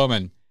kissed a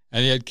woman,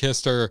 and he had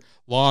kissed her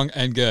long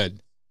and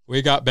good.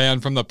 We got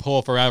banned from the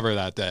pool forever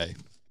that day.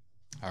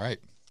 All right.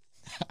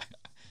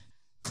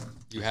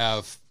 You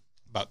have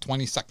about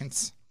 20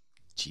 seconds.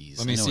 Jeez.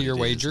 Let me I know see what your it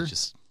is. wager. It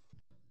just...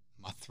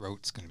 My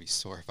throat's going to be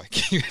sore if I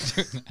keep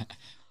doing that.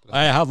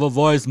 I have a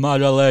voice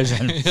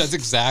modulation. That's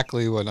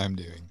exactly what I'm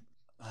doing.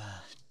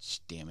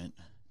 Damn it.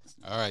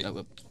 All right.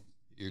 Oh,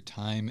 Your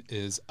time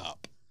is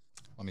up.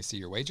 Let me see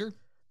your wager.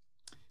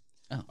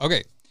 Oh.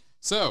 Okay.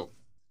 So,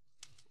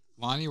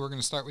 Lonnie, we're going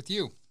to start with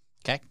you.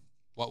 Okay.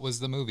 What was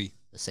the movie?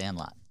 The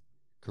Sandlot.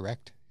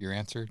 Correct. Your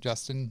answer,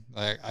 Justin?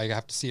 I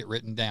have to see it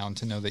written down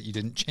to know that you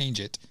didn't change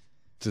it.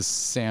 The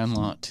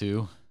Sandlot,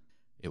 too.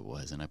 It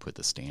was, and I put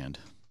The Stand.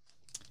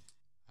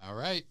 All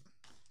right.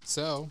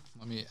 So,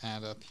 let me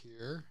add up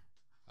here.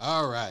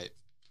 All right.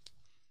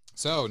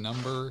 So,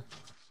 number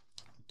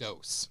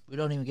dose. We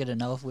don't even get to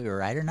know if we were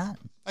right or not.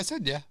 I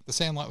said, yeah, The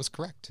Sandlot was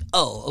correct.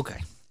 Oh,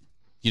 okay.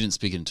 You didn't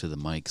speak into the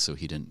mic, so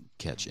he didn't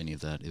catch any of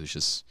that. It was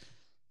just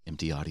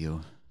empty audio.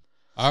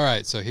 All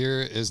right. So,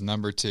 here is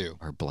number 2.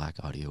 Or black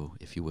audio,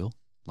 if you will.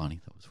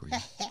 Lonnie, that was for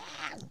you.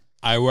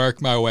 I work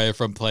my way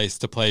from place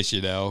to place,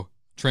 you know,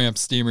 tramp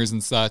steamers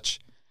and such,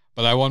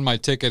 but I won my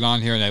ticket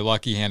on here in a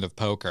lucky hand of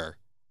poker.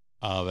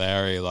 A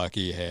very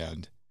lucky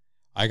hand.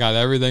 I got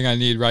everything I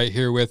need right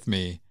here with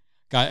me.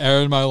 Got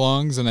air in my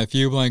lungs and a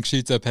few blank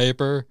sheets of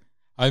paper.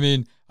 I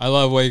mean, I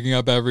love waking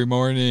up every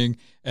morning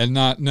and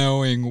not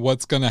knowing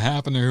what's going to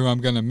happen or who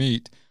I'm going to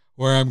meet,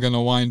 where I'm going to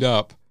wind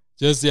up.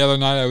 Just the other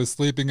night I was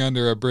sleeping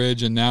under a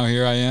bridge and now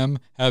here I am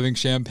having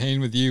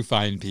champagne with you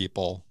fine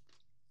people.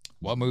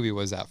 What movie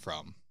was that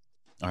from?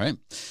 All right.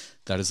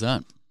 That is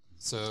that.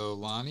 So,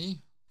 Lonnie,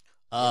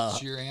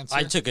 what's your answer?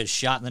 I took a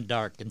shot in the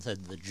dark and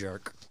said The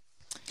Jerk.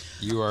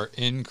 You are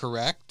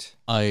incorrect.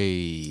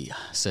 I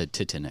said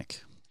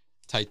Titanic.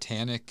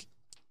 Titanic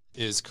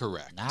is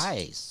correct.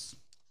 Nice.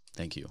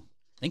 Thank you.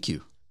 Thank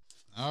you.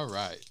 All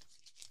right.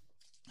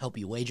 Hope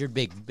you wagered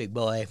big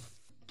boy.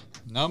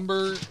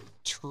 Number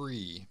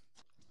 3.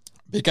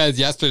 Because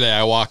yesterday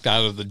I walked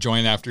out of the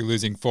joint after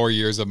losing 4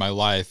 years of my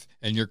life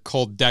and your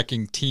cold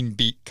decking teen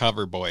beat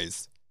cover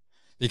boys.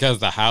 Because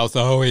the house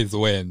always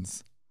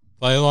wins.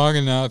 Play long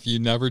enough, you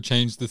never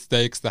change the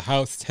stakes, the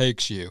house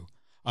takes you.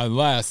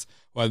 Unless,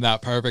 when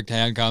that perfect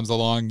hand comes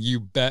along, you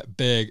bet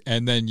big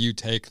and then you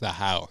take the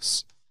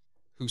house.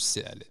 Who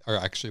said it? Or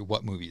actually,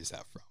 what movie is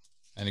that from?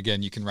 And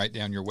again, you can write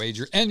down your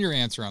wager and your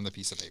answer on the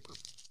piece of paper.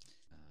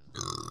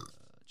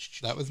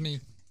 That was me.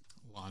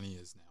 Lonnie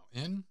is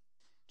now in.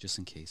 Just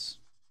in case.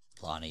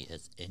 Lonnie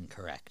is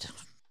incorrect.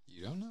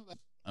 You don't know that.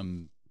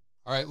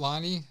 All right,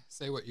 Lonnie,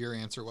 say what your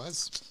answer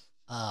was.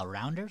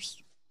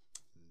 Rounders?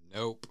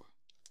 Nope.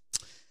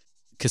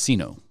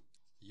 Casino.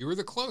 You were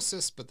the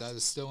closest, but that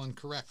is still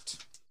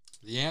incorrect.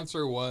 The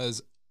answer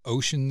was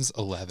Ocean's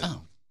 11.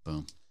 Oh,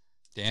 boom.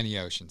 Danny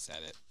Ocean said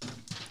it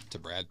to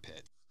Brad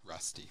Pitt.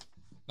 Rusty.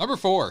 Number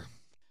 4.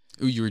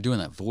 Ooh, you were doing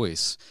that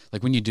voice.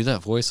 Like when you do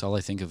that voice, all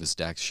I think of is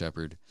Dax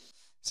Shepard.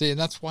 See, and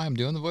that's why I'm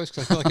doing the voice,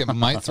 because I feel like it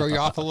might throw you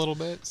off a little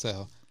bit.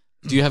 So,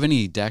 Do you have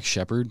any Dax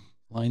Shepard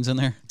lines in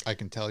there? I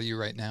can tell you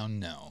right now,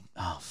 no.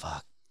 Oh,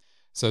 fuck.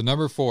 So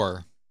number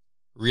 4,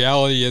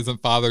 reality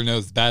isn't father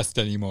knows best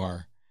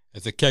anymore.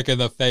 It's a kick in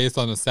the face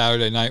on a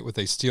Saturday night with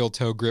a steel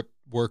toe grip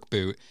work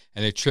boot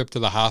and a trip to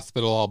the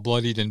hospital all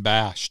bloodied and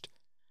bashed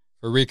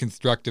for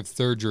reconstructive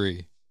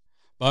surgery.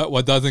 But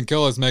what doesn't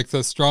kill us makes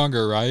us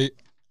stronger, right?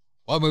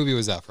 What movie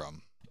was that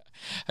from?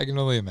 I can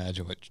only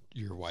imagine what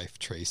your wife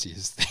Tracy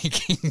is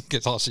thinking,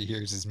 because all she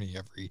hears is me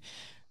every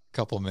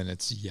couple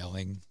minutes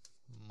yelling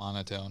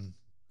monotone.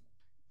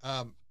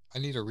 I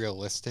need a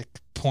realistic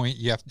point.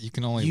 You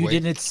can only You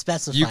didn't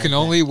specify. You can that.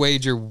 only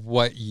wager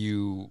what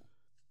you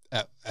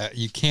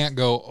you can't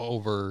go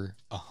over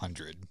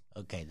 100.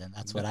 Okay, then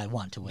that's what I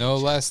want to wager. No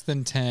less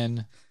than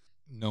 10,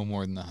 no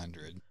more than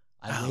 100.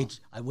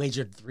 I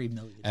wagered 3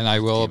 million. And I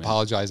will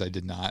apologize. I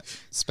did not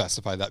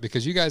specify that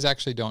because you guys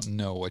actually don't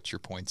know what your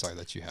points are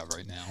that you have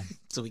right now.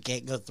 So we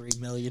can't go 3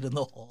 million in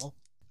the hole.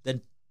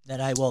 Then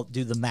I will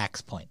do the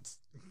max points.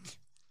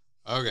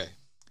 Okay.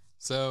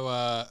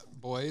 So,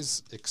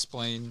 boys,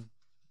 explain.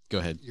 Go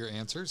ahead. Your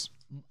answers.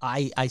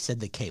 I said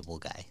the cable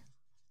guy.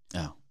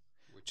 Oh.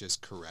 Which is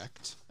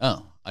correct.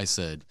 Oh, I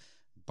said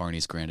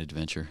Barney's Grand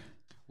Adventure.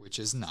 Which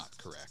is not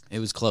correct. It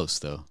was close,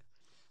 though.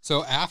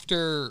 So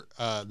after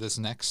this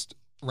next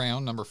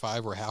round, number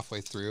 5, we're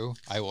halfway through.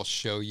 I will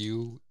show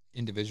you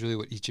individually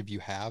what each of you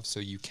have, so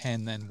you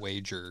can then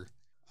wager.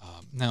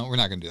 No, we're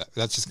not going to do that.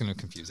 That's just going to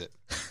confuse it.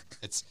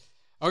 It's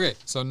okay.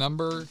 So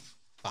number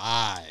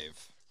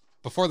 5.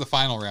 Before the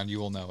final round, you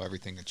will know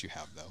everything that you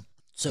have, though.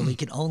 So we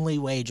can only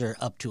wager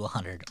up to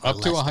 100. Up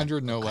to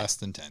 100, no less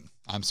than 10.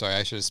 I'm sorry,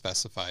 I should have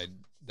specified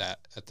that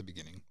at the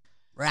beginning.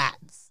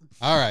 Rats.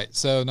 All right,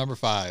 so number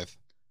 5.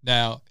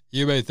 Now,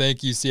 you may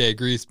think you see a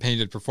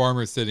grease-painted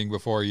performer sitting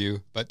before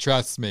you, but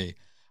trust me,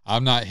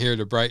 I'm not here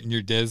to brighten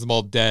your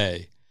dismal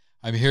day.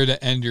 I'm here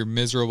to end your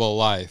miserable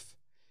life.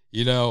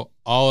 You know,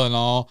 all in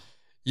all,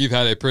 you've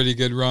had a pretty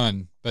good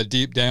run, but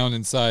deep down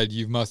inside,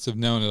 you must have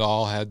known it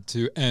all had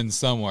to end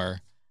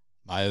somewhere.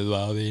 My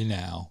lovey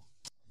now.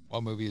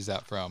 What movie is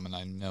that from? And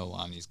I know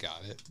Lonnie's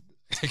got it.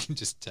 I can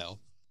just tell.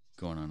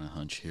 Going on a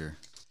hunch here.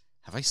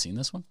 Have I seen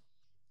this one?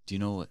 Do you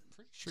know what?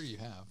 Pretty sure you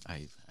have.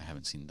 I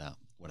haven't seen that.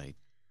 What I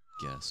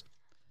guessed.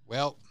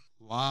 Well,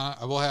 I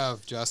will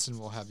have Justin.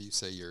 We'll have you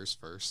say yours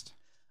first.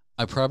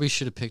 I probably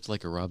should have picked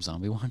like a Rob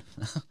Zombie one.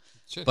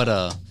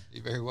 But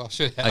you very well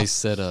should have. I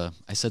said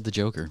the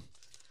Joker,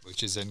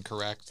 which is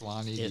incorrect.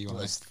 Lonnie, it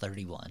was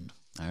 31.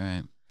 All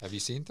right. Have you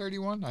seen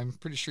 31? I'm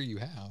pretty sure you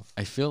have.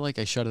 I feel like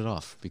I shut it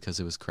off because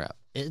it was crap.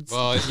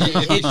 Well,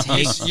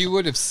 you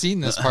would have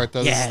seen this part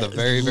though. Yeah, this is the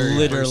very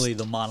literally first.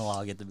 the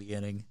monologue at the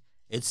beginning.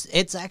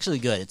 It's actually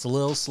good. It's a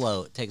little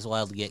slow. It takes a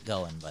while to get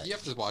going, but you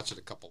have to watch it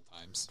a couple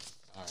times.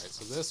 All right,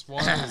 so this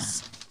one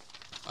is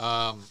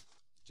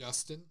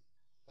Justin.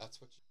 That's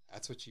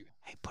what you.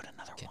 Hey, put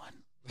another one.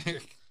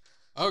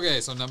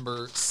 Okay, so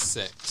number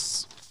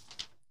 6.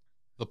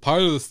 The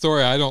part of the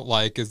story I don't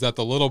like is that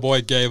the little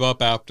boy gave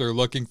up after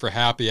looking for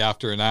Happy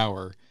after an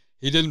hour.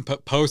 He didn't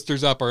put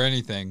posters up or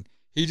anything.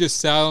 He just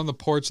sat on the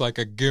porch like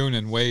a goon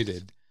and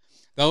waited.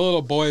 That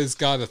little boy's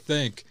got to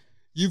think.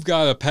 You've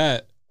got a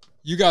pet.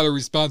 You got a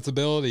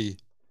responsibility.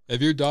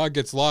 If your dog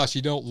gets lost,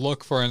 you don't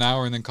look for an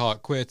hour and then call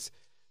it quits.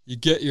 You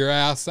get your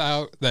ass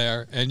out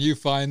there and you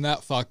find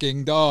that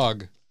fucking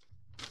dog.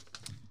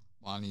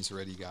 Lonnie's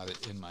already got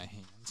it in my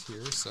hands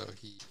here, so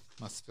he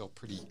must feel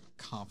pretty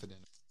confident.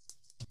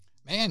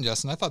 Man,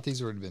 Justin, I thought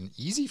these would have been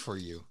easy for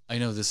you. I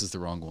know this is the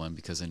wrong one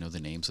because I know the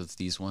names of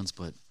these ones,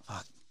 but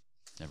fuck,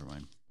 never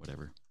mind.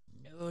 Whatever.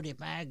 Nudie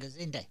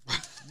magazine day.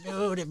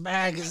 Nudie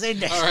magazine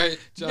day. All right,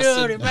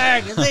 Justin. Nudie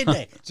magazine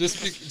day.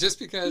 Just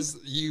because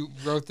you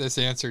wrote this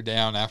answer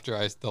down after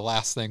the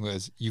last thing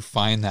was you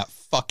find that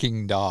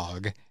fucking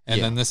dog,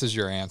 and then this is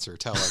your answer.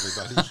 Tell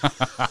everybody.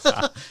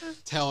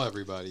 Tell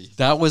everybody.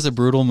 That was a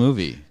brutal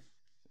movie.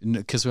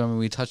 Because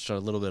we touched a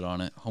little bit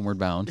on it. Homeward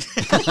Bound.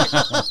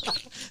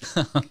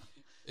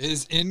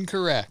 Is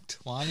incorrect,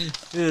 Lonnie.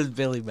 It is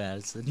Billy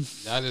Madison.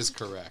 That is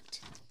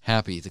correct.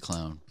 Happy the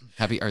clown.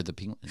 Happy or the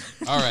penguin.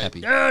 All right.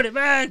 Happy. Nudie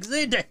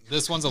magazine day.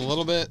 This one's a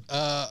little bit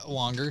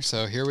longer,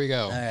 so here we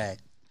go. All right.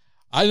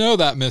 I know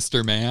that,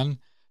 Mr. Man.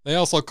 They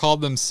also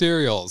called them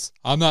cereals.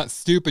 I'm not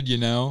stupid, you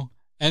know.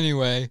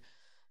 Anyway,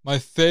 my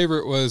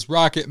favorite was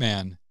Rocket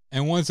Man,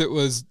 and once it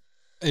was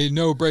a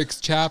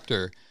no-brakes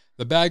chapter.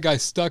 The bad guy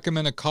stuck him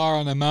in a car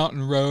on a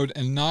mountain road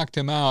and knocked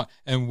him out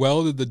and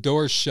welded the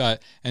doors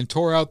shut and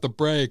tore out the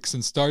brakes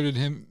and started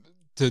him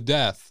to his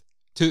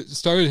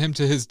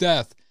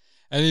death.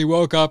 And he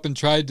woke up and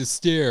tried to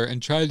steer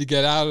and tried to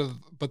get out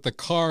of, but the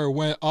car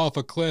went off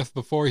a cliff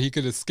before he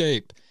could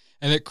escape.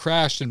 And it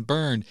crashed and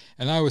burned.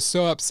 And I was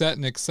so upset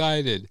and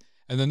excited.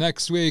 And the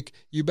next week,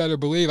 you better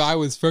believe I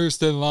was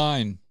first in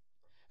line.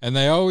 And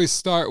they always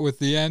start with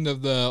the end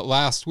of the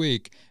last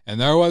week.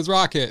 And there was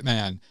Rocket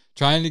Man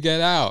trying to get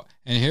out,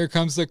 and here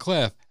comes the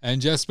cliff, and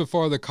just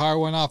before the car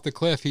went off the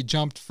cliff, he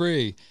jumped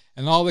free,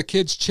 and all the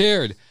kids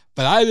cheered,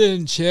 But I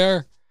didn't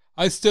cheer.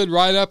 I stood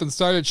right up and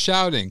started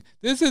shouting,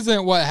 "This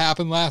isn't what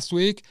happened last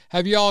week.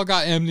 Have you all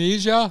got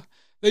amnesia?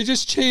 They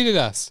just cheated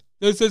us.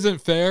 This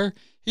isn't fair.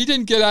 He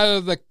didn't get out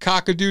of the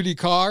cock-a-doodie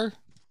car."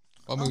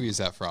 What movie is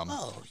that from?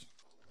 Oh,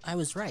 I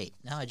was right.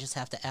 Now I just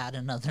have to add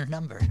another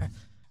number.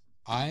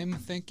 I'm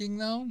thinking,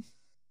 though,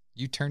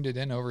 you turned it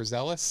in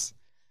overzealous.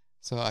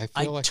 So I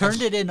feel I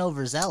turned it in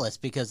overzealous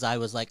because I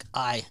was like,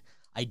 I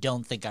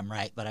don't think I'm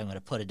right, but I'm going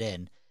to put it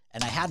in.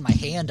 And I had my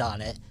hand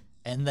on it,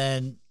 and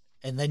then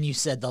you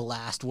said the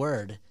last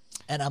word,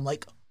 and I'm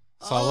like,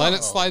 So I'll let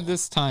it slide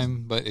this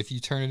time, but if you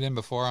turn it in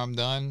before I'm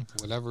done,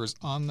 whatever's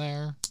on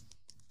there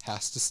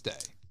has to stay.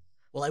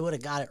 Well, I would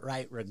have got it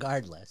right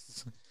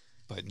regardless.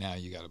 But now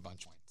you got a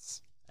bunch of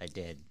points. I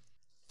did.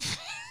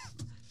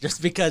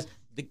 Just because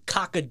the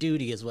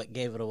cock-a-doodie is what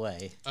gave it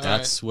away.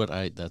 That's what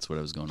I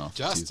was going off.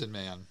 Justin,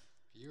 man,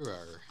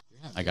 you're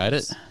I got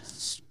it.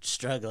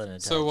 Struggling to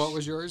touch. So what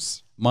was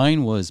yours?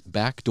 Mine was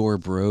Backdoor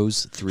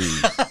Bros 3.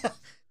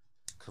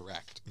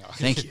 Correct. No.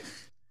 Thank you.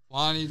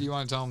 Lonnie, do you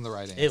want to tell him the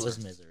right answer? It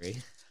was Misery.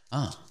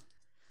 Oh,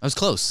 I was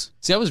close.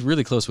 See, I was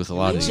really close with a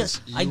lot of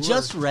these. I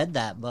just read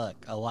that book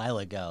a while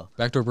ago.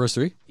 Backdoor Bros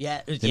 3?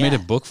 Yeah. They made a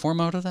book form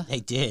out of that? They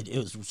did. It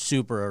was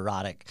super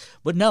erotic.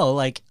 But no,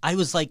 like, I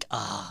was like,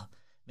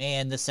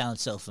 man, this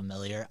sounds so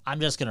familiar. I'm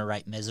just going to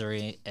write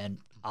Misery, and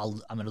I'm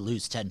going to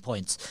lose 10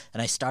 points.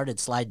 And I started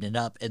sliding it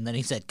up, and then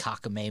he said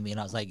cockamamie, and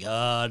I was like,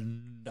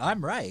 I'm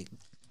right.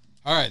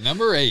 All right,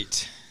 number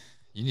 8.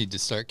 You need to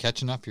start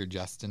catching up here,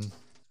 Justin.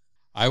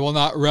 I will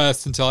not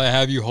rest until I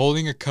have you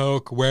holding a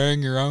Coke,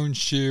 wearing your own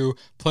shoe,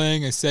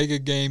 playing a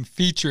Sega game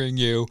featuring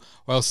you,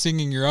 while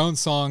singing your own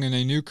song in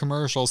a new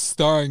commercial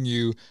starring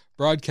you,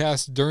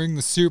 broadcast during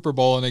the Super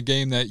Bowl in a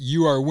game that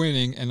you are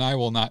winning, and I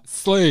will not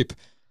sleep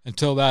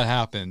until that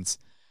happens.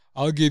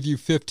 I'll give you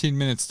 15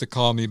 minutes to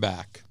call me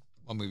back.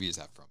 What movie is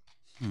that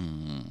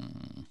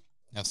from?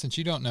 Now, since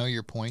you don't know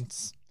your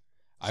points,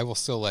 I will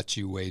still let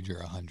you wager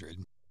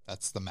 100.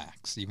 That's the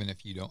max, even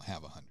if you don't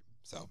have 100.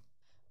 So...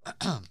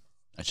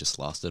 I just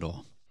lost it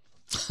all.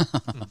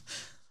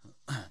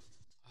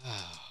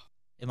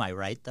 Am I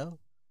right, though?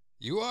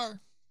 You are.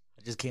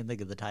 I just can't think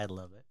of the title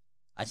of it.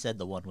 I said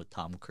the one with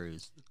Tom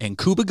Cruise. And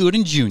Cuba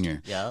Gooding Jr.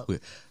 Yeah.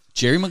 With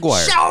Jerry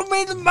Maguire. Show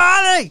me the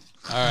money!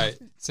 All right.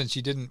 Since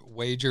you didn't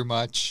wager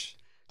much.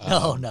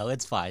 No,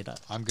 it's fine.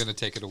 I'm going to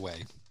take it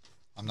away.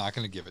 I'm not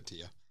going to give it to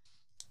you.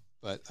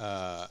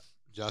 But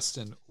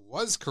Justin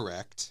was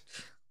correct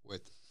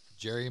with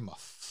Jerry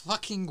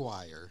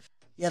Maguire.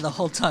 Yeah, the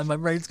whole time my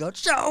brain's going,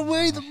 show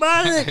me the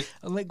money!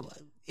 I'm like,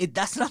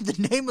 that's not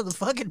the name of the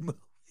fucking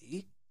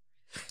movie.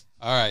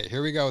 All right,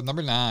 here we go.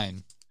 Number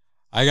 9.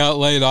 I got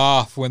laid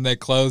off when they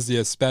closed the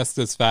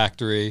asbestos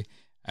factory.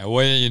 And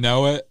wouldn't you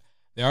know it,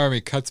 the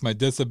Army cuts my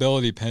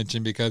disability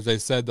pension because they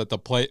said that the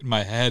plate in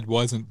my head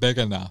wasn't big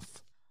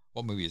enough.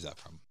 What movie is that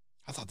from?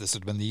 I thought this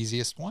would have been the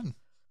easiest one.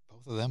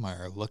 Both of them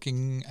are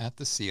looking at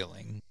the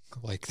ceiling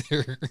like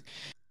they're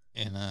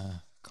in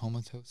a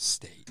comatose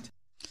state.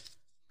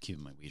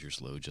 Keeping my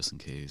wagers low just in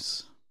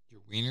case.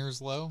 Your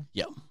wiener's low?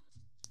 Yep.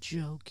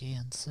 Joke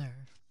answer.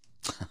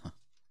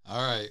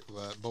 All right,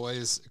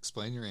 boys,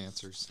 explain your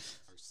answers.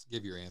 Or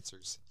give your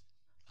answers.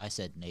 I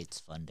said Nate's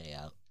Fun Day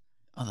Out.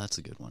 Oh, that's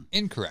a good one.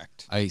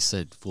 Incorrect. I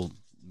said Full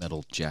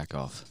Metal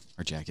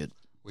Jacket.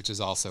 Which is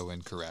also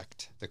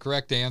incorrect. The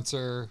correct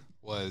answer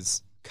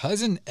was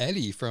Cousin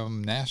Eddie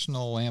from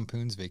National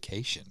Lampoon's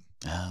Vacation.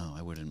 Oh,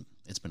 I wouldn't.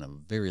 It's been a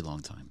very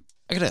long time.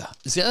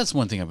 That's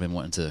one thing I've been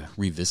wanting to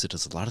revisit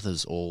is a lot of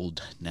those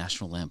old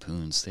National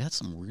Lampoons. They had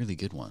some really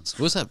good ones.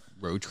 What was that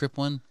road trip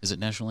one? Is it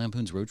National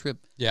Lampoon's Road Trip?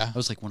 Yeah. That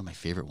was like one of my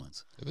favorite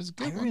ones. It was a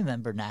good I one.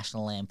 remember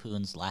National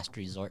Lampoon's Last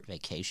Resort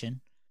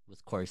Vacation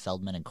with Corey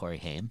Feldman and Corey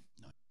Haim.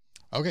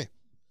 Okay.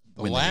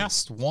 The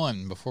last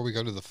one before we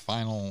go to the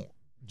final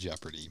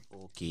Jeopardy.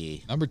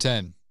 Okay. Number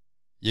 10.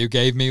 You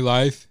gave me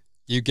life.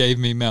 You gave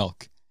me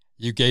milk.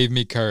 You gave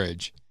me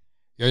courage.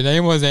 Your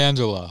name was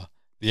Angela,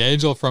 the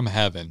angel from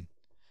heaven.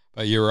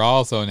 But you were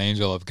also an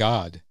angel of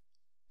God.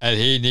 And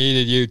he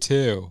needed you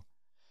too.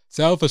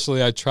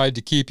 Selfishly, I tried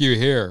to keep you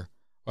here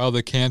while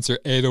the cancer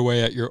ate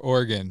away at your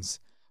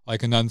organs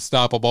like an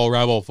unstoppable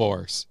rebel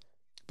force.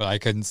 But I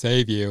couldn't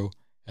save you,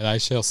 and I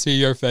shall see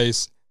your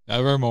face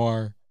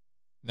nevermore,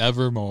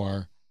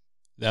 nevermore,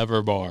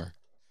 nevermore,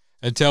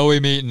 until we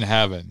meet in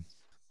heaven.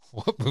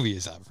 What movie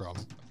is that from?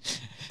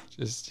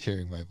 Just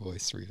hearing my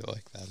voice read it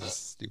like that is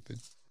stupid.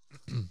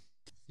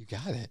 You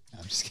got it.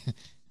 I'm just kidding.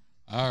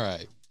 All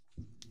right.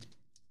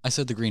 I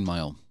said The Green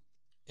Mile.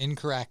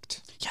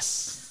 Incorrect.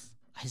 Yes.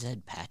 I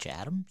said Patch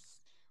Adams.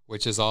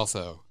 Which is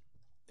also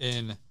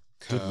Good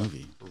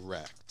movie.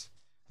 incorrect.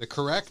 The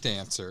correct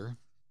answer,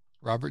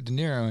 Robert De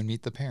Niro in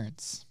Meet the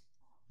Parents.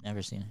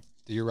 Never seen it.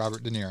 Do your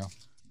Robert De Niro.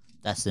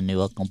 That's the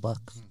new Uncle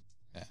Buck.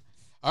 Yeah.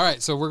 All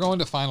right, so we're going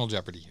to Final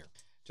Jeopardy here.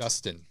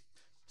 Justin.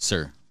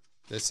 Sir.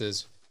 This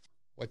is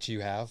what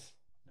you have.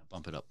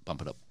 Bump it up.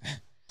 Bump it up.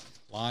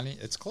 Lonnie,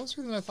 it's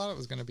closer than I thought it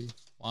was going to be.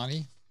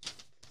 Lonnie,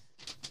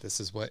 this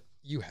is what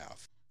you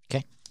have.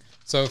 Okay.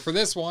 So for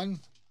this one,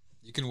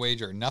 you can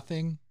wager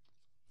nothing,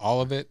 all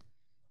of it,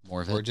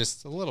 More of or it.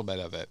 just a little bit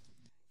of it.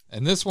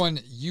 And this one,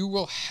 you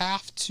will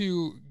have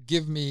to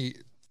give me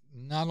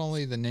not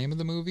only the name of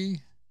the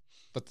movie,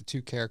 but the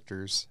two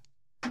characters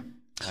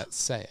that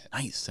say it.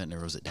 Nice. That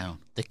narrows it down.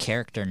 The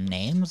character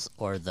names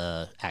or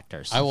the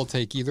actors? I will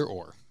take either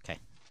or. Okay.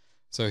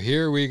 So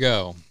here we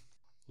go.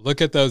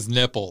 Look at those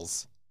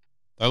nipples.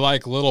 They're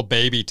like little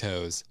baby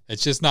toes.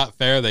 It's just not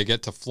fair they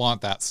get to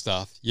flaunt that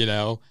stuff, you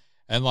know?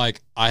 And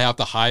like, I have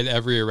to hide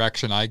every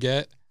erection I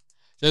get.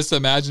 Just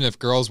imagine if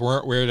girls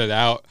weren't weirded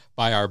out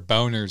by our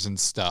boners and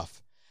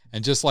stuff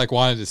and just like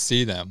wanted to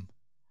see them.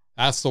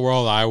 That's the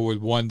world I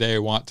would one day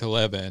want to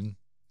live in.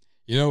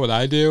 You know what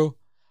I do?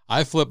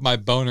 I flip my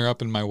boner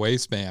up in my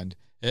waistband.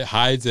 It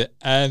hides it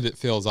and it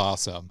feels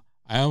awesome.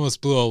 I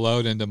almost blew a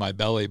load into my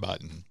belly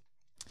button.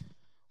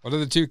 What are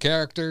the two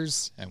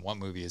characters and what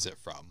movie is it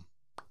from?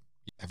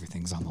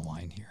 Everything's on the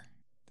line here.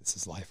 This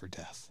is life or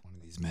death. One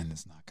of these men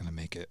is not going to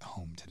make it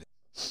home today.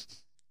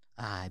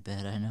 I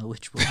bet I know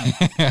which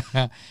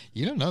one.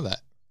 You don't know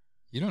that.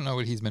 You don't know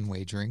what he's been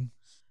wagering.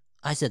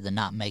 I said the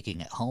not making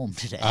it home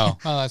today. Oh,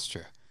 that's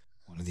true.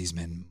 One of these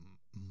men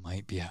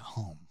might be at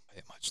home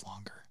much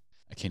longer.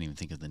 I can't even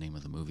think of the name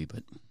of the movie,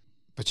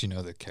 but you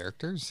know the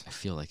characters? I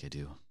feel like I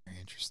do. Very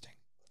interesting.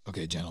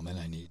 Okay, gentlemen,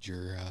 I need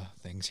your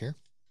things here.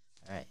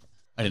 All right.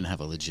 I didn't have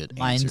a legit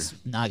Mine's answer.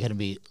 not going to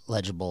be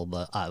legible,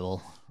 but I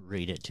will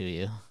read it to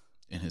you.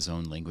 In his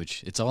own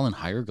language. It's all in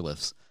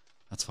hieroglyphs.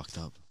 That's fucked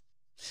up.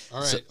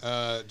 All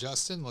right,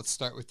 Justin, let's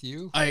start with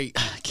you. I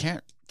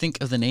can't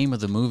think of the name of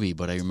the movie,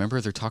 but I remember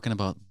they're talking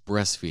about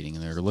breastfeeding,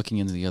 and they're looking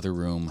into the other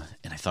room,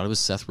 and I thought it was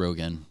Seth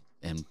Rogen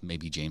and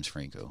maybe James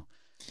Franco.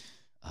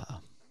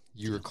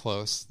 You were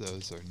close.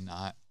 Those are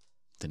not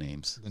the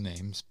names,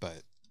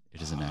 but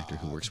it is an actor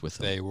who works with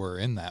them. They were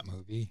in that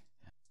movie.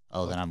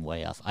 Oh, then I'm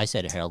way off. I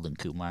said Harold and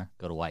Kumar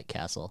go to White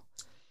Castle.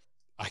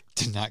 I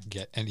did not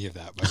get any of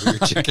that, but we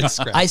were chicken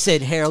scratch. I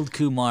said Harold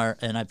Kumar,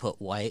 and I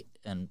put White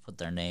and put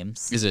their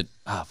names. Is it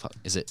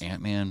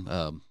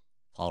Ant-Man?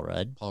 Paul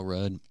Rudd? Paul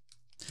Rudd?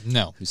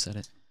 No. Who said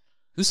it?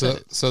 Who said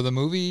it? So the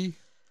movie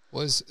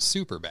was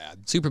super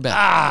bad. Super bad.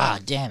 Ah,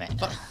 damn it.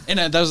 And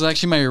that was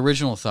actually my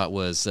original thought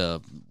was,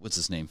 what's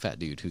his name? Fat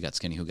dude who got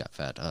skinny, who got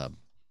fat.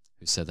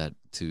 Who said that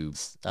to...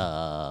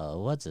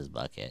 what's his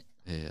bucket?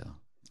 Yeah.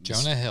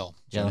 Jonah Hill.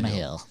 Jonah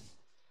Hill.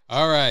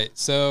 All right.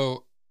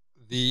 So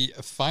the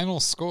final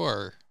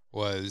score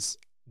was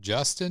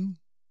Justin,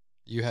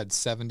 you had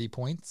 70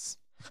 points.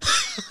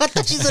 I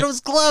thought you said it was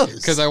close.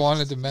 Because I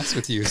wanted to mess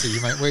with you, so you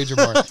might wager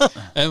more.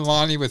 And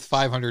Lonnie with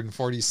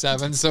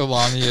 547, so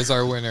Lonnie is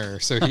our winner.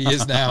 So he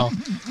is now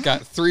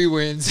got 3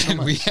 wins,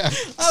 and we have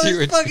 2. I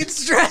was fucking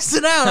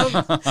stressing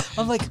out.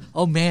 I'm like,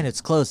 oh man,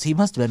 it's close. He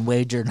must have been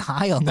wagering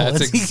high on the That's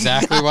ones he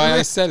exactly got why I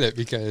right. said it,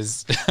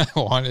 because I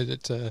wanted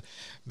it to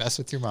mess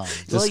with your mind.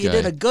 Well, you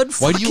did a good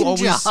Why fucking do you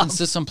always job.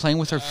 insist on playing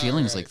with our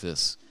feelings like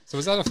this? So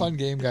was that a fun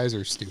game, guys,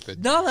 or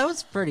stupid? No, that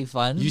was pretty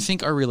fun. You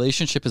think our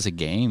relationship is a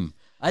game?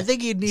 I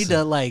think you'd need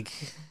to, like,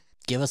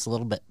 give us a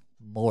little bit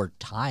more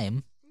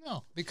time.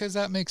 No, because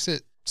that makes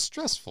it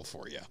stressful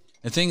for you.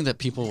 The thing that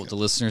people, the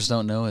listeners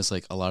don't know is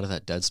like a lot of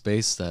that dead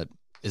space that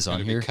is on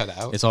Gonna be here. cut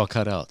out? It's all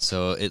cut out.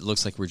 So it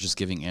looks like we're just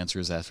giving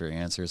answers after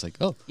answers. Like,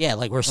 oh. Yeah,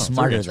 like we're they're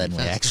smarter answering than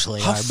we fast.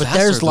 actually How are. But fast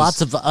there's are lots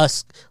those- of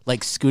us,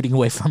 like, scooting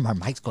away from our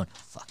mics going,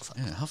 fuck.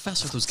 Yeah, how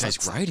fast are those guys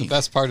The writing?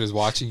 best part is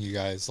watching you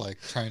guys, like,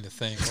 trying to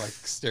think, like,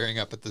 staring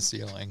up at the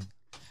ceiling.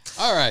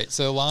 All right,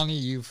 so Lonnie,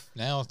 you've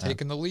now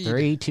taken the lead.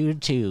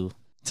 3-2-2.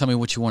 Tell me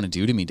what you want to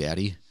do to me,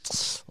 Daddy.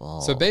 Oh,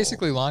 So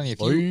basically, Lonnie,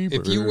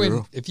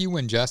 if you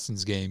win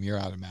Justin's game, you're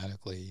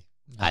automatically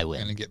I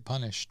win. gonna get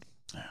punished.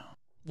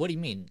 What do you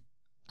mean?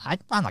 I'm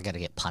not going to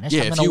get punished.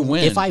 Yeah, I'm if gonna, you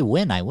win- If I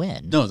win, I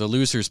win. No, the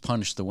losers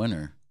punish the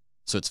winner.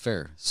 So it's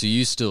fair. So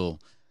you still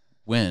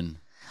win.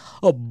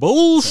 Oh,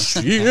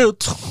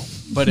 bullshit.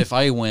 But if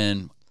I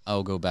win,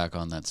 I'll go back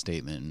on that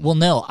statement. And Well,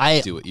 no,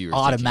 do what you were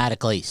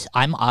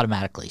I'm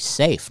automatically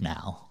safe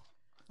now.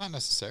 Not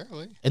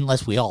necessarily.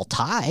 Unless we all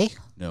tie.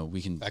 No,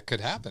 we can That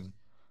could happen.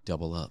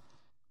 double up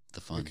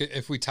the fun.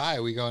 If we tie,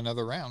 we go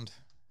another round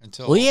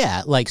until. Well,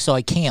 yeah, like, so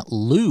I can't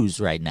lose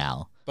right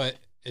now. But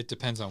it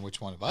depends on which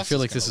one of us. I feel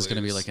like is this is going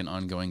to be lose. like an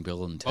ongoing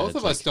Bill and Ted. Both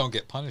of like us don't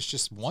get punished.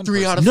 Just one. 3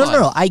 person. out of No, 5.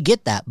 no, I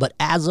get that. But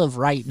as of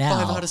right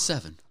now, 5 out of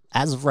 7.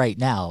 as of right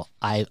now,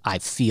 I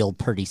feel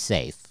pretty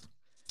safe.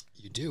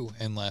 You do,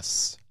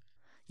 unless.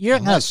 You're not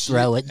going to Unless you-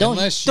 throw it.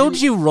 unless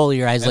Don't you roll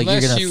your eyes like you're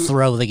unless going to you-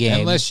 throw the game.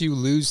 Unless you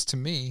lose to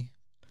me.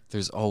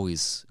 There's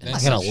always an I'm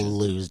not going to exception.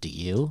 lose to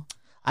you.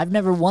 I've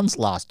never once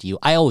lost to you.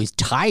 I always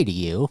tie to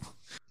you.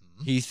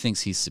 He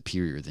thinks he's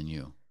superior than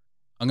you.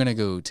 I'm going to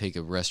go take a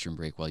restroom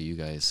break while you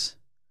guys...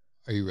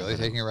 Are you really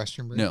taking a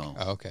restroom break? No.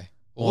 Oh, okay.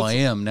 Well, I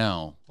am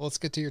now. Well, let's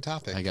get to your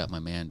topic. I got my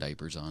man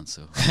diapers on,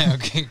 so...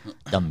 Okay.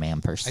 Dumb man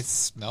person. I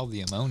smell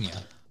the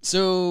ammonia.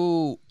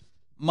 So,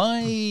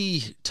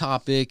 my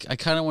topic, I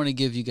kind of want to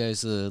give you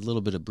guys a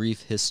little bit of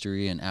brief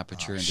history and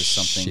aperture into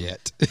something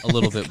Shit. a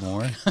little bit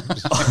more.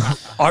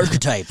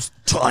 Archetypes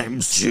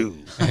times 2.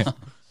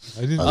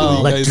 I didn't feel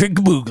Electric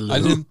Boogaloo. I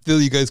didn't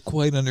feel you guys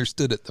quite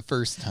understood it the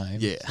first time.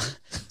 Yeah.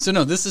 So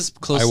no, this is I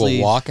closely.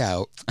 will walk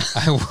out.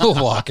 I will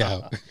walk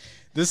out.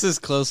 This is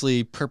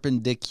closely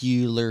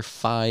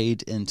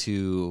perpendicular-fied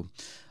into,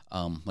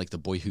 like The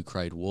Boy Who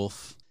Cried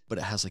Wolf, but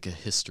it has like a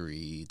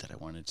history that I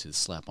wanted to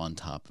slap on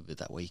top of it.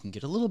 That way you can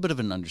get a little bit of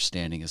an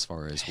understing as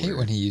far as. I hate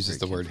when he uses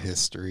the word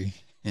history.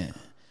 Yeah.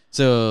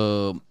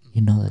 So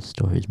You know that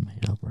story's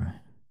made up,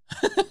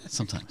 right?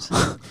 sometimes.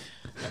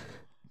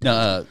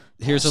 Now,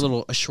 here's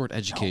a short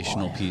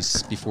educational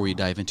piece before we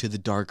dive into the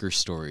darker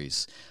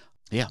stories.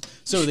 Yeah.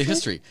 So the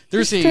history.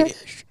 There's a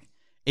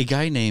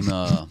guy named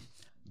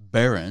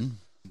Baron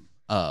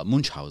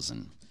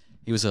Munchausen.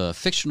 He was a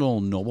fictional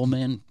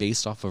nobleman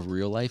based off of a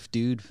real life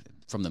dude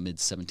from the mid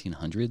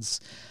 1700s.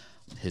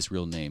 His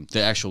real name,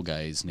 the actual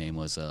guy's name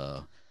was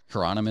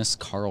Hieronymus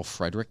Karl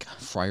Friedrich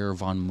Friar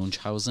von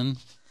Munchausen.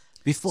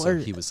 Before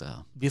he was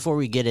before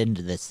we get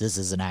into this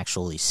is an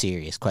actually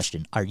serious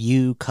question. Are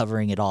you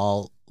covering it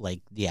all, like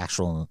the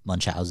actual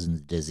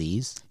Munchausen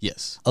disease?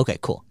 Yes. Okay,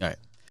 cool. All right.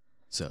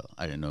 So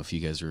I didn't know if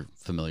you guys are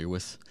familiar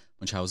with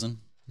Munchausen.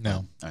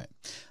 No. All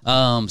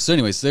right. So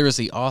anyways, there was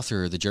the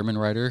author, the German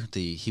writer.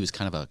 He was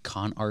kind of a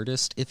con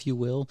artist, if you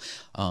will.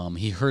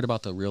 He heard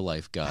about the real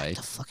life guy.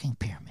 The fucking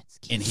pyramid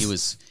scheme. And he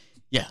was,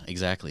 yeah,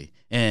 exactly.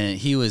 And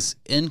he was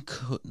I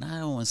don't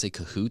want to say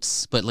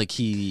cahoots, but like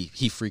he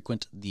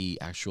frequent the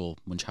actual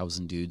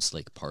Munchausen dudes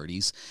like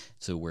parties.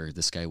 So where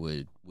this guy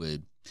would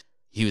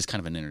he was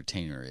kind of an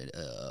entertainer,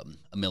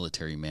 a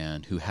military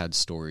man who had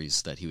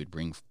stories that he would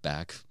bring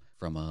back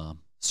from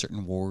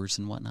certain wars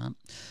and whatnot.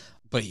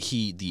 But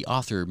the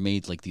author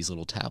made like these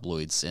little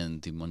tabloids,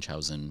 and the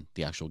Munchausen,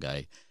 the actual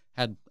guy,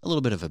 had a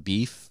little bit of a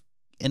beef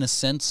in a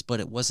sense, but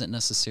it wasn't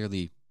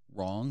necessarily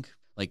wrong.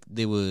 Like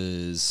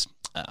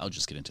I'll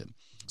just get into it.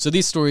 So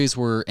these stories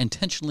were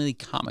intentionally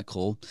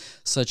comical,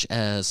 such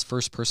as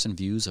first-person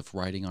views of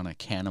riding on a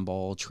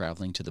cannonball,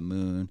 traveling to the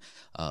moon,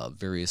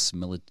 various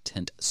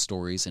militant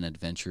stories and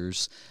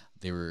adventures.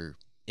 They were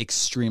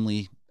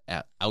extremely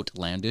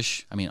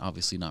outlandish. I mean,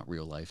 obviously not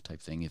real-life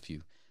type thing. If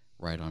you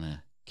ride on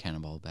a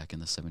cannonball back in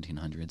the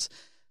 1700s,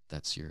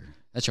 that's your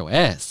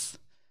ass.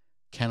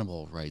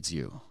 Cannonball rides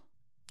you.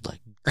 Like,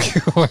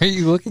 why are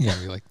you looking at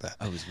me like that?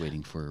 I was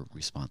waiting for a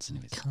response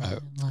anyways.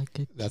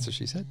 That's what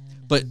she said.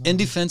 But in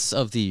defense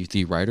of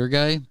the writer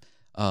guy,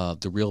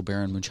 the real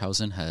Baron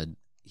Munchausen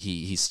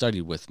he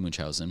studied with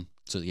Munchausen.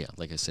 So yeah,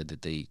 like I said,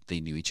 that they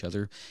knew each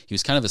other. He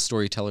was kind of a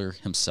storyteller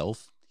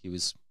himself.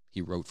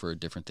 He wrote for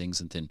different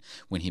things, and then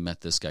when he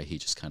met this guy, he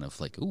just kind of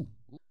like, ooh,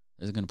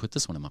 I'm gonna put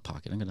this one in my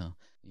pocket. I'm gonna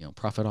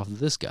profit off of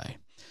this guy.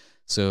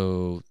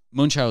 So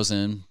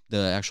Munchausen, the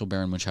actual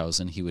Baron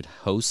Munchausen, he would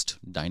host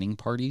dining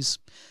parties,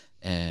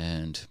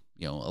 and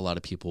a lot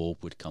of people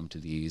would come to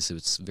these.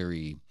 It's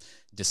very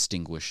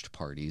distinguished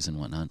parties and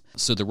whatnot.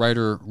 So the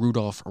writer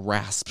Rudolf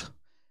Rasp,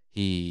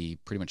 he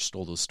pretty much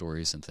stole those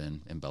stories and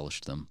then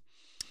embellished them.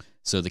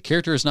 So the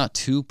character is not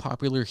too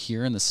popular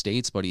here in the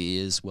States, but he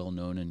is well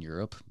known in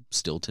Europe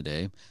still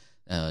today.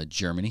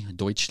 Germany,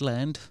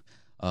 Deutschland.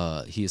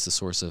 He is the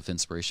source of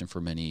inspiration for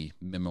many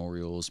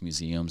memorials,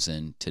 museums,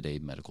 and today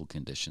medical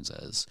conditions,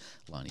 as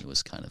Lonnie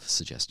was kind of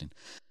suggesting.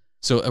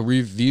 So a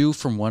review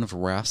from one of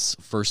Raff's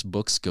first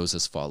books goes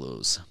as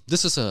follows.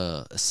 This is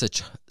a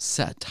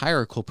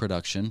satirical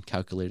production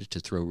calculated to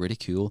throw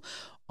ridicule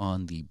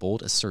on the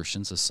bold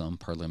assertions of some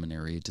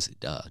parliamentary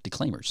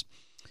declaimers.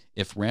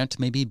 If rant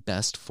may be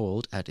best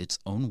foiled at its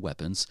own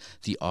weapons,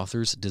 the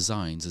author's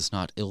designs is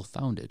not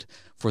ill-founded,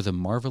 for the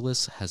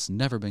marvelous has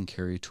never been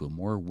carried to a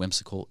more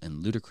whimsical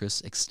and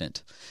ludicrous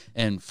extent.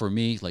 And for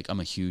me, like, I'm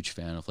a huge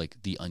fan of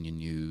like the Onion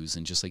News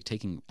and just like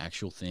taking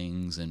actual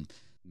things and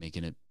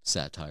making it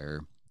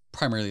satire,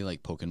 primarily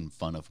like poking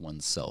fun of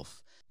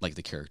oneself, like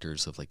the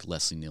characters of like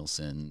Leslie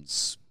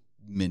Nielsen's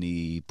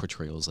mini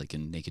portrayals like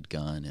in Naked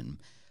Gun, and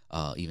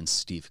even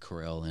Steve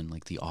Carell in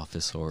like The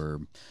Office or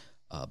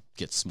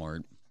Get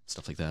Smart.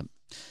 Stuff like that.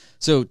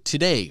 So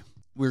today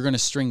we're going to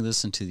string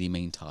this into the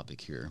main topic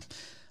here.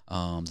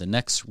 The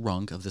next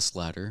rung of this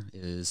ladder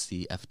is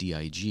the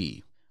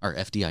FDIG, or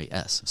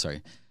FDIS,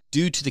 sorry.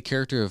 Due to the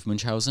character of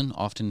Munchausen,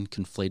 often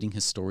conflating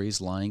his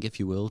stories, lying, if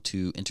you will,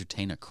 to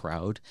entertain a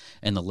crowd,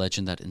 and the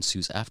legend that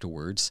ensues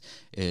afterwards,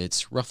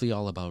 it's roughly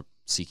all about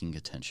seeking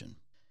attention.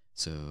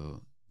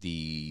 So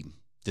the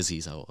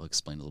disease, I'll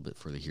explain a little bit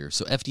further here.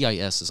 So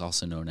FDIS is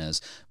also known as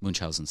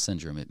Munchausen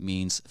syndrome. It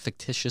means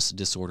fictitious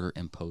disorder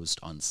imposed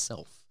on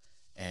self.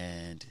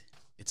 And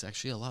it's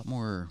actually a lot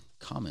more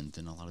common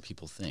than a lot of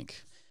people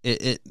think.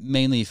 It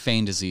mainly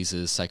feign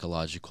diseases,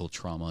 psychological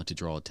trauma to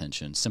draw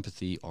attention,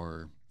 sympathy,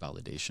 or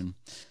validation.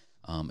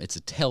 It's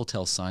a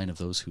telltale sign of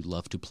those who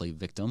love to play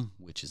victim,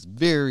 which is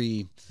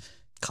very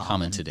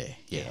common today.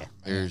 Yeah.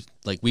 There's,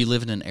 like, we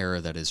live in an era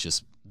that is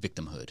just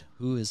victimhood.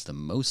 Who is the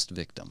most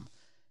victim?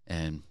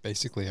 And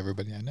basically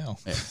everybody I know.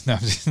 Yeah. No,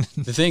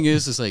 the thing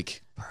is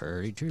like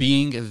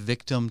being a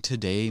victim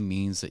today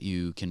means that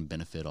you can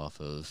benefit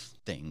off of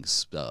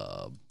things,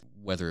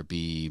 whether it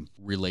be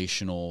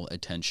relational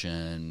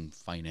attention,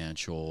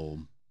 financial,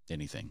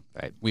 anything.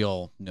 Right. We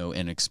all know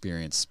and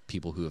experience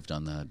people who have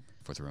done that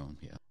for their own.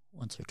 Yeah.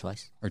 Once or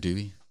twice. Or do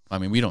we? I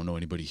mean, we don't know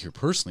anybody here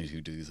personally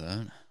who do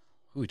that.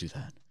 Who would do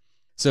that?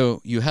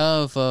 So you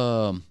have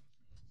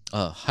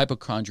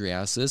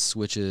hypochondriasis,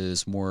 which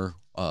is more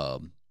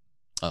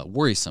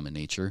worrisome in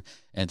nature,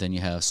 and then you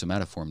have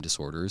somatoform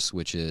disorders,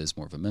 which is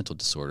more of a mental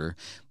disorder,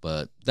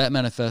 but that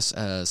manifests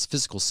as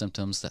physical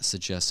symptoms that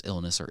suggest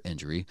illness or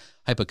injury.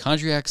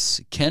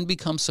 Hypochondriacs can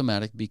become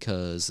somatic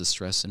because the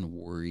stress and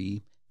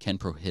worry can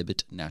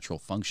prohibit natural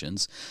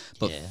functions,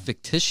 but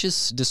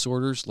fictitious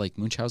disorders like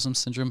Munchausen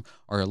syndrome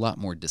are a lot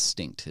more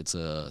distinct. It's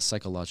a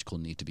psychological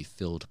need to be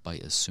filled by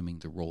assuming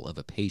the role of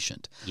a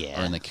patient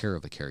or in the care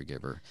of a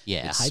caregiver.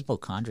 Yeah,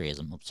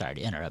 hypochondriacism, sorry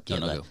to interrupt you,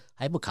 but go.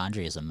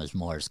 hypochondriacism is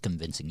more as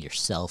convincing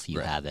yourself you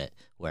have it,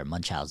 where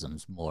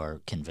Munchausen's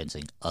more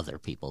convincing other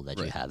people that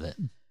you have it.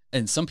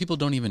 And some people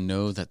don't even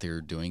know that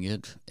they're doing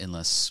it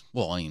unless,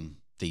 well, I mean,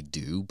 they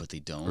do, but they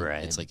don't.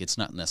 Right. It's like it's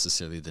not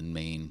necessarily the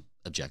main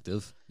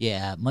objective.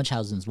 Yeah,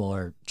 Munchausen's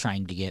more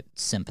trying to get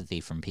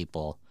sympathy from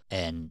people,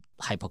 and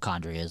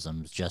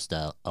hypochondriacism's just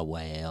a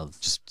way of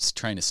just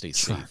trying to stay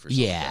safe. Or something.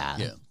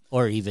 Yeah,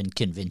 or even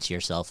convince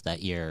yourself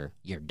that you're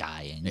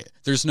dying. Yeah.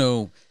 There's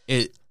no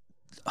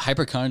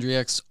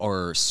hypochondriacs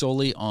are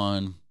solely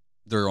on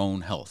their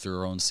own health,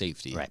 their own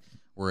safety. Right.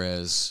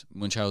 Whereas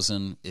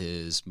Munchausen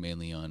is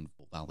mainly on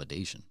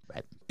validation.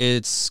 Right.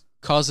 Its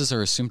causes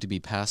are assumed to be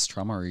past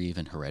trauma or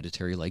even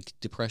hereditary, like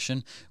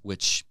depression,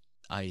 which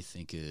I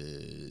think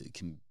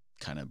can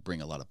kind of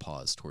bring a lot of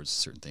pause towards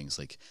certain things.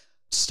 Like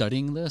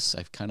studying this,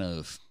 I've kind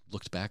of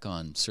looked back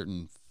on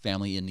certain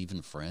family and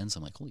even friends.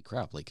 I'm like, holy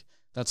crap, like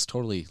that's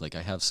totally like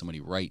I have somebody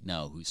right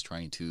now who's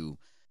trying to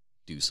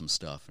do some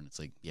stuff. And it's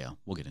like, yeah,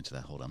 we'll get into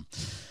that. Hold on.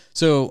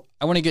 So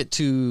I want to get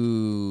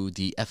to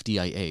the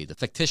FDIA, the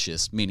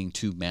fictitious, meaning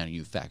to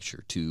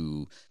manufacture,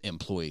 to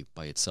employ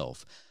by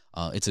itself.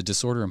 It's a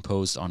disorder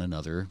imposed on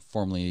another,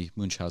 formerly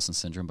Munchausen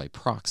syndrome by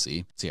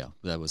proxy. So yeah,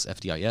 that was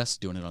FDIS,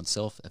 doing it on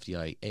self,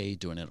 FDIA,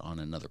 doing it on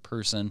another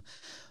person.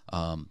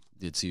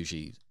 It's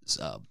usually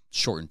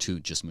shortened to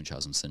just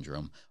Munchausen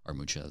syndrome or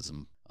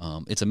Munchausen.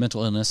 It's a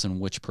mental illness in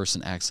which a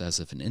person acts as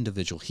if an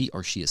individual he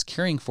or she is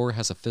caring for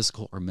has a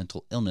physical or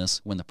mental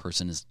illness when the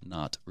person is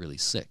not really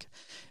sick.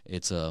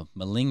 It's a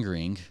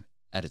malingering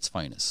at its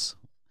finest.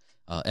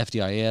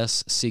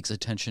 FDIS seeks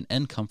attention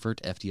and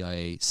comfort.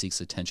 FDIA seeks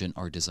attention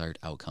or desired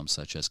outcomes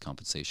such as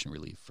compensation,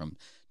 relief from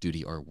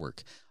duty or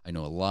work. I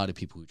know a lot of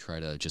people who try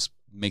to just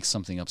make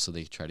something up so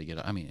they try to get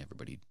it. I mean,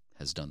 everybody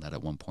has done that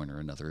at one point or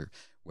another,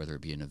 whether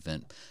it be an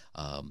event.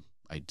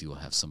 I do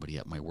have somebody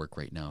at my work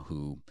right now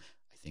who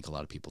I think a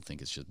lot of people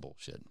think is just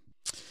bullshit.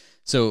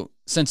 So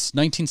since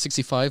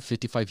 1965,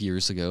 55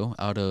 years ago,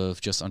 out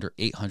of just under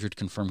 800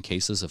 confirmed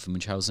cases of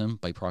Munchausen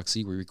by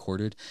proxy were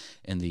recorded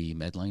in the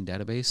Medline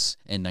database,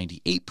 and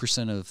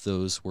 98% of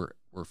those were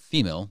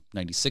female.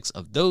 96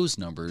 of those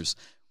numbers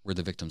were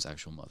the victim's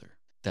actual mother.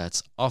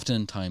 That's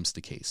oftentimes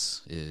the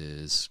case,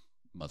 is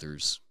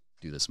mothers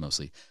do this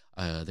mostly.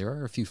 There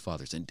are a few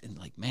fathers, and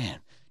like, man,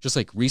 just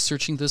like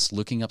researching this,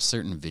 looking up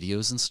certain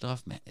videos and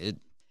stuff, man,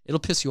 it'll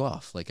piss you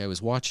off. Like I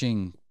was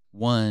watching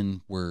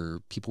one where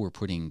people were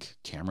putting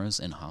cameras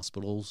in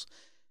hospitals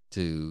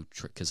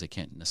because they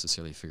can't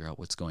necessarily figure out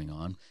what's going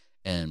on.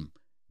 And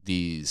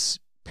these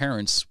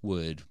parents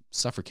would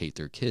suffocate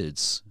their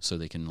kids so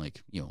they can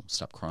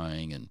stop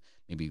crying and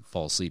maybe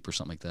fall asleep or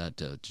something like that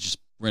to just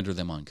render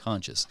them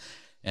unconscious.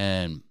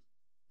 And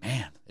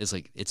man,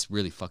 it's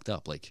really fucked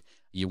up. Like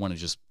you want to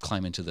just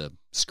climb into the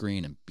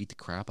screen and beat the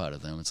crap out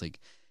of them. It's like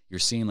you're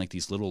seeing like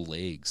these little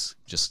legs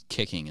just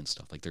kicking and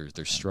stuff. Like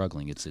they're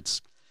struggling.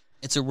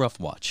 It's a rough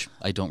watch.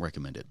 I don't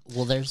recommend it.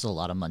 Well, there's a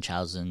lot of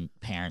Munchausen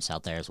parents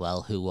out there as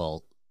well who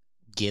will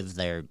give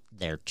their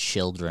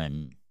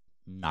children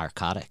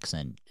narcotics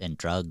and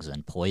drugs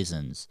and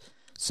poisons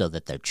so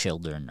that their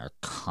children are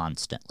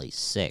constantly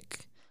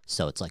sick.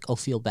 So it's like, oh,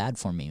 feel bad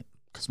for me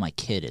because my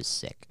kid is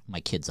sick.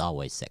 My kid's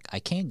always sick. I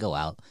can't go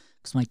out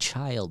because my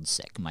child's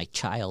sick. My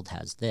child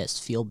has this.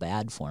 Feel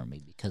bad for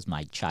me because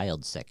my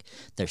child's sick.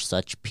 They're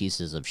such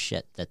pieces of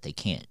shit that they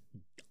can't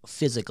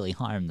physically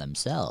harm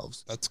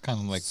themselves. That's kind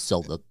of like,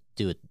 so they'll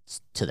do it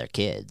to their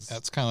kids.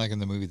 That's kind of like in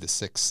the movie The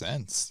Sixth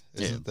Sense.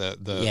 Isn't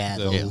it?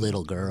 The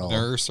little girl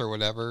nurse or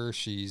whatever.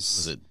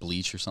 Was it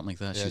bleach or something like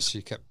that? Yeah,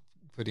 she kept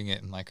putting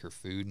it in like her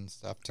food and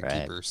stuff to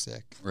keep her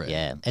sick. Right.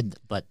 Yeah,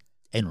 but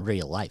in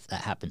real life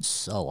that happens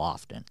so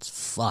often. It's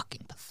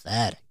fucking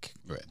pathetic.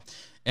 Right.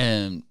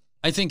 And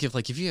I think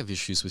if you have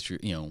issues with your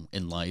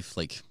in life,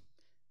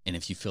 and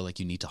if you feel like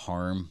you need to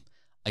harm,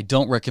 I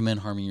don't recommend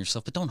harming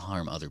yourself, but don't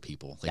harm other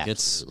people.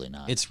 Absolutely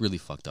not. It's really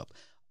fucked up.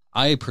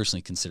 I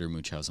personally consider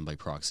Munchausen by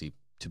proxy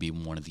to be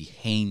one of the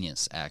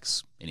heinous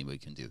acts anybody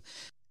can do.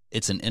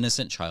 It's an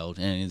innocent child,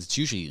 and it's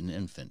usually an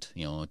infant,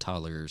 a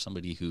toddler, or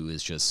somebody who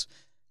is just,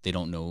 they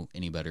don't know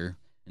any better.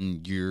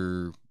 And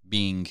you're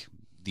being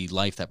the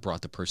life that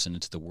brought the person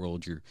into the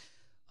world.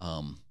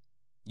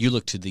 You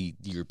look to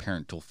your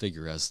parental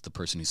figure as the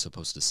person who's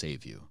supposed to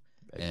save you.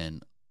 Right.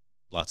 And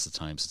lots of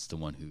times it's the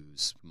one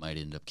who's might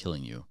end up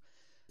killing you.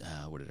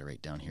 what did I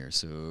write down here?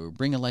 So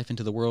bring a life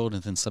into the world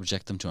and then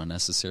subject them to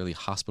unnecessarily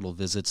hospital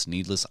visits,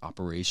 needless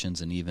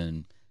operations, and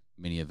even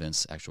many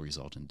events actually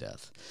result in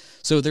death.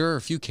 So there are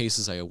a few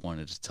cases I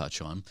wanted to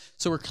touch on.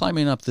 So we're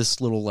climbing up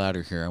this little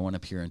ladder here. I want to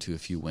peer into a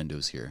few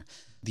windows here.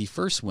 The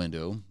first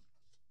window,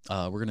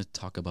 we're going to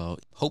talk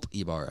about Hope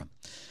Ibarra.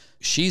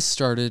 She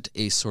started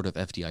a sort of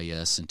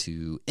FDIS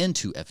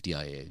into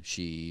FDIA.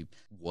 She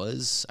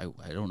was, I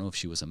don't know if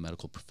she was a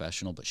medical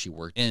professional, but she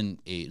worked in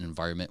an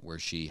environment where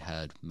she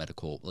had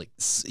medical, like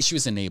she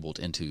was enabled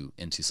into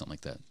something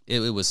like that.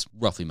 It was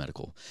roughly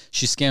medical.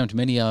 She scammed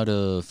many out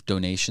of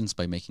donations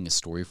by making a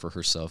story for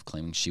herself,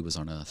 claiming she was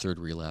on a third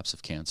relapse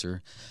of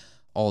cancer.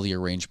 All the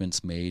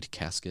arrangements made,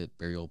 casket,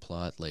 burial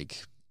plot,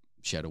 like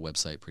she had a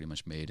website pretty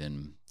much made,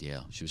 and yeah,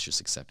 she was just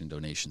accepting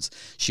donations.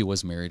 She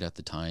was married at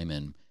the time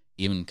and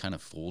even kind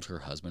of fooled her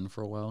husband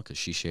for a while because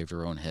she shaved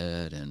her own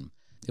head, and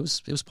it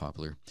was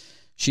popular.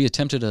 She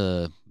attempted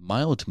a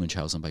mild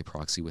Munchausen by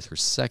proxy with her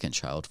second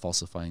child,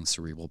 falsifying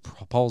cerebral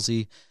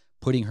palsy,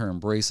 putting her in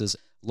braces.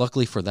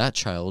 Luckily for that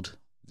child,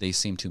 they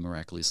seemed to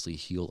miraculously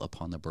heal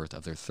upon the birth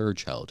of their third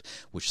child,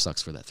 which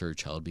sucks for that third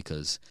child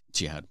because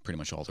she had pretty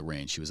much all the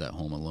range. She was at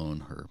home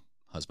alone. Her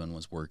husband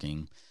was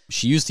working.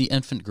 She used the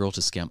infant girl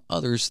to scam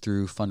others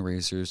through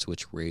fundraisers,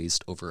 which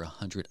raised over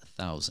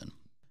 $100,000.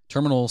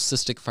 Terminal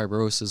cystic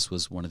fibrosis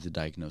was one of the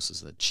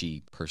diagnoses that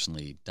she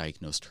personally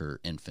diagnosed her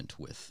infant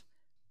with.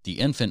 The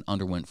infant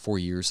underwent 4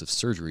 years of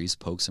surgeries,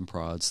 pokes and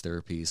prods,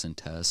 therapies and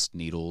tests,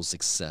 needles,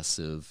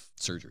 excessive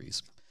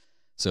surgeries.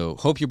 So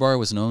Hope Ibarra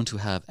was known to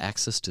have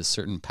access to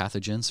certain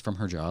pathogens from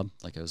her job,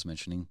 like I was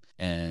mentioning.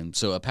 And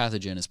so a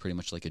pathogen is pretty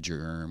much like a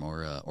germ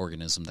or an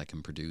organism that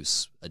can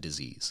produce a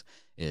disease.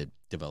 It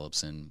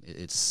develops and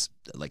it's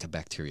like a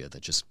bacteria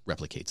that just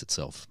replicates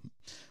itself.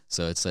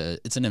 So it's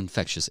an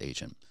infectious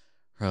agent.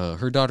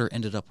 Her daughter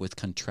ended up with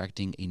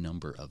contracting a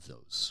number of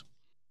those,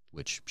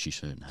 which she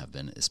shouldn't have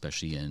been,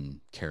 especially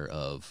in care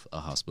of a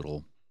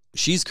hospital.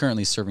 She's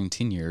currently serving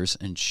 10 years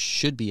and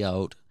should be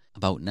out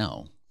about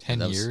now.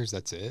 10 years,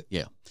 that's it?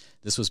 Yeah.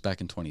 This was back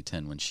in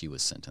 2010 when she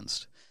was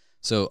sentenced.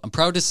 So I'm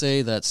proud to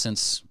say that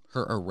since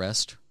her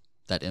arrest,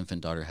 that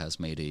infant daughter has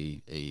made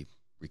a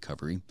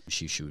recovery.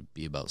 She should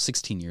be about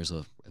 16 years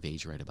of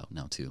age right about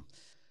now, too.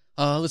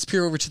 Let's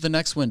peer over to the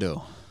next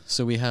window.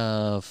 So we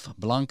have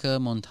Blanca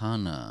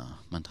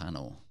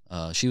Montano.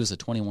 She was a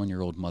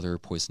 21-year-old mother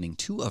poisoning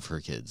 2 of her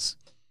kids,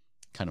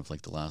 kind of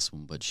like the last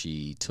one, but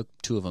she took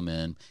 2 of them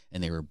in,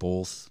 and they were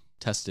both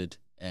tested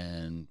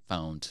and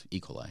found E.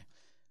 coli,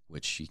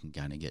 which you can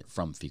kind of get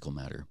from fecal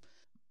matter.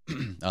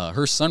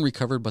 Her son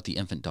recovered, but the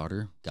infant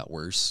daughter got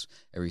worse.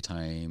 Every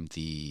time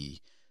the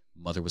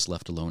mother was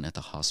left alone at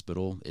the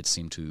hospital, it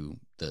seemed to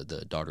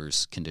the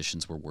daughter's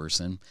conditions were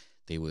worsened.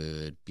 They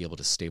would be able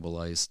to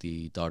stabilize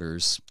the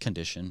daughter's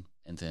condition,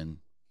 and then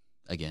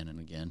again and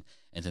again.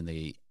 And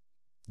then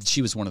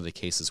she was one of the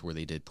cases where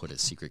they did put a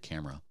secret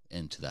camera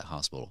into that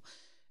hospital.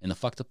 And the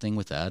fucked up thing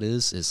with that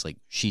is like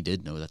she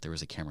did know that there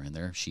was a camera in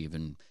there. She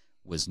even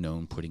was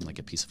known putting like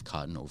a piece of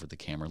cotton over the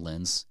camera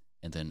lens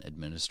and then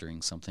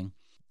administering something.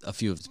 A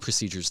few of the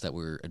procedures that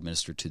were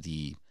administered to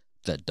the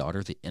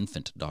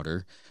infant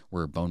daughter,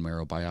 were bone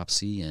marrow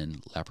biopsy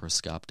and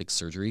laparoscopic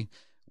surgery,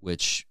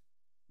 which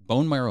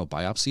bone marrow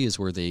biopsy is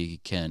where they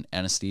can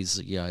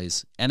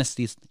anesthetize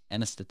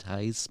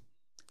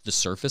the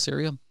surface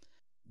area,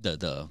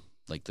 the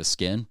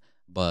skin,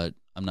 but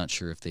I'm not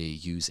sure if they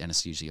use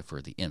anesthesia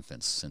for the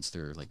infants since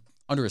they're like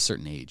under a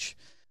certain age.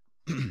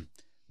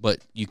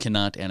 But you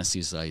cannot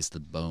anesthetize the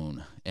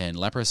bone. And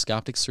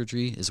laparoscopic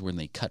surgery is when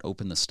they cut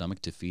open the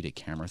stomach to feed a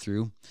camera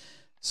through.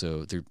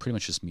 So they're pretty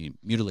much just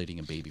mutilating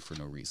a baby for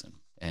no reason.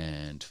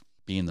 And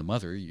being the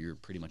mother, you're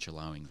pretty much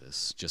allowing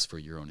this just for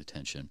your own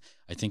attention.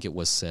 I think it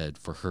was said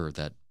for her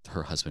that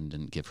her husband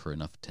didn't give her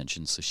enough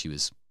attention, so she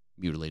was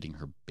mutilating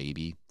her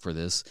baby for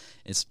this.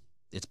 It's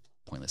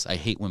pointless. I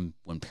hate when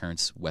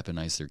parents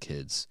weaponize their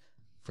kids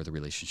for the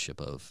relationship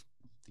of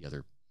the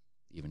other,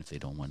 even if they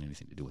don't want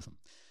anything to do with them.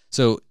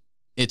 So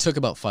it took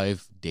about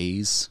 5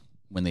 days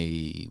when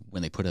they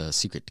put a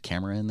secret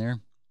camera in there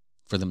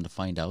for them to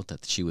find out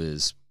that she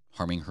was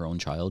harming her own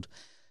child.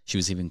 She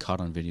was even caught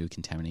on video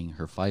contaminating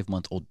her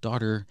 5-month-old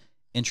daughter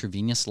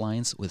intravenous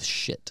lines with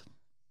shit,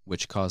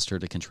 which caused her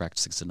to contract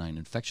 6 to 9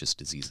 infectious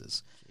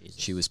diseases. Jesus.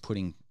 She was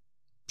putting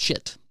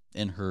shit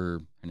in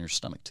her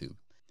stomach tube.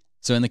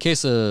 So in the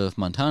case of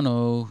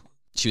Montano,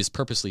 she was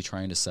purposely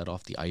trying to set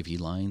off the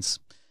IV lines,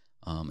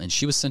 and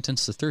she was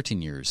sentenced to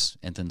 13 years,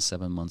 and then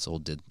 7 months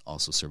old did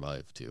also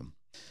survive too.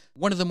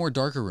 One of the more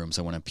darker rooms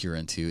I want to peer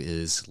into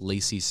is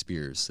Lacey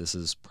Spears. This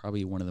is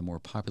probably one of the more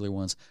popular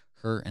ones.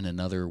 Her and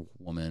another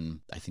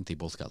woman, I think they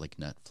both got like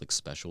Netflix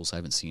specials. I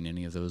haven't seen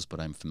any of those, but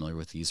I'm familiar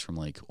with these from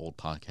like old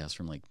podcasts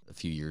from like a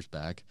few years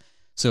back.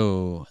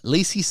 So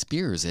Lacey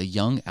Spears, a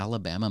young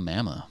Alabama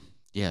mama.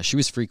 Yeah, she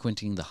was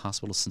frequenting the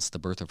hospital since the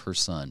birth of her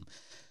son.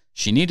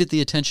 She needed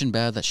the attention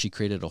bad that she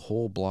created a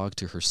whole blog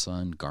to her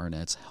son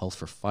Garnett's health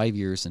for 5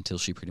 years until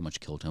she pretty much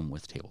killed him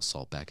with table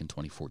salt back in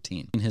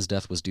 2014. And his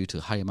death was due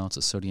to high amounts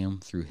of sodium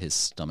through his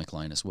stomach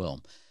line as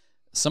well.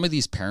 some of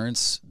these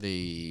parents,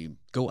 they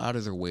go out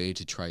of their way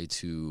to try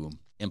to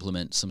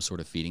implement some sort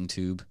of feeding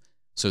tube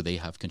so they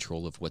have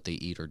control of what they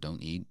eat or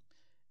don't eat.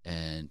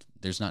 And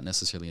there's not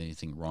necessarily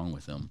anything wrong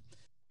with them.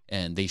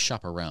 And they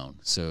shop around.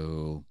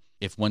 So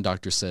if one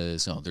doctor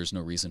says, oh, there's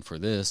no reason for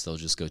this, they'll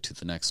just go to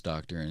the next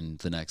doctor and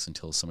the next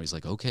until somebody's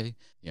like, okay,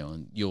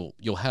 and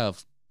you'll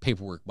have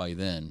paperwork by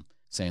then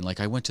saying like,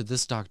 I went to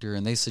this doctor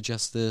and they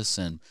suggest this,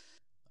 and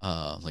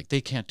like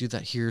they can't do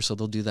that here, so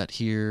they'll do that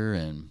here,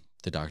 and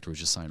the doctor would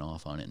just sign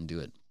off on it and do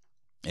it.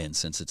 And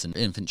since it's an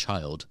infant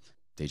child,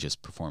 they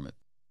just perform it.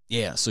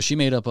 Yeah, so she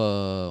made up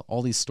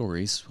all these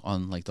stories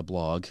on like the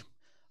blog.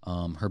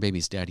 Her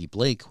baby's daddy,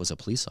 Blake, was a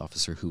police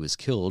officer who was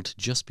killed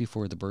just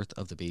before the birth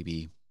of the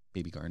baby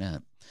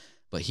Garnett.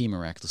 But he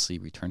miraculously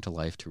returned to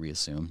life to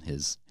reassume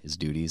his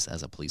duties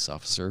as a police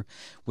officer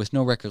with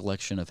no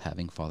recollection of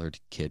having fathered a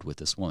kid with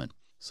this woman.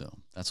 So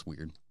that's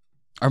weird.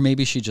 Or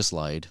maybe she just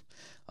lied,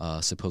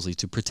 supposedly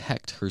to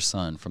protect her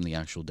son from the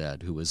actual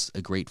dad, who was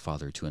a great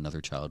father to another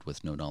child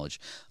with no knowledge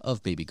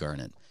of baby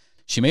Garnett.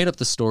 She made up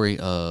the story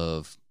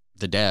of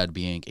the dad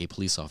being a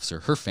police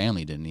officer. Her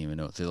family didn't even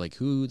know. They're like,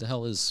 who the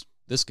hell is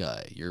this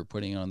guy you're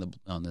putting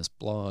on this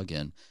blog?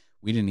 And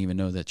we didn't even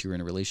know that you were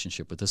in a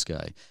relationship with this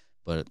guy.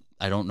 But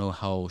I don't know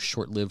how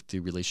short-lived the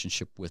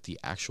relationship with the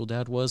actual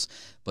dad was,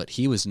 but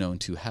he was known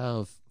to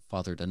have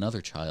fathered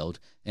another child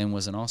and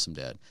was an awesome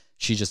dad.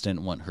 She just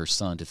didn't want her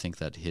son to think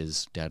that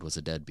his dad was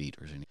a deadbeat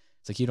or anything.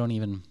 It's like, you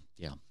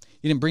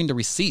didn't bring the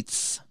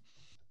receipts.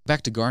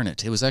 Back to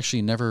Garnett. It was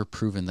actually never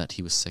proven that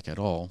he was sick at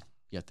all,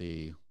 yet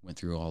they went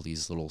through all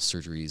these little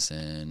surgeries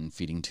and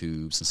feeding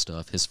tubes and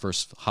stuff. His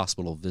first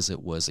hospital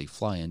visit was a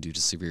fly-in due to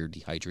severe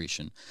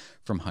dehydration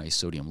from high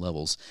sodium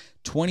levels.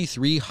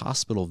 23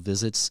 hospital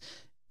visits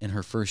in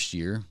her first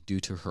year due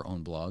to her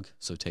own blog,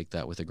 so take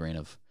that with a grain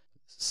of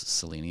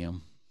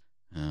selenium.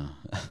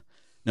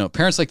 No,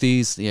 parents like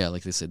these,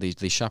 like they said,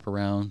 they shop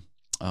around.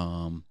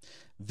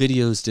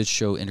 Videos did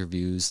show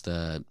interviews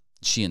that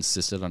she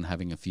insisted on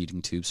having a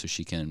feeding tube so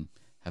she can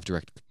have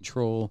direct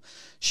control.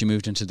 She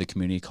moved into the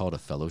community called a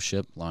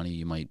fellowship. Lonnie,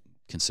 you might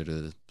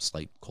consider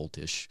slight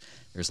cultish.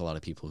 There's a lot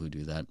of people who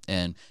do that.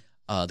 And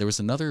there was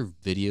another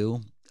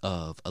video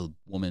of a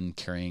woman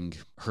carrying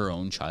her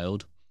own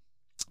child,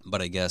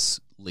 but I guess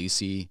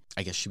Lacey,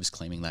 she was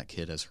claiming that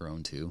kid as her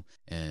own too.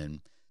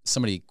 And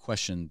somebody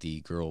questioned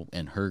the girl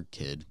and her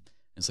kid.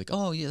 It's like,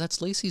 oh yeah,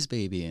 that's Lacey's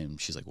baby. And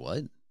she's like,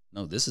 what?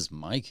 No, this is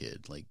my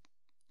kid. Like,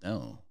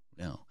 no.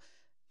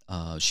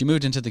 She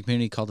moved into the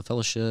community called the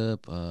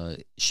Fellowship.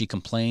 She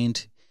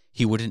complained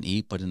he wouldn't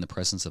eat, but in the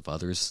presence of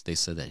others, they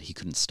said that he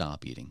couldn't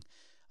stop eating.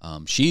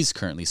 She's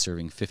currently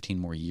serving 15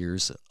 more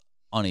years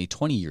on a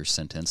 20-year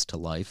sentence to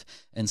life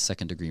and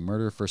second-degree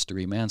murder,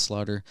 first-degree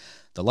manslaughter.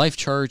 The life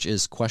charge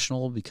is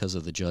questionable because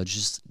of the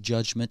judge's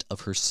judgment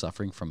of her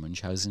suffering from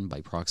Munchausen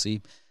by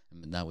proxy.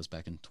 And that was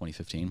back in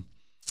 2015.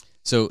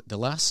 So the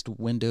last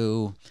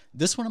window,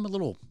 this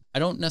one I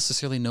don't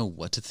necessarily know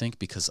what to think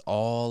because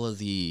all of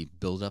the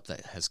buildup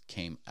that has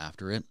came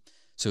after it.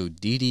 So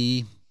Dee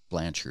Dee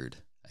Blanchard,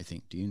 I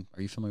think.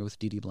 Are you familiar with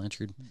Dee Dee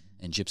Blanchard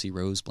and Gypsy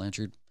Rose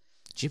Blanchard?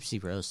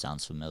 Gypsy Rose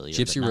sounds familiar.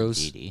 Gypsy but not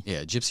Rose, Dee Dee.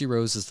 Yeah, Gypsy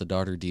Rose is the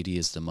daughter. Dee Dee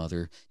is the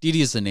mother. Dee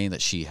Dee is the name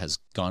that she has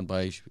gone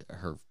by.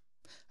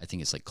 I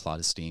think it's like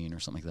Claudestine or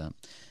something like that.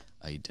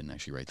 I didn't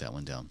actually write that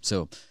one down.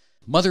 So,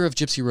 mother of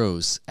Gypsy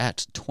Rose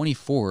at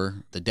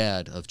 24. The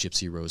dad of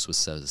Gypsy Rose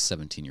was a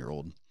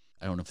 17-year-old.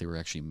 I don't know if they were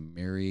actually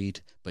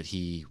married, but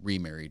he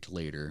remarried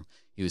later.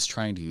 He was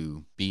trying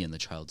to be in the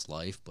child's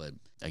life, but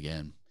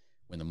again,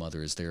 when the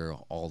mother is there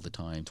all the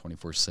time,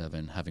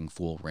 24/7, having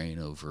full reign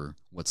over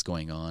what's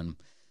going on,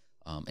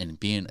 and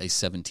being a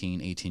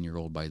 17,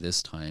 18-year-old by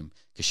this time,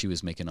 because she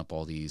was making up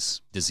all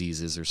these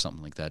diseases or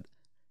something like that,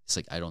 it's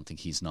like, I don't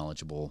think he's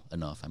knowledgeable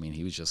enough. I mean,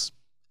 he was just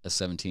a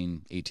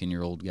 17,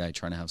 18-year-old guy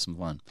trying to have some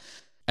fun.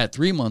 At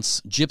 3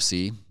 months,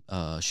 Gypsy,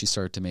 she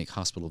started to make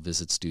hospital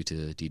visits due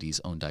to Dee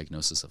Dee's own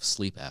diagnosis of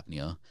sleep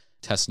apnea.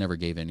 Tests never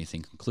gave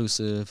anything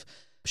conclusive.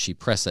 She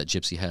pressed that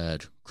Gypsy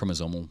had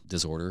chromosomal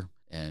disorder,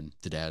 and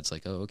the dad's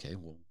like, oh, okay,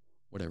 well,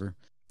 whatever.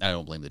 I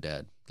don't blame the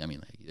dad. I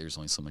mean, there's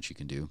only so much you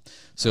can do.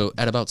 So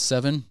at about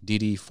 7, Dee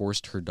Dee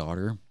forced her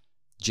daughter,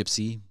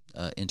 Gypsy,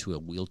 into a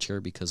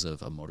wheelchair because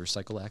of a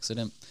motorcycle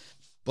accident.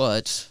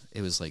 But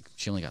it was like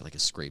she only got like a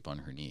scrape on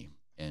her knee.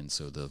 And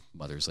so the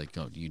mother's like,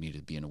 oh, you need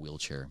to be in a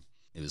wheelchair.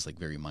 It was like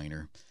very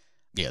minor.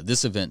 Yeah,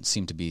 this event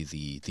seemed to be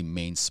the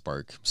main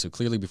spark. So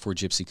clearly before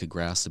Gypsy could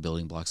grasp the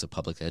building blocks of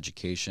public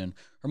education,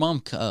 her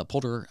mom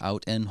pulled her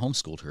out and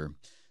homeschooled her.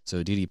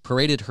 So Dee Dee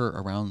paraded her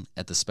around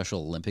at the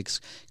Special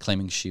Olympics,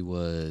 claiming she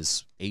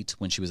was 8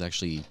 when she was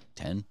actually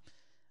 10.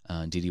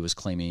 Dee Dee was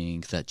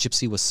claiming that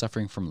Gypsy was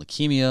suffering from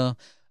leukemia,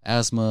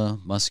 asthma,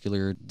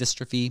 muscular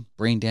dystrophy,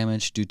 brain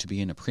damage due to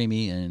being a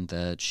preemie, and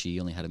that she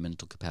only had a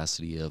mental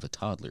capacity of a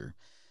toddler.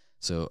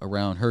 So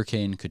around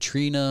Hurricane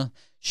Katrina,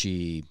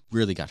 she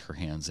really got her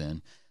hands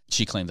in.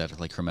 She claimed that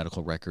like her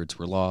medical records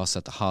were lost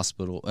at the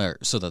hospital,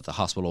 so that the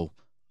hospital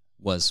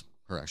was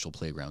her actual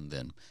playground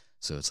then.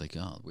 So it's like,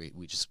 oh,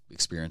 we just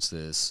experienced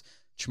this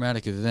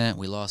traumatic event.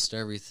 We lost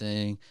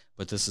everything,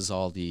 but this is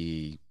all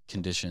the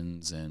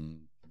conditions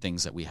and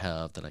things that we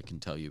have that I can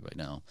tell you right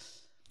now.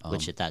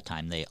 Which at that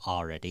time they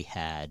already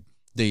had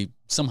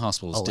Some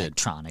hospitals did.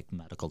 electronic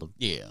medical.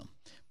 Yeah,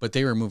 but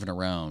they were moving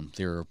around.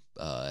 They were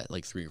at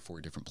like 3 or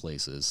 4 different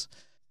places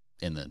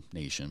in the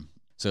nation.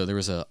 So there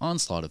was an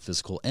onslaught of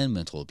physical and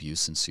mental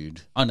abuse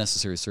ensued,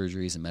 unnecessary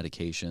surgeries and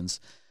medications.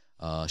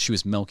 She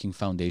was milking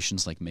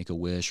foundations like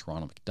Make-A-Wish,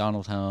 Ronald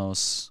McDonald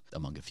House,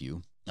 among a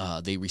few.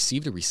 They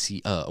received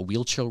a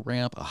wheelchair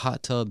ramp, a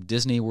hot tub,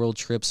 Disney World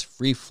trips,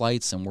 free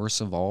flights, and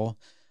worst of all,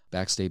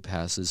 backstage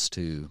passes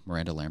to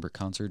Miranda Lambert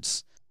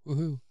concerts.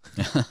 Woohoo.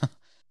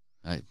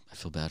 I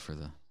feel bad for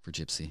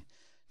Gypsy.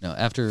 Now,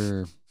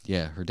 after,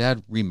 her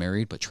dad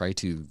remarried but tried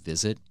to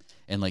visit.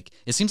 And, like,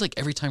 it seems like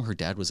every time her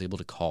dad was able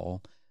to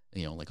call,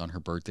 like on her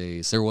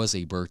birthdays, there was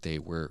a birthday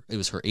where it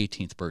was her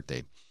 18th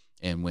birthday.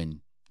 And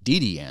when Dee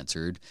Dee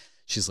answered,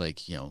 she's like,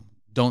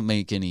 don't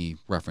make any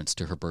reference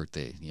to her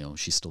birthday.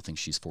 She still thinks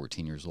she's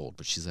 14 years old,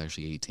 but she's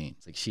actually 18.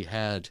 It's like she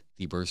had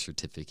the birth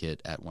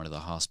certificate at one of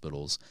the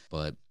hospitals,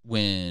 but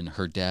when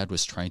her dad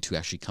was trying to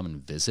actually come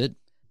and visit,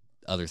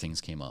 other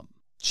things came up.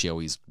 She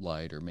always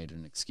lied or made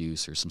an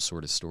excuse or some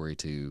sort of story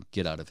to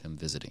get out of him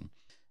visiting.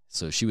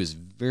 So she was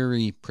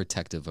very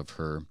protective of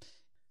her.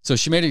 So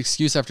she made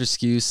excuse after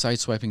excuse,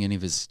 sideswiping any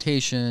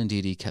visitation.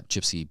 Dee Dee kept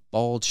Gypsy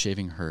bald,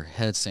 shaving her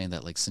head, saying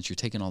that, like, since you're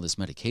taking all this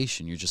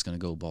medication, you're just going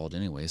to go bald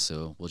anyway,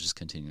 so we'll just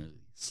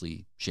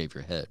continuously shave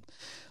your head.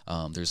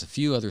 There's a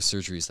few other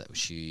surgeries that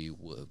she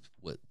would,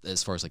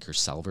 as far as, like, her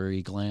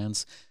salivary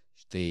glands,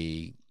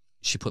 she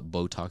put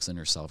Botox in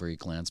her salivary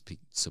glands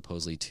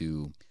supposedly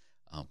to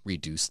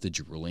reduce the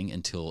drooling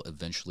until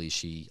eventually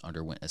she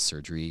underwent a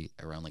surgery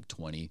around, like,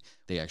 20.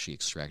 They actually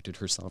extracted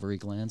her salivary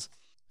glands.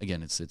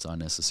 Again, it's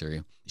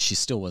unnecessary. She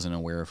still wasn't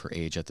aware of her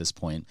age at this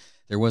point.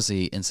 There was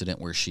a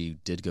incident where she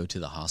did go to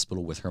the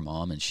hospital with her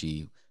mom, and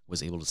she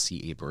was able to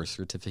see a birth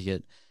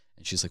certificate.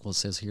 And she's like, well, it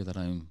says here that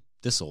I'm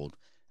this old.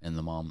 And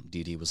the mom,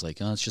 Dee Dee, was like,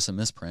 oh, it's just a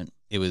misprint.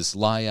 It was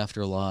lie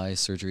after lie,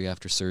 surgery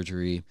after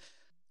surgery.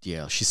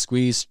 Yeah, she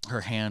squeezed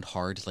her hand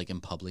hard, like in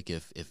public,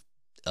 if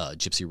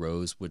Gypsy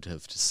Rose would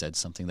have said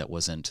something that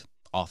wasn't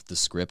off the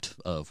script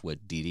of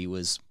what Dee Dee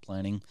was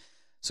planning.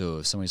 So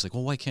if somebody's like,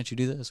 well, why can't you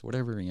do this?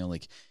 Whatever,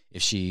 like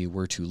if she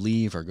were to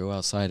leave or go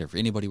outside, or if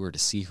anybody were to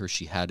see her,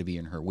 she had to be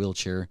in her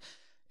wheelchair.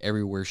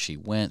 Everywhere she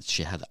went,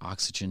 she had the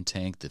oxygen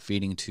tank, the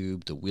feeding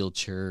tube, the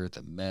wheelchair,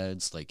 the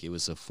meds. Like, it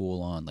was a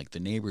full on, like, the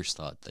neighbors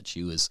thought that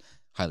she was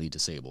highly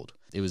disabled.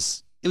 It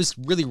was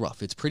really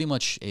rough. It's pretty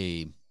much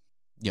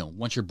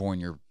once you're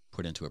born, you're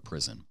put into a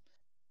prison.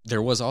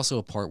 There was also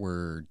a part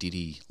where Dee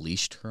Dee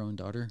leashed her own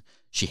daughter.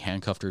 She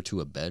handcuffed her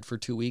to a bed for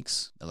 2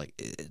 weeks. Like,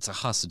 it's a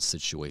hostage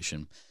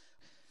situation.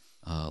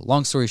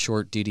 Long story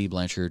short, Dee Dee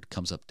Blanchard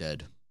comes up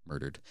dead,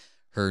 murdered.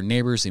 Her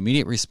neighbor's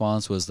immediate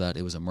response was that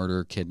it was a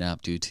murder,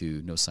 kidnap due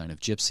to no sign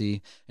of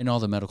Gypsy, and all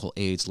the medical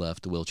aids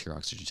left, the wheelchair,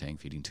 oxygen tank,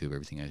 feeding tube,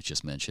 everything I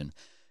just mentioned.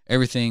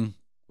 Everything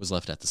was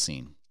left at the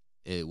scene.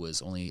 It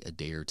was only a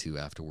day or two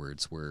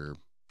afterwards where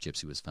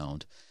Gypsy was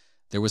found.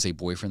 There was a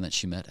boyfriend that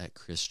she met at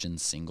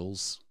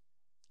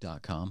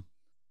christiansingles.com.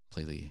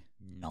 Play the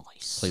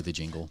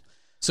jingle.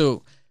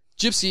 So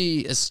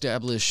Gypsy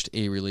established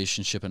a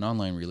relationship, an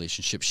online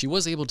relationship. She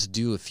was able to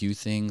do a few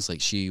things. Like,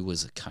 she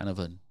was kind of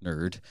a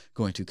nerd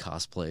going to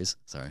cosplays.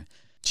 Sorry.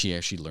 She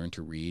actually learned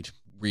to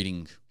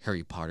reading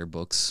Harry Potter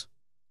books.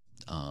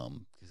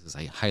 Because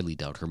I highly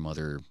doubt her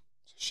mother.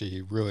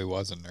 She really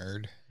was a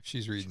nerd.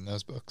 She's reading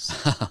those books.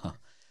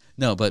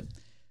 No, but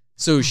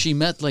so she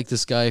met, like,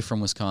 this guy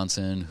from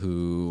Wisconsin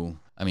who,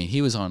 I mean,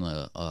 he was on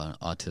an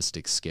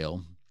autistic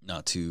scale,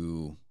 not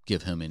to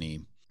give him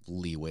any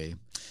leeway.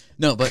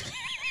 No, but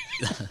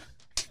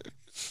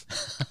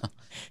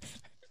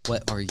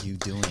what are you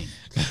doing?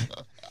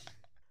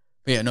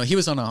 Yeah, no, he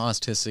was on an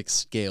autistic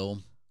scale,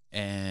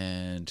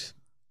 and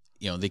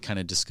they kind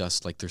of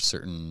discussed, like, there's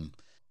certain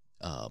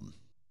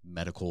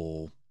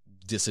medical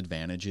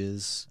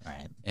disadvantages,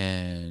 Right.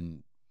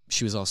 And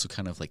she was also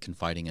kind of, like,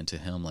 confiding into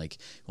him, like,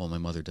 well, my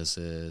mother does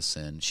this,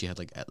 and she had,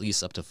 like, at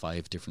least up to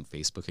 5 different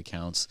Facebook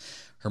accounts.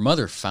 Her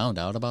mother found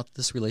out about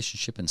this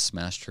relationship and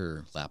smashed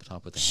her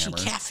laptop with a hammer.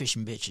 She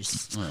catfishing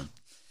bitches.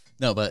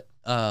 No, but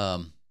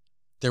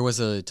there was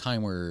a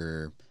time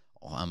where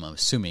I'm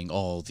assuming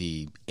all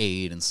the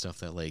aid and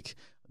stuff that, like,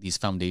 these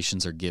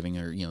foundations are giving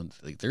her,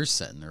 like, they're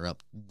setting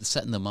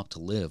them up to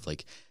live.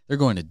 Like, they're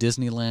going to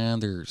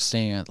Disneyland, they're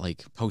staying at,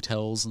 like,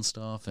 hotels and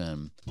stuff,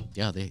 and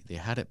yeah, they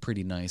had it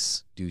pretty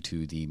nice due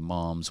to the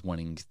moms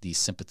wanting these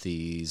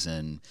sympathies.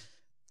 And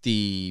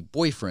the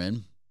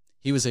boyfriend,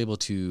 he was able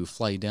to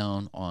fly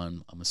down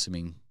on, I'm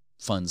assuming,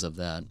 funds of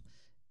that,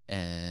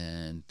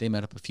 and they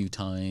met up a few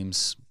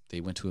times.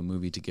 They went to a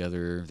movie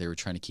together. They were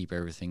trying to keep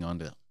everything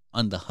on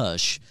the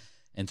hush.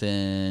 And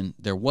then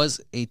there was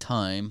a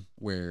time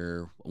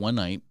where one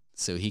night,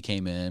 so he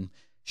came in,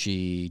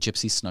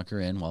 Gypsy snuck her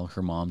in while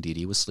her mom, Dee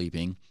Dee, was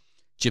sleeping.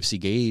 Gypsy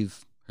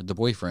gave the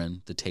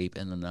boyfriend the tape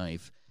and the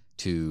knife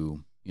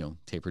to,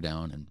 tape her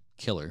down and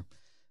kill her.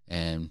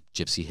 And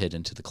Gypsy hid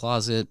into the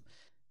closet.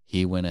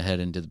 He went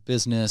ahead and did the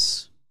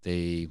business,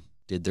 They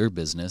did their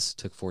business,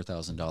 took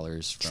 $4,000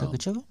 from Chugga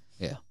chugga?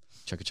 Yeah,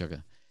 chugga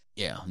chugga.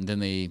 Yeah, and then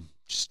they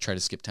just try to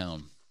skip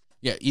town.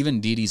 Yeah,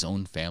 even Dee Dee's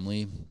own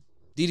family.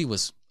 Dee Dee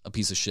was a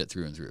piece of shit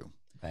through and through.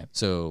 Right.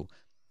 So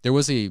there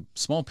was a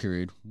small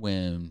period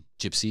when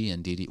Gypsy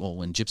and Dee Dee, well,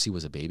 when Gypsy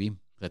was a baby,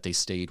 that they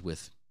stayed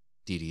with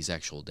Dee Dee's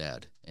actual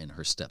dad and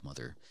her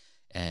stepmother.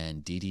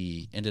 And Dee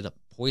Dee ended up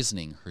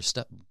poisoning her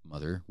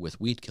stepmother with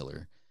weed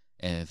killer.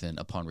 And then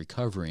upon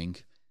recovering,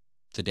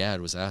 the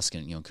dad was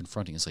asking,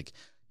 confronting, it's like,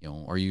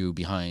 are you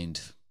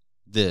behind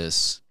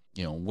this?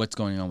 What's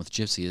going on with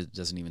Gypsy? It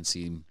doesn't even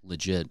seem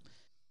legit.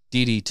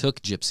 Dee Dee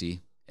took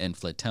Gypsy and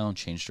fled town,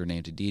 changed her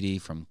name to Dee Dee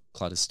from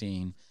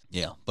Clandestine.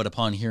 Yeah, but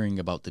upon hearing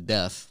about the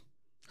death,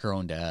 her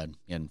own dad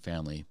and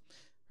family,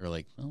 they're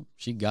like, well,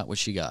 she got what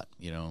she got.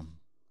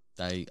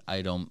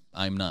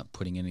 I'm not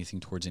putting anything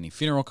towards any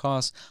funeral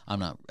costs. I'm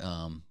not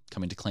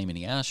coming to claim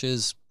any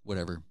ashes,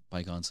 whatever,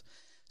 bygones.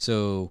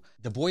 So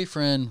the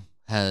boyfriend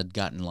had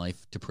gotten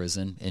life to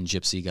prison, and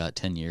Gypsy got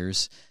 10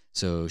 years.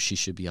 So she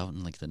should be out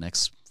in like the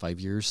next 5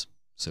 years.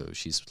 So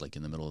she's like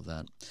in the middle of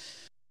that.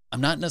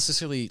 I'm not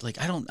necessarily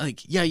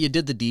yeah, you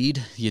did the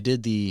deed, you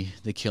did the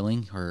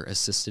killing or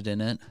assisted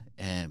in it,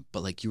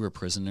 but you were a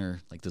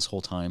prisoner like this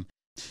whole time.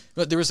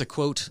 But there was a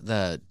quote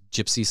that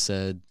Gypsy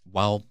said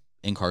while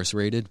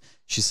incarcerated.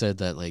 She said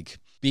that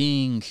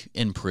being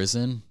in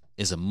prison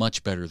is a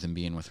much better than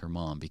being with her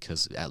mom,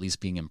 because at least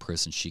being in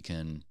prison, she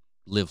can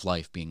live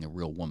life being a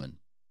real woman,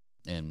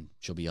 and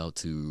she'll be out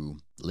to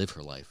live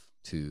her life.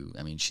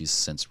 She's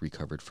since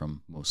recovered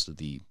from most of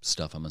the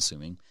stuff, I'm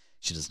assuming.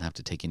 She doesn't have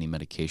to take any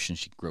medication.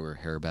 She can grow her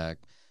hair back,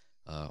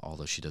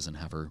 although she doesn't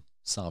have her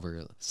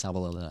salivary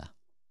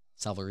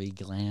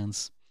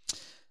glands.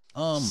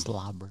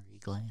 Slobbery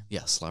glands.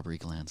 Yeah, slobbery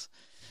glands.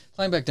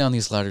 Climb back down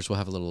these ladders, we'll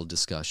have a little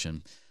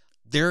discussion.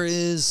 There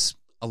is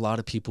a lot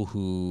of people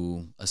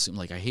who assume,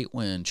 I hate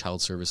when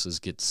child services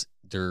gets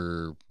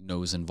their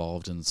nose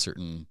involved in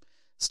certain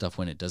stuff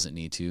when it doesn't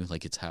need to.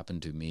 It's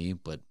happened to me,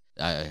 but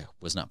I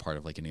was not part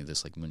of any of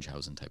this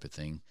Munchausen type of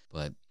thing.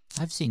 But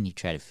I've seen you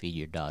try to feed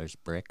your daughters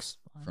bricks.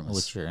 I don't know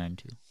what you're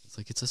into. It's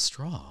it's a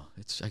straw.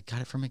 I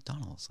got it from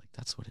McDonald's.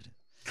 That's what it is.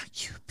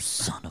 You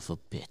son of a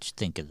bitch.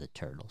 Think of the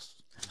turtles.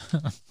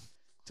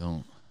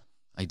 Don't.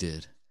 I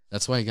did.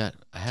 That's why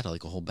I had a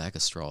whole bag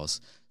of straws.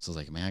 So I was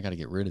like, man, I got to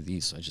get rid of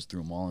these. So I just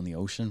threw them all in the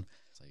ocean.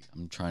 It's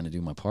I'm trying to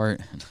do my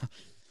part.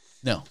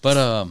 No,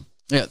 but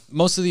yeah,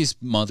 most of these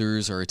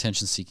mothers are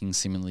attention seeking,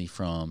 seemingly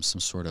from some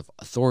sort of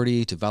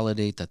authority to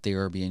validate that they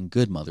are being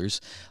good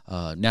mothers.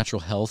 Natural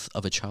health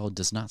of a child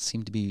does not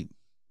seem to be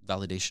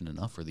validation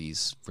enough for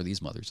these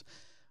mothers.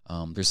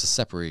 There's a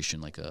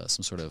separation,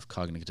 some sort of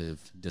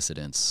cognitive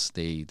dissonance.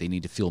 They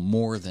need to feel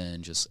more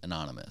than just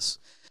anonymous.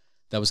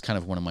 That was kind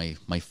of one of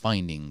my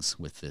findings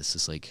with this.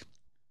 Is I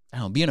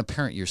don't know, being a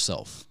parent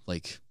yourself.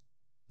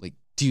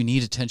 Do you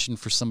need attention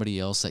for somebody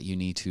else that you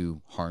need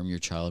to harm your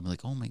child? Be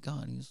oh my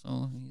God,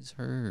 he's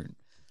hurt.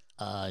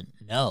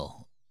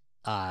 No.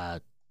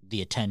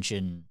 The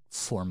attention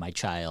for my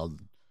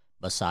child,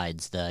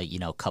 besides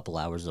the couple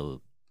hours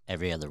of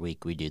every other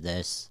week we do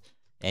this,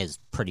 is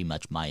pretty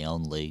much my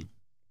only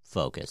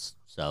focus.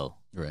 So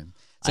right,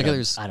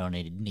 I don't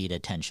need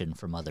attention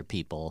from other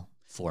people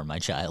for my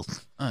child.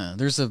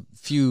 There's a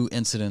few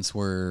incidents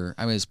where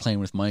I was playing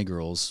with my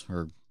girls,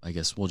 or I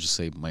guess we'll just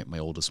say my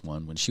oldest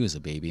one, when she was a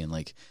baby,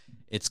 and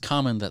it's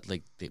common that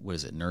what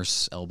is it,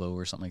 nurse elbow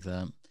or something like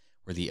that,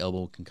 where the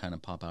elbow can kind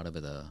of pop out of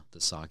the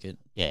socket.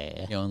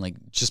 Yeah.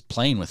 And just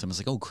playing with them,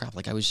 it's oh crap,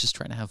 I was just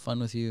trying to have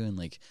fun with you,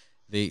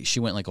 and she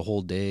went a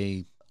whole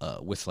day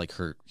with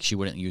she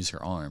wouldn't use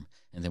her arm,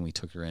 and then we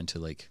took her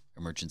into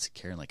emergency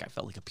care, and I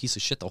felt like a piece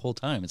of shit the whole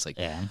time. It's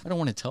yeah. I don't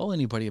want to tell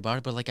anybody about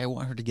it, but I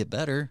want her to get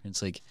better.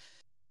 It's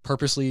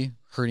purposely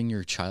hurting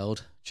your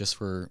child just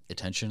for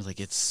attention.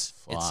 It's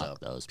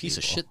a piece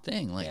of shit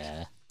thing.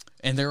 Yeah.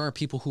 And there are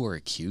people who are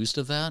accused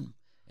of that,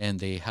 and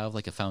they have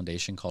a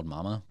foundation called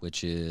MAMA,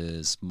 which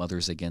is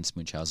Mothers Against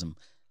Munchausen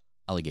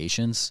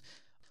Allegations.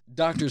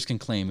 Doctors can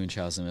claim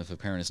Munchausen if a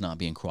parent is not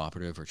being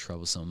cooperative or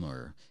troublesome,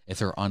 or if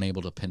they're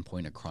unable to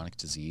pinpoint a chronic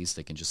disease,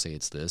 they can just say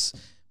it's this.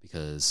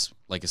 Because,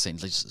 like I said,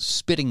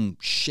 spitting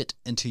shit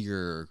into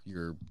your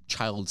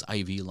child's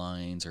IV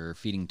lines, or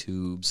feeding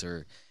tubes,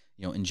 or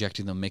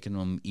injecting them, making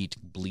them eat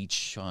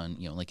bleach on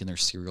in their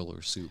cereal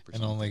or soup, or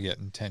and something. only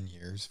getting 10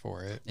 years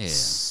for it. Yeah,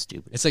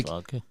 stupid. It's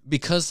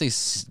because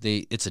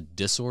they it's a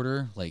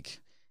disorder.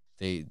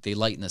 They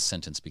lighten the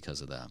sentence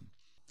because of that.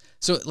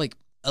 So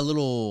a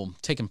little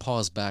taking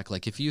pause back.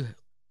 If you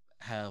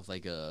have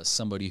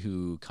somebody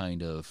who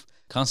kind of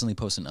constantly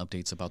posting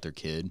updates about their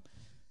kid,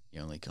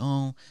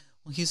 oh,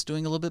 well, he's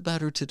doing a little bit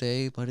better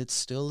today, but it's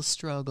still a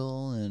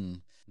struggle. And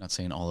I'm not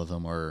saying all of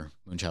them are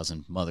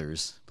Munchausen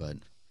mothers, but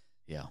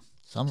yeah.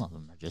 Some of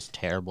them are just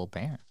terrible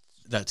parents.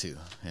 That too.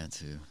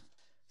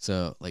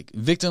 So,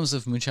 victims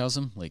of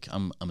Munchausen,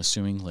 I'm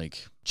assuming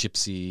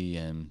Gypsy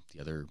and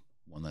the other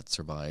one that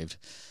survived,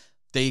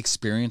 they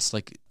experience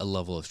a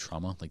level of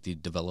trauma. They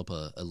develop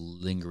a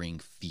lingering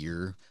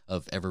fear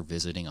of ever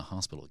visiting a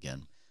hospital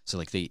again. So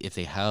if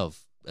they have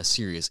a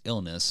serious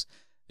illness,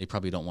 they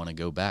probably don't want to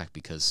go back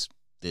because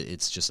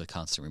it's just a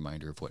constant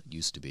reminder of what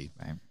used to be.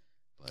 Right.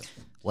 But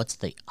What's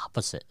the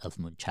opposite of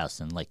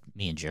Munchausen, like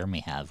me and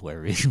Jeremy have,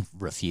 where we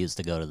refuse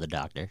to go to the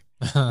doctor?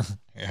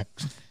 Yeah.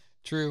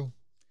 True.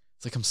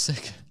 it's like I'm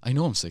sick. I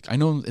know I'm sick. I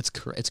know it's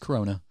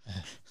Corona.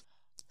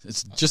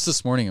 It's just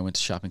this morning I went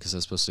to shopping because I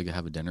was supposed to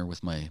have a dinner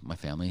with my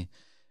family,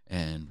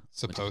 and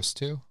Supposed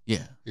to?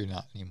 yeah, You're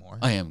not anymore.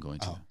 I am going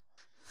to. Oh.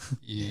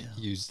 You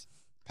used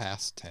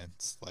past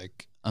tense,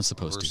 like I'm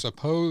supposed we're to.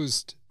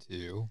 supposed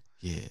to.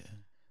 Yeah.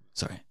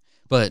 Sorry.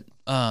 But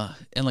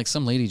and like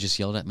some lady just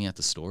yelled at me at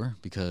the store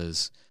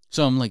because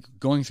so I'm like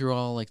going through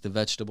all like the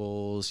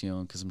vegetables, you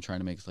know, because I'm trying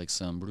to make like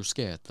some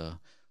bruschetta.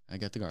 I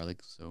got the garlic,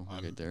 so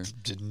we're good there.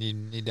 Didn't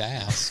need to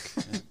ask.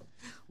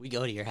 We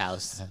go to your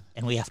house,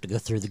 and we have to go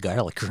through the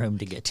garlic room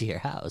to get to your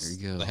house. There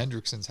you The go.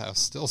 Hendrickson's house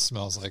still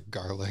smells like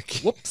garlic.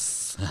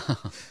 Whoops.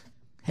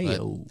 Hey,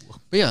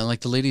 But yeah, like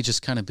the lady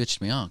just kind of bitched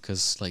me out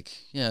because like,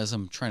 yeah, as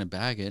I'm trying to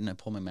bag it and I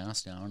pull my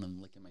mask down and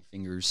licking my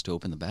fingers to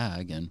open the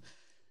bag and,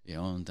 you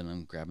know, and then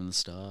I'm grabbing the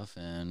stuff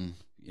and,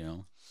 you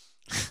know,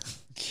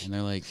 and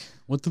they're like,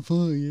 what the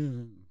fuck?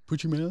 Yeah,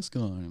 put your mask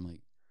on. I'm like,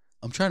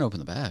 I'm trying to open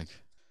the bag.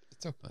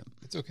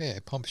 It's okay. I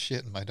pump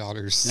shit in my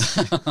daughter's.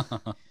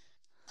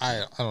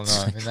 I don't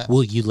know. I mean, that,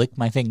 will you lick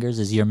my fingers?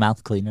 Is your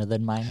mouth cleaner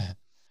than mine?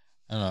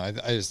 I don't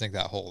know. I just think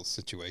that whole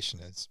situation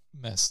is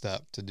messed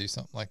up to do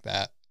something like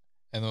that.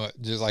 And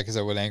just like I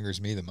said, what angers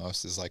me the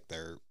most is like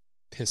their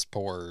piss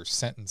poor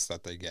sentence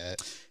that they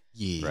get.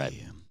 Yeah.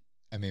 Right.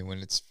 I mean, when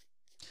it's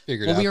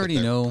figured Well, out we that already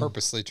they're know-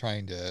 purposely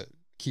trying to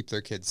keep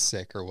their kids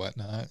sick or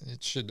whatnot,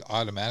 it should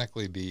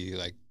automatically be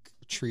like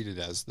treated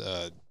as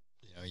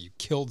you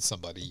killed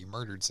somebody, you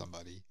murdered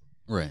somebody.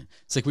 Right.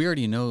 It's like we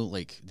already know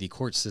like the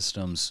court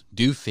systems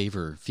do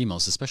favor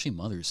females, especially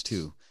mothers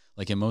too.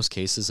 Like in most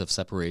cases of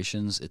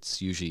separations, it's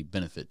usually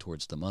benefit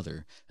towards the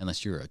mother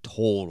unless you're a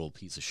total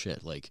piece of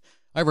shit. Like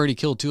I've already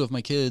killed 2 of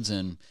my kids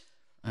and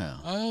I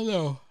don't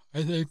know.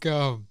 I think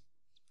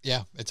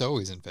yeah, it's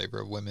always in favor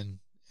of women.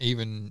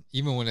 Even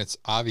when it's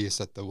obvious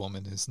that the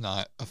woman is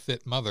not a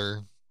fit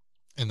mother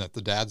and that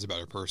the dad's a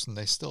better person,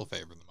 they still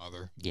favor the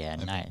mother. Yeah,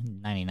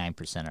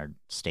 99% of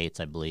states,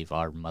 I believe,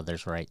 are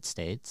mother's right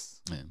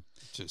states. yeah.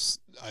 Just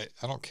I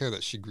don't care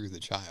that she grew the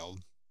child.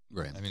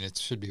 Right. I mean, it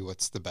should be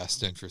what's the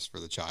best interest for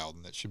the child,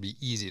 and it should be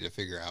easy to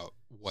figure out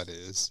what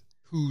is.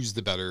 Who's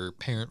the better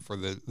parent for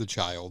the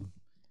child.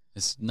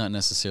 It's not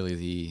necessarily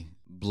the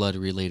blood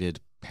related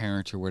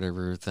parent or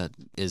whatever that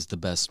is the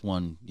best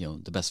one, you know,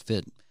 the best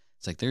fit.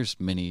 It's like there's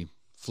many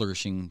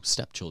flourishing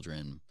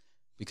stepchildren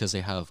because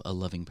they have a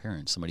loving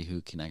parent, somebody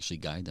who can actually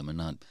guide them and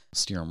not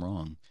steer them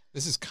wrong.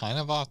 This is kind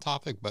of off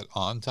topic, but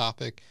on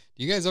topic.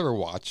 Do you guys ever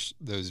watch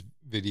those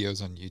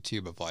videos on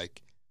YouTube of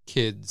like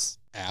kids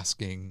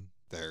asking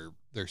their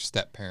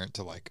step parent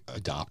to like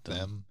adopt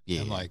them?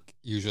 Yeah. And like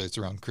usually it's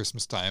around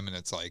Christmas time and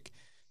it's like,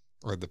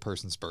 or the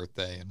person's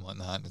birthday and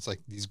whatnot. And it's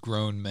like these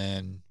grown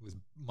men with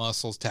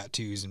muscles,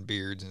 tattoos, and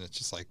beards. And it's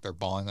just like they're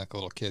bawling like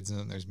little kids. And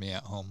then there's me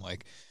at home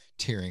like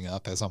tearing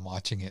up as I'm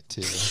watching it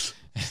too.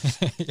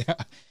 Yeah.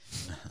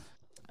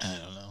 I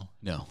don't know.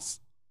 No.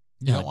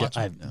 You don't watch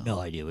I them? have no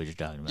idea what you're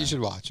talking about. You should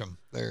watch them.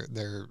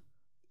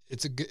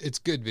 It's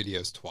good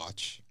videos to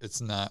watch.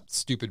 It's not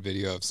stupid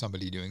video of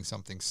somebody doing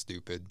something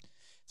stupid.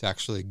 It's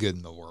actually good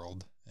in the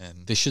world,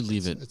 and They should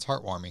leave it. It's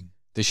heartwarming.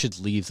 They should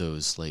leave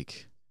those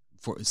like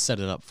set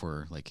it up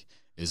for like,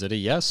 is it a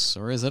yes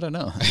or is it a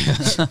no?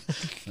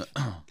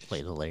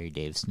 Play the Larry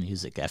Dave's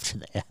music after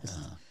that.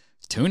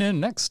 Tune in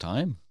next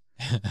time.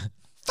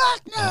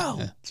 Fuck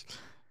no!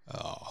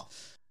 Oh,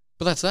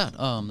 But that's that.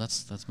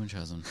 That's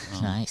Munchausen.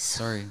 Nice.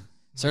 Sorry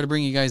to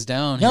bring you guys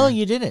down. No, here.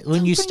 you didn't.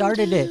 When you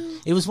started it,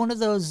 it was one of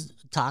those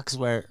talks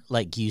where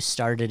like you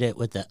started it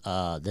with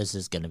the this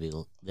is gonna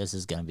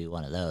be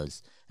one of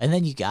those, and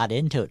then you got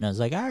into it, and I was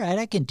like, all right,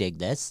 I can dig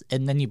this,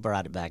 and then you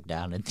brought it back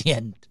down at the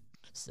end.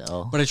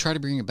 So, But I tried to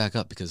bring it back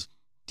up because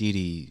Dee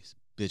Dee's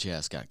bitch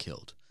ass got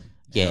killed. And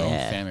yeah, her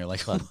own family are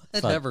like,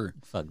 whatever.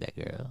 Fuck that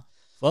girl.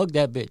 Fuck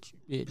that bitch.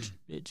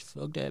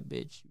 Fuck that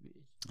bitch.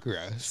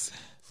 gross.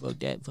 Fuck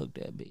that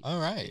bitch. All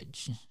right.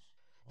 Bitch. Well,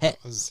 Hey,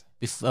 that was-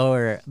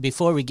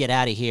 before we get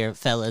out of here,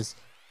 fellas,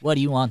 what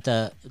do you want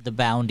the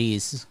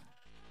boundies?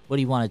 What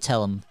do you want to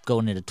tell them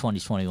going into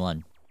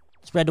 2021?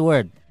 Spread the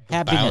word.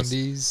 Happiness.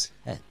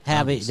 bounties.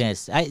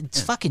 Happiness.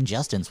 It's fucking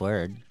Justin's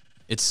word.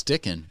 It's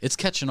sticking. It's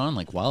catching on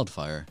like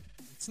wildfire.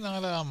 It's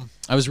not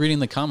I was reading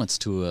the comments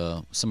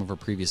to some of our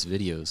previous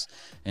videos,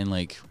 and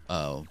like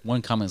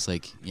one comment's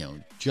like, you know,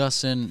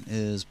 Justin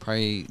is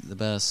probably the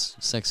best,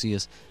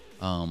 sexiest.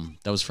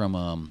 That was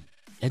from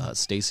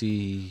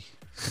Stacy.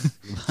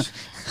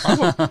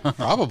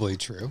 probably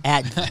true.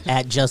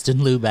 At Justin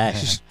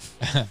Lubash.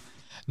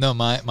 No,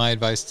 my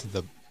advice to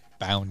the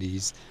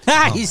bounties.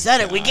 He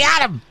said it. We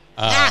got him.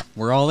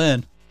 We're all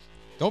in.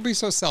 Don't be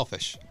so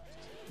selfish.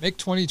 Make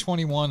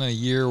 2021 a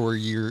year where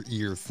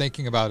you're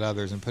thinking about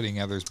others and putting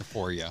others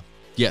before you.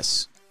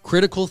 Yes,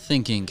 critical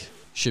thinking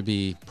should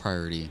be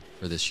priority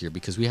for this year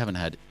because we haven't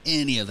had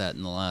any of that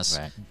in the last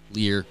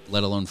year,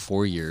 let alone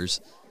 4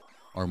 years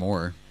or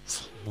more.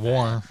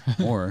 More.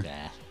 More.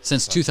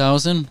 Since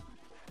 2000,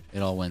 it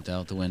all went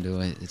out the window,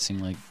 it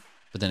seemed like.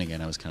 But then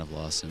again, I was kind of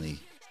lost in the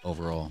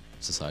overall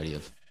society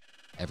of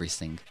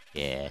everything.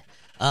 Yeah.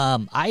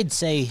 I'd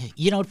say,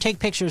 take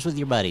pictures with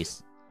your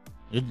buddies.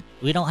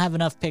 We don't have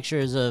enough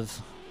pictures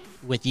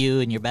with you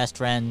and your best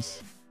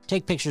friends.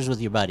 Take pictures with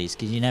your buddies,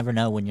 because you never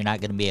know when you're not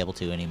going to be able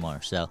to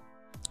anymore. So,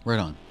 right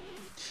on.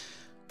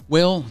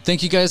 Well,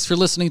 thank you guys for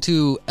listening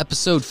to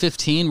episode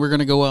 15. We're going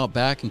to go out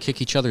back and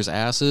kick each other's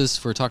asses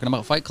for talking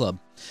about Fight Club.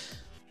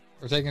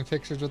 We're taking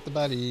pictures with the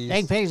buddies.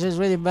 Take pictures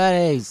with your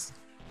buddies.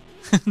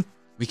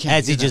 We can't.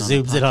 As he just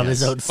zooms it on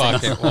his own phone.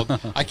 Fuck it.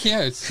 Well, I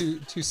can't. It's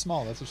too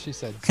small. That's what she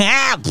said.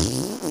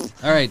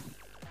 All right.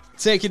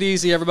 Take it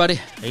easy, everybody.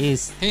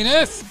 Peace.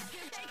 Penis.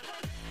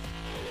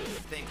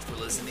 Thanks for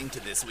listening to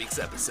this week's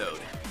episode.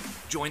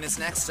 Join us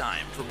next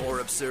time for more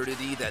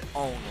absurdity that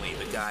only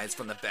the guys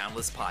from the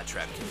Boundless Pod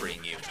Trap can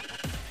bring you.